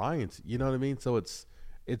your alliance. You know what I mean? So it's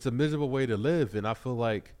a miserable way to live, and I feel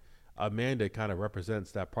like Amanda kind of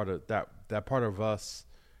represents that part of us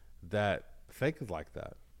that think like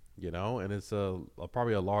that, and it's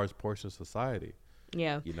probably a large portion of society.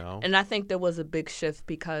 Yeah, and I think there was a big shift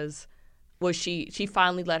because she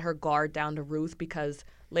finally let her guard down to Ruth, because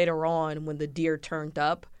later on when the deer turned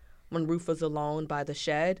up, when Ruth was alone by the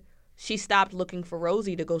shed, she stopped looking for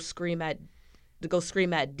Rosie to go scream at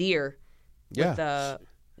deer. Yeah,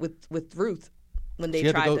 with Ruth when they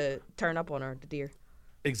tried to turn up on her, the deer.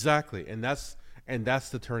 Exactly, and that's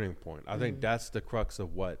the turning point. I think that's the crux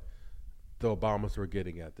of what the Obamas were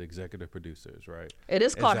getting at, the executive producers, right? It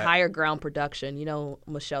is called higher ground production.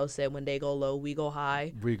 Michelle said, when they go low, we go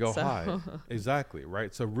high. We go high. Exactly,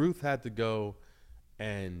 right? So Ruth had to go,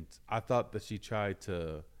 and I thought that she tried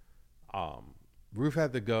to, Ruth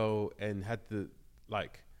had to go and had to, I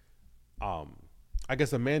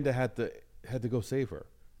guess Amanda had to go save her.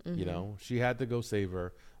 She had to go save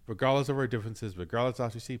her. Regardless of her differences, regardless of how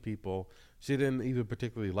she see people, she didn't even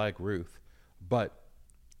particularly like Ruth, but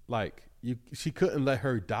she couldn't let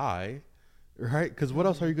her die, right? Because what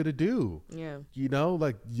else are you gonna do? Yeah,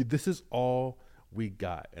 this is all we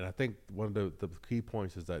got, and I think one of the key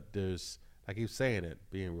points is that I keep saying it,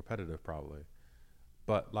 being repetitive probably,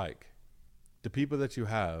 but the people that you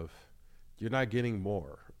have, you're not getting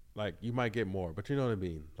more. You might get more, but you know what I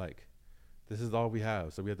mean. This is all we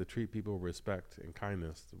have, so we have to treat people with respect and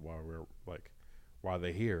kindness while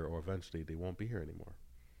they're here, or eventually they won't be here anymore.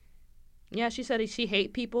 Yeah, she said she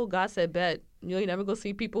hate people. God said, bet you ain't never go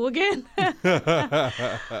see people again. Oh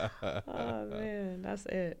man, that's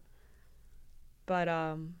it. But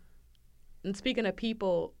and speaking of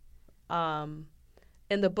people, in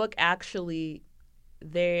the book actually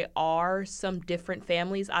there are some different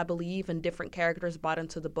families, I believe, and different characters brought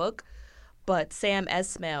into the book. But Sam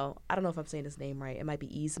Esmail, I don't know if I'm saying his name right. It might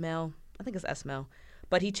be Ismail. I think it's Esmail.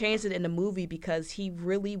 But he changed it in the movie because he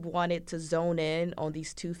really wanted to zone in on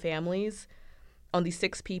these two families, on these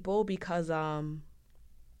 6 people, because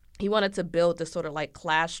he wanted to build this sort of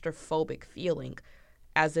claustrophobic feeling,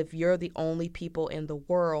 as if you're the only people in the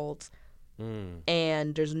world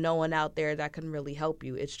and there's no one out there that can really help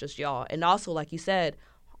you. It's just y'all. And also, like you said,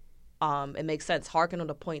 it makes sense, harken on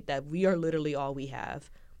the point that we are literally all we have.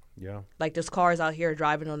 Yeah. There's cars out here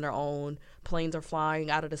driving on their own, planes are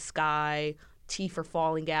flying out of the sky, teeth are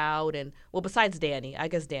falling out, and besides Danny, I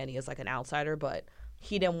guess Danny is an outsider, but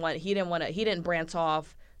he didn't branch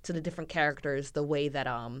off to the different characters the way that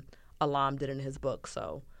Alam did in his book.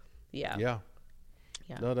 So, yeah. Yeah.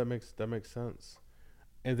 No, that makes sense.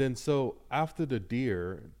 And then so after the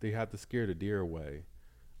deer, they had to scare the deer away.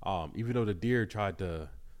 Even though the deer tried to,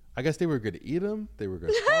 I guess they were going to eat him. They were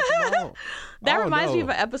going to stomp him out. That reminds me of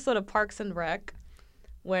an episode of Parks and Rec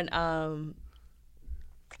when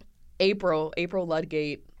April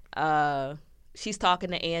Ludgate, she's talking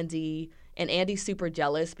to Andy, and Andy's super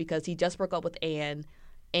jealous because he just broke up with Anne,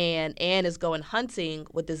 and Anne is going hunting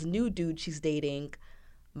with this new dude she's dating,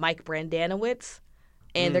 Mike Brandanowitz,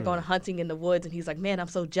 and they're going hunting in the woods, and he's like, man, I'm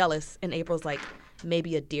so jealous. And April's like,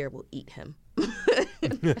 maybe a deer will eat him. But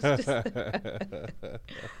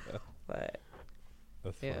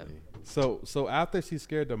that's funny. So after she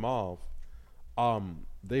scared them off,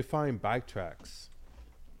 they find bike tracks,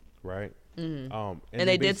 right? And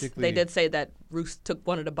they did say that Rosie took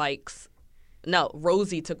one of the bikes. No,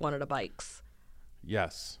 Rosie took one of the bikes.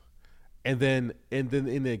 Yes, and then in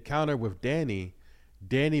the encounter with Danny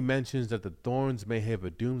mentions that the Thorns may have a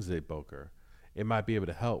doomsday bunker. It might be able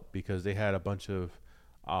to help because they had a bunch of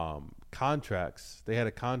contracts. They had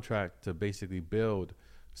a contract to basically build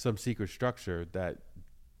some secret structure that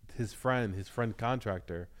his friend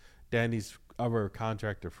contractor, Danny's other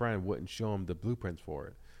contractor friend, wouldn't show him the blueprints for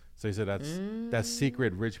it. So he said that's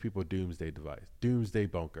secret rich people doomsday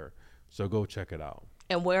bunker. So go check it out.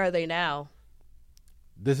 And where are they now?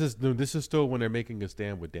 This is still when they're making a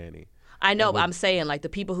stand with Danny. I know, but I'm saying like the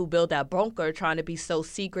people who build that bunker are trying to be so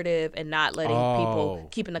secretive and not letting people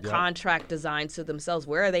keeping the contract designs to themselves.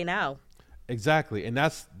 Where are they now? Exactly, and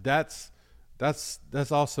that's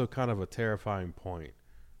also kind of a terrifying point,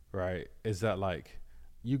 right? Is that like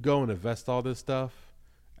you go and invest all this stuff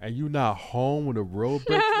and you not home when the road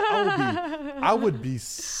breaks? I would be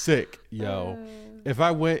sick, yo. If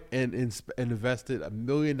I went and invested $1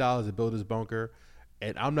 million to build this bunker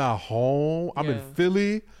and I'm not home, I'm in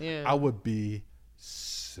Philly, I would be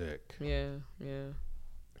sick. Yeah.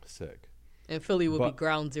 Sick. And Philly would be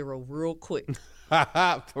ground zero real quick.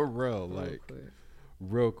 For real,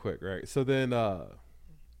 real quick, right? So then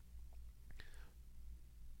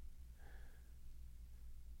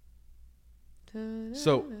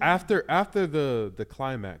so after the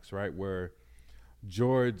climax, right, where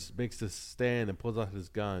George makes this stand and pulls out his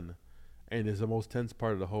gun, and is the most tense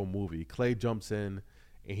part of the whole movie. Clay jumps in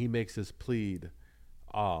and he makes this plead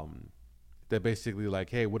that basically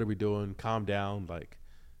like, hey, what are we doing? Calm down, like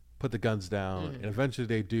put the guns down. And eventually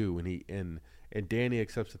they do, and Danny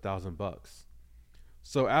accepts $1,000.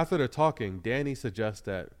 So after they're talking, Danny suggests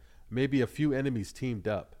that maybe a few enemies teamed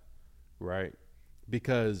up, right?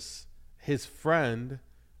 Because his friend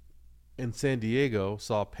in San Diego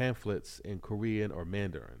saw pamphlets in Korean or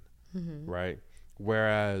Mandarin, right?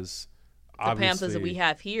 Whereas the pamphlets that we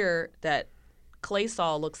have here that Clay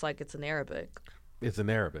saw looks like it's in Arabic. It's in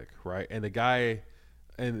Arabic, right? And the guy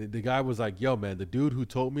was like, yo, man, the dude who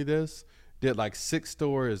told me this did like 6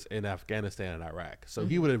 stores in Afghanistan and Iraq. So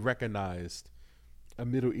he would have recognized a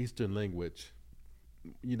Middle Eastern language.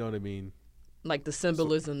 You know what I mean? Like the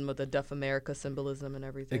symbolism of the Deaf America symbolism and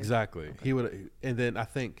everything. Exactly. Okay. He would, and then I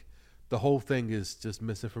think the whole thing is just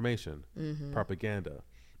misinformation, propaganda.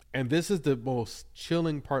 And this is the most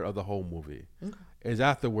chilling part of the whole movie. Is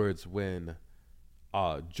afterwards when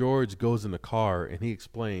George goes in the car and he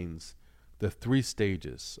explains the 3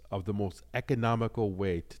 stages of the most economical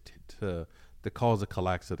way to cause a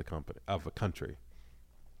collapse of a country.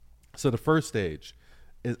 So the first stage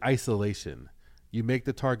is isolation. You make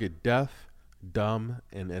the target deaf, dumb,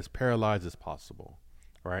 and as paralyzed as possible,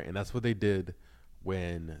 right? And that's what they did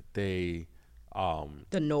when they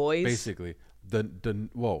the noise, basically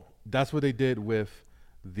that's what they did with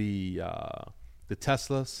the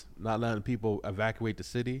Teslas, not letting people evacuate the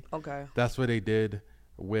city. Okay, that's what they did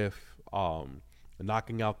with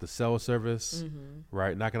knocking out the cell service,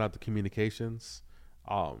 right? Knocking out the communications.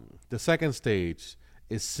 The second stage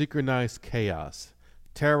is synchronized chaos.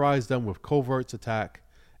 Terrorize them with covert attack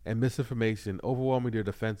and misinformation, overwhelming their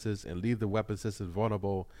defenses and leave the weapon systems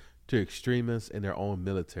vulnerable to extremists in their own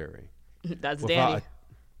military. That's Danny.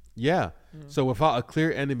 So without a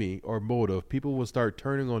clear enemy or motive, people will start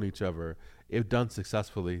turning on each other. If done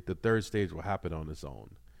successfully, the third stage will happen on its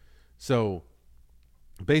own. So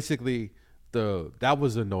basically, that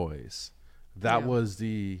was the noise. That was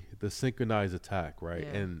the synchronized attack, right?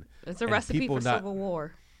 Yeah. And it's a recipe for civil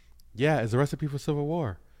war. Yeah, it's a recipe for civil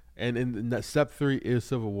war. And in step 3 is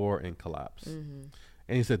civil war and collapse. And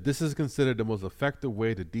he said, this is considered the most effective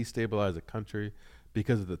way to destabilize a country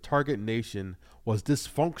because if the target nation was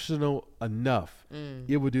dysfunctional enough,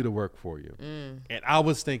 it would do the work for you. And I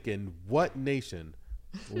was thinking, what nation,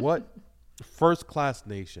 what first class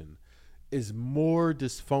nation is more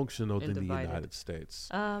dysfunctional than the divided. United States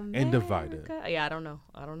and divided. Yeah, I don't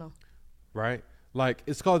know. Right? Like,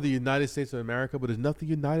 it's called the United States of America, but there's nothing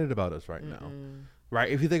united about us right now. Right?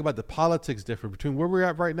 If you think about the politics difference between where we're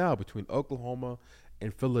at right now, between Oklahoma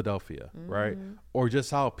and Philadelphia, right? Or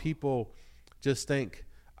just how people just think,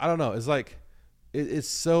 I don't know. It's like,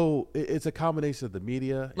 it's a combination of the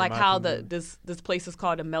media. Like how this place is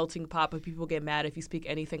called a melting pot, but people get mad if you speak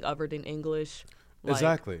anything other than English. Like,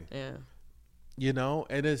 exactly. Yeah. You know,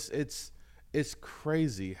 and it's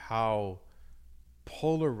crazy how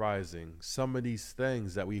polarizing some of these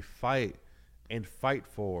things that we fight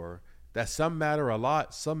for, that some matter a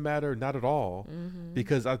lot, some matter not at all,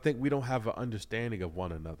 because I think we don't have an understanding of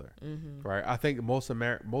one another, right? I think most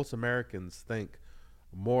Americans think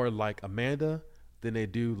more like Amanda than they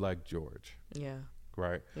do like George. Yeah.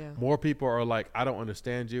 Right? Yeah. More people are like, I don't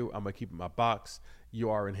understand you. I'm going to keep it in my box. You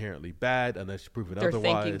are inherently bad unless you prove it otherwise.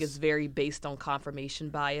 Their thinking is very based on confirmation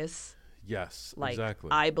bias. Yes, like, exactly.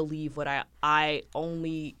 I believe I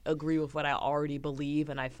only agree with what I already believe,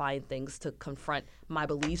 and I find things to confront my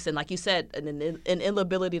beliefs. And like you said, an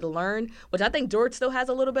inability to learn, which I think George still has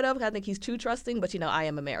a little bit of. I think he's too trusting, but, I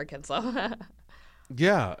am American, so.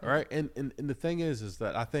 Yeah, right. And the thing is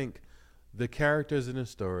that I think the characters in the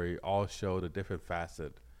story all showed a different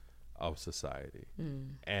facet of society,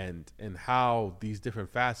 and how these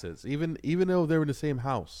different facets, even though they were in the same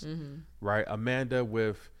house, right? Amanda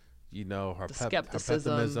with, her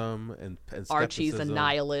pessimism and Archie's a skepticism.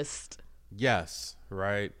 Nihilist. Yes,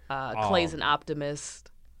 right. Clay's an optimist.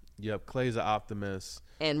 Yep, Clay's an optimist.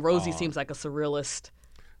 And Rosie seems like a surrealist.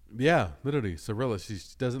 Yeah, literally surrealist. She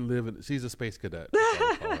doesn't live in. She's a space cadet. That's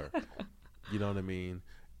what I call her. You know what I mean?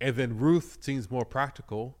 And then Ruth seems more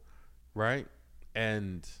practical, right?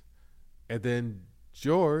 And then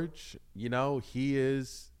George, he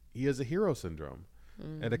has a hero syndrome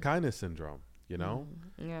and a kindness syndrome,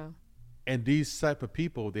 Yeah. And these type of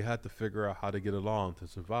people, they had to figure out how to get along to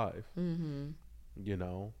survive.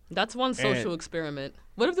 That's one social experiment.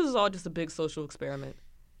 What if this is all just a big social experiment?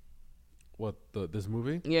 What, this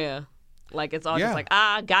movie? Yeah. Like, it's all just like,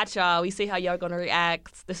 got y'all. We see how y'all going to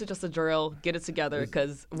react. This is just a drill. Get it together,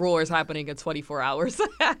 because war is happening in 24 hours.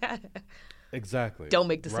 Exactly. Don't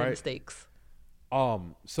make the same mistakes.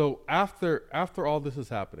 So after all this is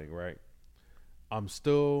happening, right? I'm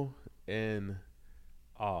still in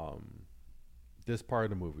this part of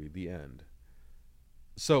the movie, the end.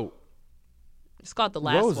 So it's called the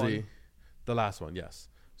last Rosie, one. The last one, yes.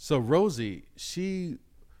 So Rosie, she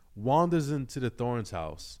wanders into the Thorns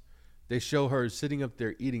house. They show her sitting up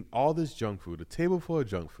there eating all this junk food, a table full of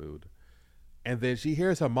junk food. And then she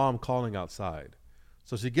hears her mom calling outside.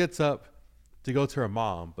 So she gets up to go to her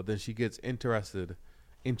mom, but then she gets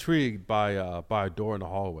intrigued by a door in the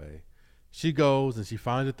hallway. She goes and she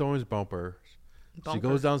finds the Thorns bunker. She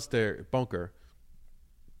goes downstairs, bunker.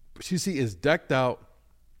 She is decked out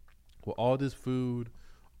with all this food,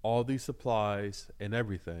 all these supplies, and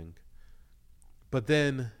everything. But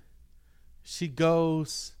then she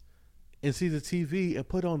goes and sees the TV and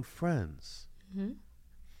put on Friends,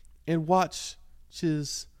 and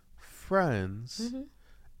watches Friends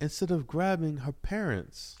instead of grabbing her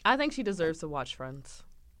parents. I think she deserves to watch Friends.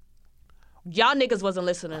 Y'all niggas wasn't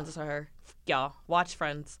listening to her. Y'all watch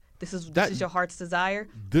Friends. This is your heart's desire.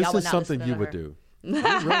 This is something you would do.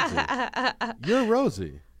 You're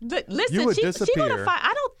Rosie. Listen, you would she disappear. Gonna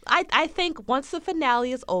find. I think once the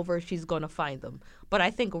finale is over, she's gonna find them. But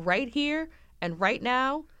I think right here and right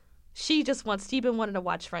now, she been wanting to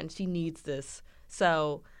watch Friends. She needs this.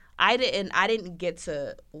 So I didn't get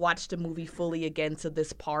to watch the movie fully again to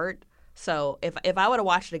this part. So if I would have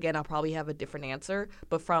watched it again, I'll probably have a different answer.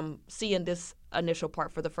 But from seeing this initial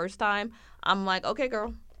part for the first time, I'm like, okay,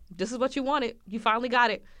 girl, this is what you wanted. You finally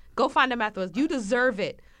got it. Go find them afterwards. You deserve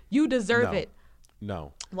it. You deserve it.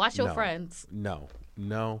 No. Watch your Friends. No.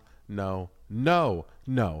 The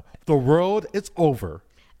world is over.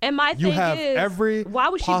 And my thing is, why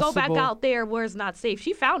would she go back out there where it's not safe?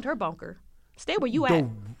 She found her bunker. Stay where you at.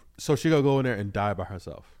 So she gonna go in there and die by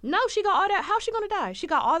herself? No, she got all that. How's she gonna die? She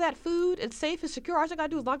got all that food. It's safe. It's secure. All she gotta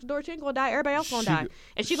do is lock the door. She ain't gonna die. Everybody else gonna die.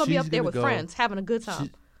 And she gonna be up there with friends having a good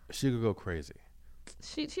time. She could go crazy.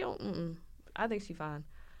 She don't. I think she fine.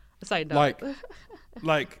 It's like no.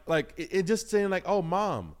 like it just saying like, oh,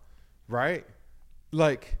 mom, right?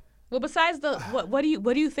 Like. Well, besides what do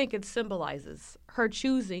you think it symbolizes? Her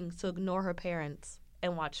choosing to ignore her parents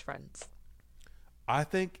and watch Friends. I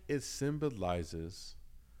think it symbolizes,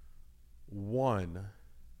 one,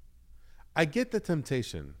 I get the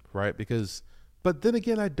temptation, right? But then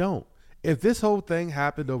again, I don't. If this whole thing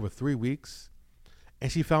happened over 3 weeks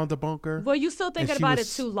and she found the bunker. Well, you still thinking she about it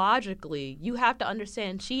was- too logically. You have to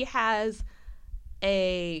understand she has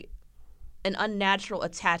an unnatural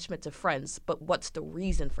attachment to friends, but what's the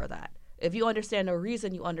reason for that? If you understand the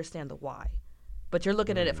reason, you understand the why. But you're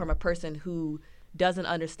looking at it from a person who doesn't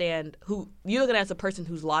understand, who you're looking at as a person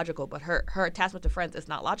who's logical, but her attachment to friends is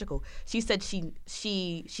not logical. She said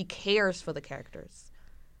she cares for the characters.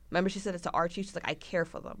 Remember, she said it to Archie. She's like, I care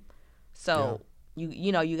for them. So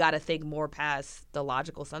you got to think more past the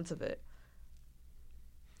logical sense of it.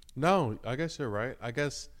 No, I guess you're right. I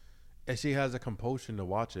guess if she has a compulsion to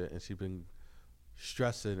watch it, and she's been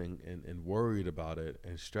stressing and worried about it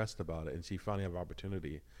and stressed about it, and she finally have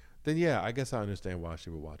opportunity, then yeah, I guess I understand why she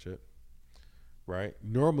would watch it. Right?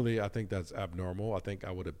 Normally, I think that's abnormal. I think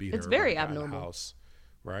I would have beat her. It's very when I got in the abnormal. house,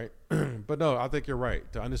 right? But no, I think you're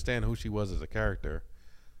right. To understand who she was as a character,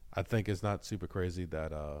 I think it's not super crazy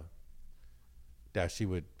that that she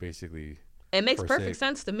would basically It makes forsake perfect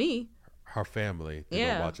sense to me. her family to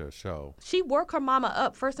Yeah. go watch a show. She woke her mama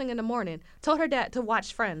up first thing in the morning, told her dad to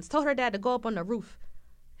watch Friends, told her dad to go up on the roof.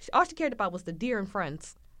 All she cared about was the deer and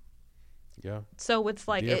Friends. Yeah. So it's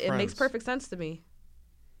like, Dear it makes Friends. perfect sense to me.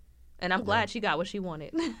 And I'm glad she got what she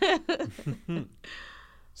wanted.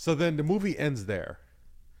 So then the movie ends there.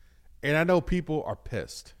 And I know people are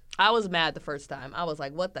pissed. I was mad the first time. I was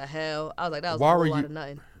like, what the hell? I was like, that was Why a were whole lot you- of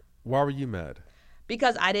nothing. Why were you mad?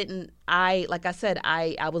 Because like I said,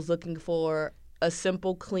 I was looking for a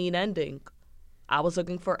simple, clean ending. I was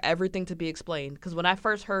looking for everything to be explained. Because when I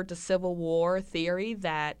first heard the Civil War theory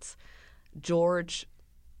that George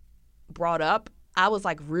brought up, I was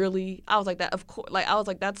like, really? I was like, that, of course. Like, I was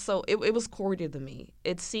like, that's so, it was corny to me.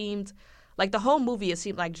 It seemed, like the whole movie, it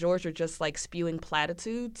seemed like George was just like spewing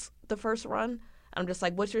platitudes the first run. I'm just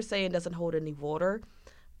like, what you're saying doesn't hold any water.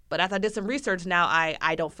 But after I did some research, now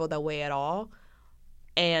I don't feel that way at all.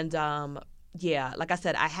 And yeah, like I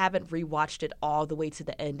said, I haven't rewatched it all the way to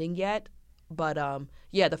the ending yet. But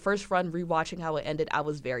yeah, the first run, rewatching how it ended, I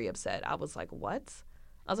was very upset. I was like, what?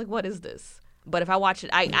 I was like, what is this? But if I watch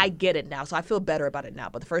it, I get it now, so I feel better about it now.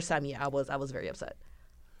 But the first time, yeah, I was very upset.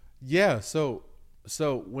 Yeah, so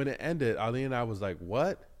when it ended, Ali and I was like,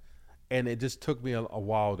 what? And it just took me a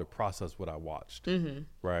while to process what I watched. Mm-hmm.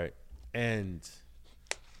 Right? And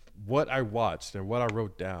what I watched and what I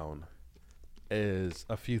wrote down is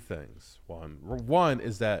a few things. One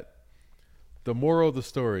is that the moral of the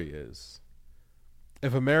story is,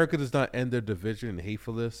 if America does not end their division and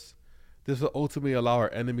hatefulness, this will ultimately allow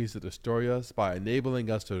our enemies to destroy us by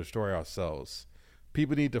enabling us to destroy ourselves.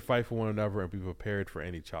 People need to fight for one another and be prepared for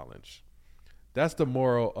any challenge. That's the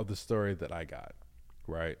moral of the story that I got,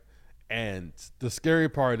 right? And the scary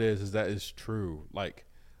part is that it's true. Like,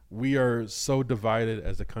 we are so divided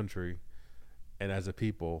as a country and as a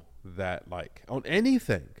people that, like, on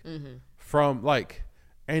anything, from like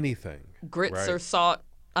anything, Grits right? or salt.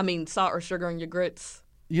 I mean, salt or sugar in your grits.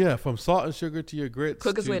 Yeah, from salt and sugar to your grits.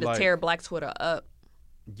 Quickest way to like, tear Black Twitter up.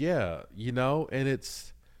 Yeah, and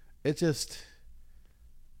it's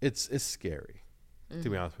scary, to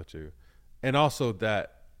be honest with you, and also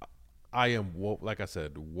that I am, like I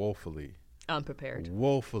said, woefully Unprepared.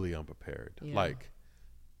 unprepared. Yeah. Like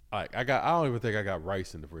I don't even think I got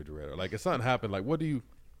rice in the refrigerator. Like, if something happened, like, you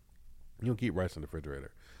don't keep rice in the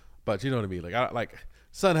refrigerator, but you know what I mean. Like,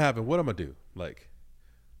 something happened, what am I do? Like,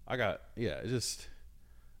 it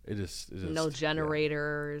just No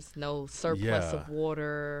generators, no surplus Yeah. of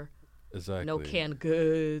water, exactly. no canned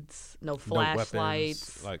goods, no No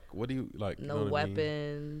flashlights, weapons. Like, what do you like? you no know what I mean?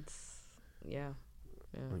 weapons. Yeah.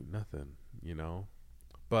 Like, nothing,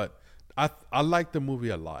 But I liked the movie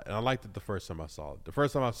a lot, and I liked it the first time I saw it. The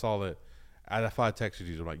first time I saw it, if I texted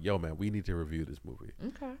you, I'm like, "Yo, man, we need to review this movie."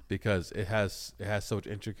 Okay. Because it has such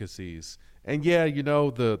intricacies, and yeah,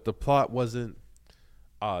 the plot wasn't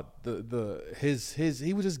he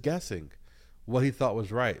was just guessing what he thought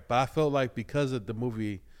was right. But I felt like, because of the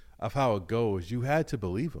movie, of how it goes, you had to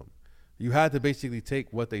believe him. You had to basically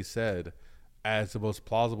take what they said as the most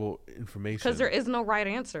plausible information. Because there is no right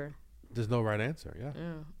answer. There's no right answer. Yeah.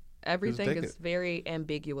 Yeah. Everything take is it. very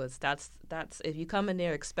ambiguous. That's if you come in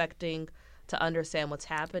there expecting to understand what's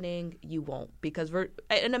happening, you won't. Because and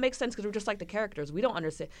it makes sense, because we're just like the characters. We don't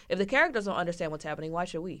understand. If the characters don't understand what's happening, why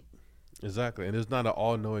should we? Exactly. And there's not an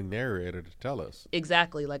all-knowing narrator to tell us.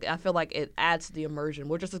 Exactly. Like, I feel like it adds to the immersion.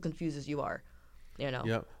 We're just as confused as you are.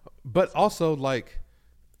 Yeah. But also, like,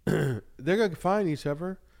 they're gonna find each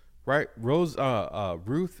other, right? Ruth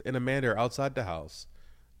and Amanda are outside the house.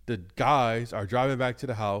 The guys are driving back to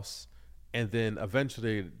the house, and then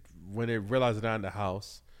eventually, when they realize they're not in the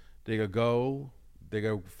house, they go to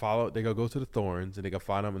the Thorns, and they go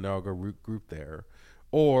find them, and they're all gonna group there.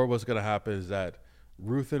 Or what's gonna happen is that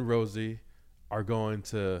Ruth and Rosie are going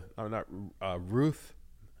to, not Ruth,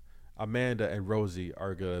 Amanda, and Rosie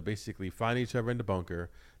are going to basically find each other in the bunker.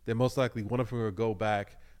 Then most likely one of them will go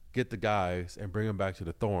back, get the guys, and bring them back to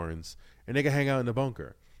the Thorns, and they can hang out in the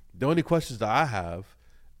bunker. The only questions that I have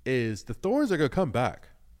is the Thorns are going to come back.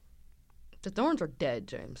 The Thorns are dead,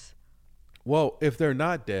 James. Well, if they're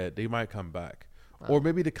not dead, they might come back. Wow. Or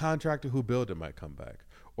maybe the contractor who built it might come back.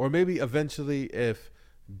 Or maybe eventually if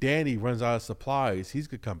Danny runs out of supplies, he's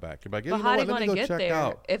could come back. Like, But how are they going to get there?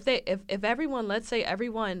 Out. If everyone, let's say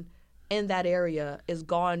everyone in that area is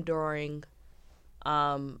gone during,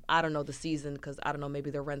 I don't know, the season, because I don't know, maybe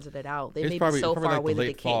they're renting it out. They may be so far away that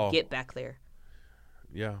they can't get back there.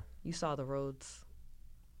 Yeah. You saw the roads.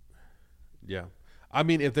 Yeah. I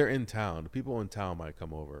mean, if they're in town, people in town might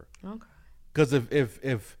come over. Okay. Because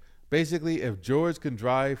if basically if George can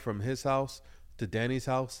drive from his house to Danny's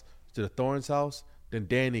house to the Thorns' house, then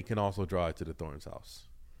Danny can also drive to the Thorns' house.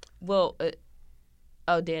 Well,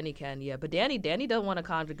 Danny can, yeah, but Danny doesn't want to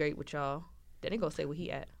congregate with y'all. Danny gonna say where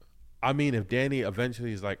he at. I mean, if Danny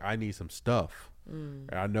eventually is like, I need some stuff, and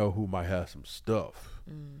I know who might have some stuff,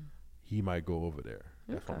 he might go over there.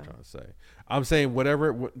 That's what I'm trying to say. I'm saying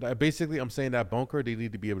basically, I'm saying that bunker, they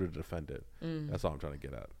need to be able to defend it. That's all I'm trying to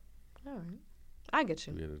get at. All right. I get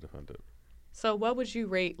you. Be able to defend it. So what would you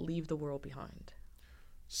rate Leave the World Behind?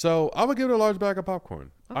 So I would give it a large bag of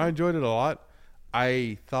popcorn. Okay. I enjoyed it a lot.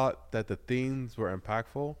 I thought that the themes were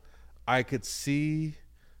impactful. I could see,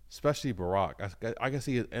 especially Barack, I can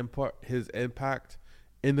see his impact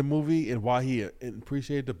in the movie and why he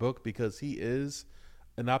appreciated the book, because he is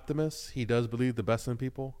an optimist. He does believe the best in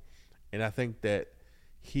people. And I think that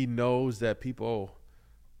he knows that people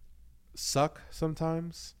suck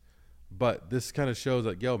sometimes. But this kind of shows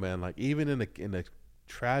like, yo, man, like even in a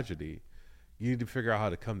tragedy, you need to figure out how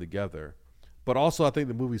to come together. But also, I think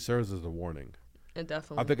the movie serves as a warning. It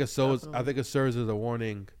definitely. I think it serves as a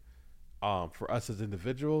warning for us as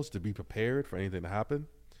individuals to be prepared for anything to happen,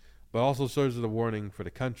 but also serves as a warning for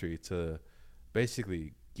the country to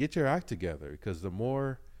basically get your act together, because the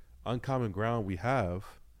more uncommon ground we have,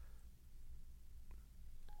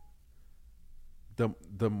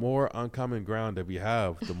 the more uncommon ground that we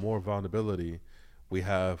have, the more vulnerability we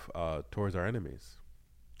have towards our enemies.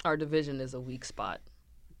 Our division is a weak spot.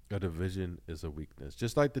 A division is a weakness,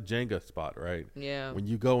 just like the Jenga spot, right? Yeah. When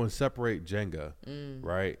you go and separate Jenga,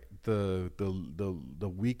 right,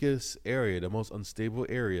 the weakest area, the most unstable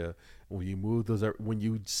area, when you move those, when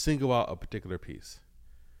you single out a particular piece,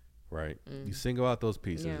 right? You single out those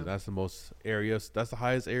pieces, and that's the most areas. That's the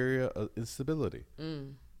highest area of instability,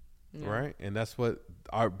 right? And that's what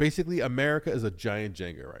basically America is a giant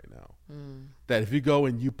Jenga right now. That if you go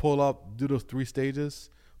and you pull up, do those 3 stages.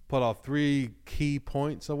 Put off 3 key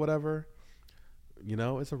points or whatever,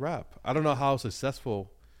 it's a wrap. I don't know how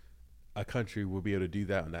successful a country will be able to do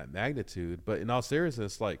that in that magnitude, but in all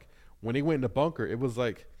seriousness, like when they went in the bunker, it was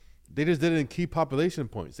like they just did it in key population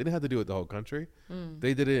points. They didn't have to do it the whole country.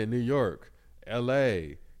 They did it in New York,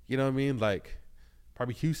 LA, you know what I mean? Like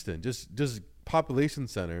probably Houston, just population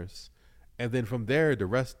centers. And then from there, the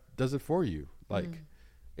rest does it for you. Like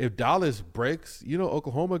if Dallas breaks,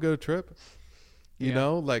 Oklahoma got a trip. You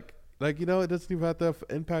know, like it doesn't even have to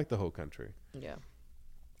impact the whole country. Yeah.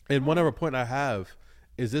 And one other point I have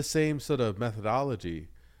is this same sort of methodology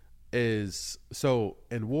is, so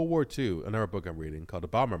in World War II, another book I'm reading called The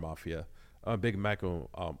Bomber Mafia, I'm a big Malcolm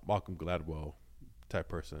Gladwell type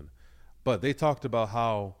person, but they talked about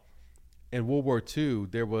how in World War II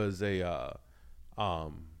there was a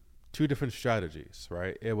 2 different strategies,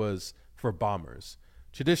 right? It was for bombers.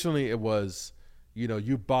 Traditionally, it was,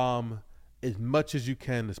 you bomb as much as you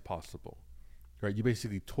can as possible, right? You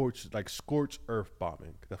basically scorch earth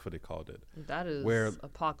bombing. That's what they called it. That is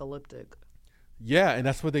apocalyptic. Yeah, and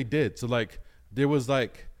that's what they did. So there was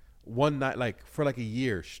one night, for a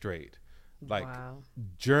year straight, wow.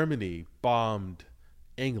 Germany bombed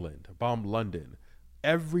England, bombed London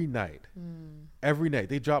every night. Every night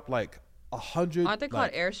they dropped 100. Aren't they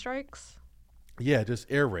called airstrikes? Yeah, just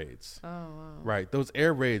air raids. Oh wow. Right, those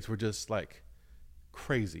air raids were just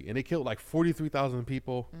crazy, and they killed 43,000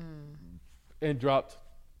 people and dropped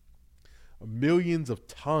millions of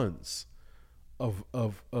tons of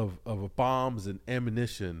bombs and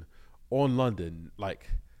ammunition on London,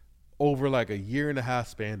 over a year and a half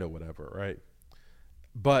span or whatever, right?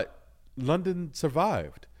 But London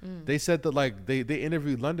survived. They said that they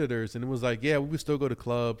interviewed Londoners, and it was we would still go to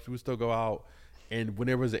clubs, we would still go out, and when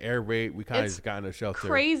there was an air raid, we kind of just got in a shelter.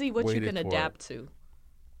 Crazy what you can adapt to.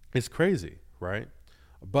 It's crazy, right?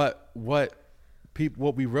 But what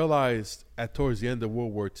we realized towards the end of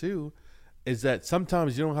World War II is that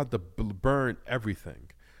sometimes you don't have to burn everything.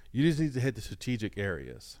 You just need to hit the strategic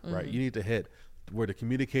areas, right? You need to hit where the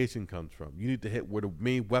communication comes from. You need to hit where the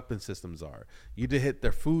main weapon systems are. You need to hit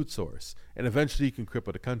their food source, and eventually you can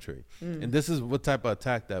cripple the country. And this is what type of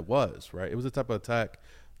attack that was, right? It was a type of attack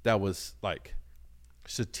that was like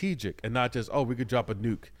strategic and not just, oh, we could drop a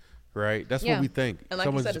nuke, right? That's what we think. And like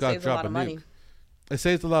Someone's you said, just it got to saves a drop lot a of money. nuke. It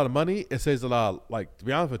saves a lot of money. It saves a lot of, like, to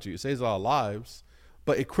be honest with you, it saves a lot of lives,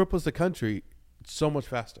 but it cripples the country so much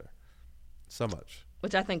faster. So much.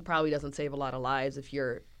 Which I think probably doesn't save a lot of lives. If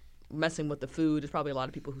you're messing with the food, there's probably a lot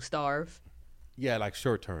of people who starve. Yeah, like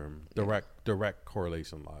short term, direct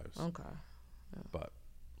correlation lives. Okay. But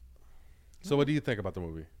so what do you think about the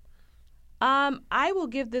movie? I will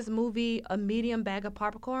give this movie a medium bag of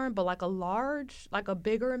popcorn, but like a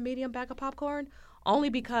bigger medium bag of popcorn, only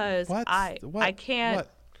because I can't. What?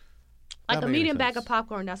 Like That a make any medium bag sense. of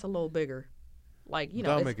popcorn that's a little bigger. Like, you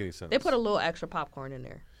know, Don't make any sense. they put a little extra popcorn in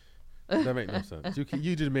there. That make no sense.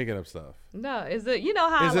 You just making up stuff. No, is it, you know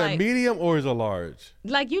how Is it like a medium or is it large?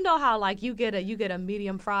 like you know how like you get a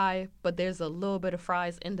medium fry, but there's a little bit of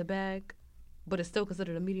fries in the bag, but it's still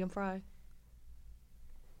considered a medium fry.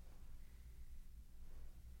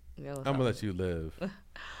 Yeah, I'm gonna let you live. All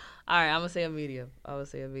right, I'm gonna say a medium.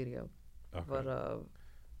 Okay. But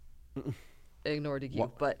ignore the cue.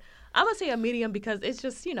 What? But I'm gonna say a medium because it's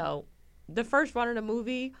just, you know, the first run of the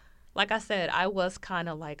movie. Like I said, I was kind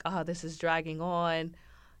of like, oh, this is dragging on.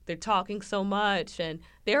 They're talking so much, and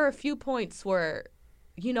there are a few points where,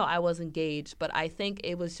 you know, I was engaged, but I think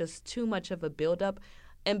it was just too much of a buildup.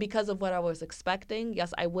 And because of what I was expecting,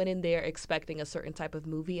 yes, I went in there expecting a certain type of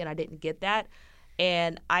movie, and I didn't get that.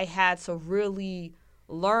 And I had to really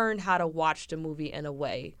learn how to watch the movie in a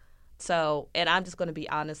way. So, and I'm just going to be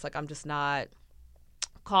honest, like I'm just not,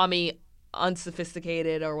 call me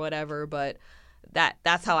unsophisticated or whatever, but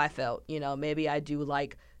that's how I felt. You know, maybe I do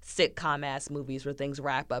like sitcom ass movies where things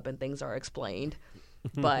wrap up and things are explained.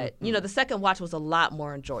 But, you know, the second watch was a lot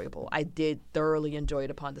more enjoyable. I did thoroughly enjoy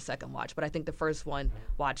it upon the second watch, but I think the first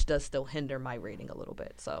watch does still hinder my rating a little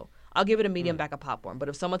bit. So I'll give it a medium bag of popcorn. But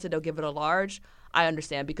if someone said they'll give it a large, I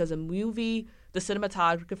understand, because the movie, the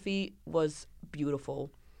cinematography was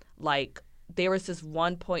beautiful. Like, there was this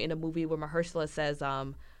one point in the movie where Mahershala says,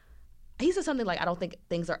 he said something like, I don't think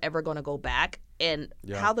things are ever going to go back. And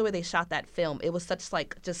how the way they shot that film, it was such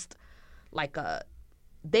like, just like a,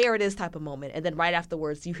 there it is type of moment. And then right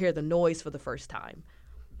afterwards, you hear the noise for the first time.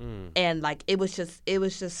 And like, it was just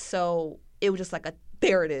like a,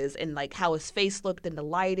 there it is. And like how his face looked and the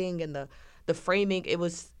lighting and the framing,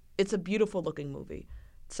 it's a beautiful looking movie.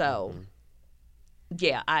 So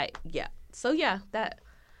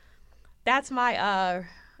that's my,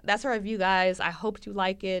 that's our review, guys. I hope you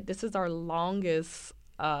like it. This is our longest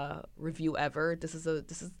review ever. This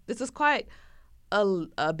is quite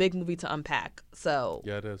a big movie to unpack. So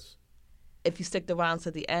Yeah, it is. if you stick around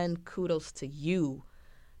to the end, kudos to you,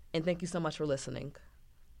 and thank you so much for listening.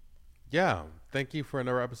 Yeah, thank you for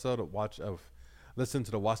another episode listen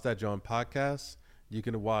to the Watch That John podcast. You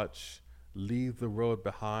can watch Leave the Road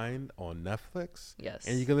Behind on Netflix. Yes.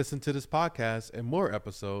 And you can listen to this podcast and more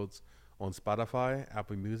episodes on Spotify,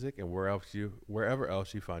 Apple Music, and wherever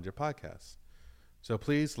else you find your podcasts. So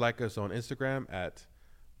please like us on Instagram at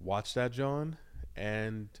Watch That John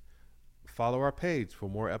and follow our page for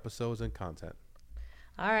more episodes and content.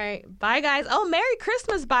 All right. Bye, guys. Oh, Merry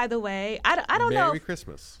Christmas, by the way. I don't know. Merry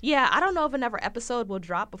Christmas. Yeah, I don't know if another episode will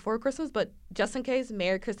drop before Christmas, but just in case,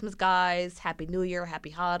 Merry Christmas, guys. Happy New Year,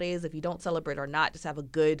 Happy Holidays. If you don't celebrate or not, just have a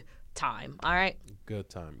good time. All right? Good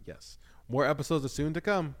time, yes. More episodes are soon to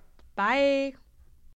come. Bye.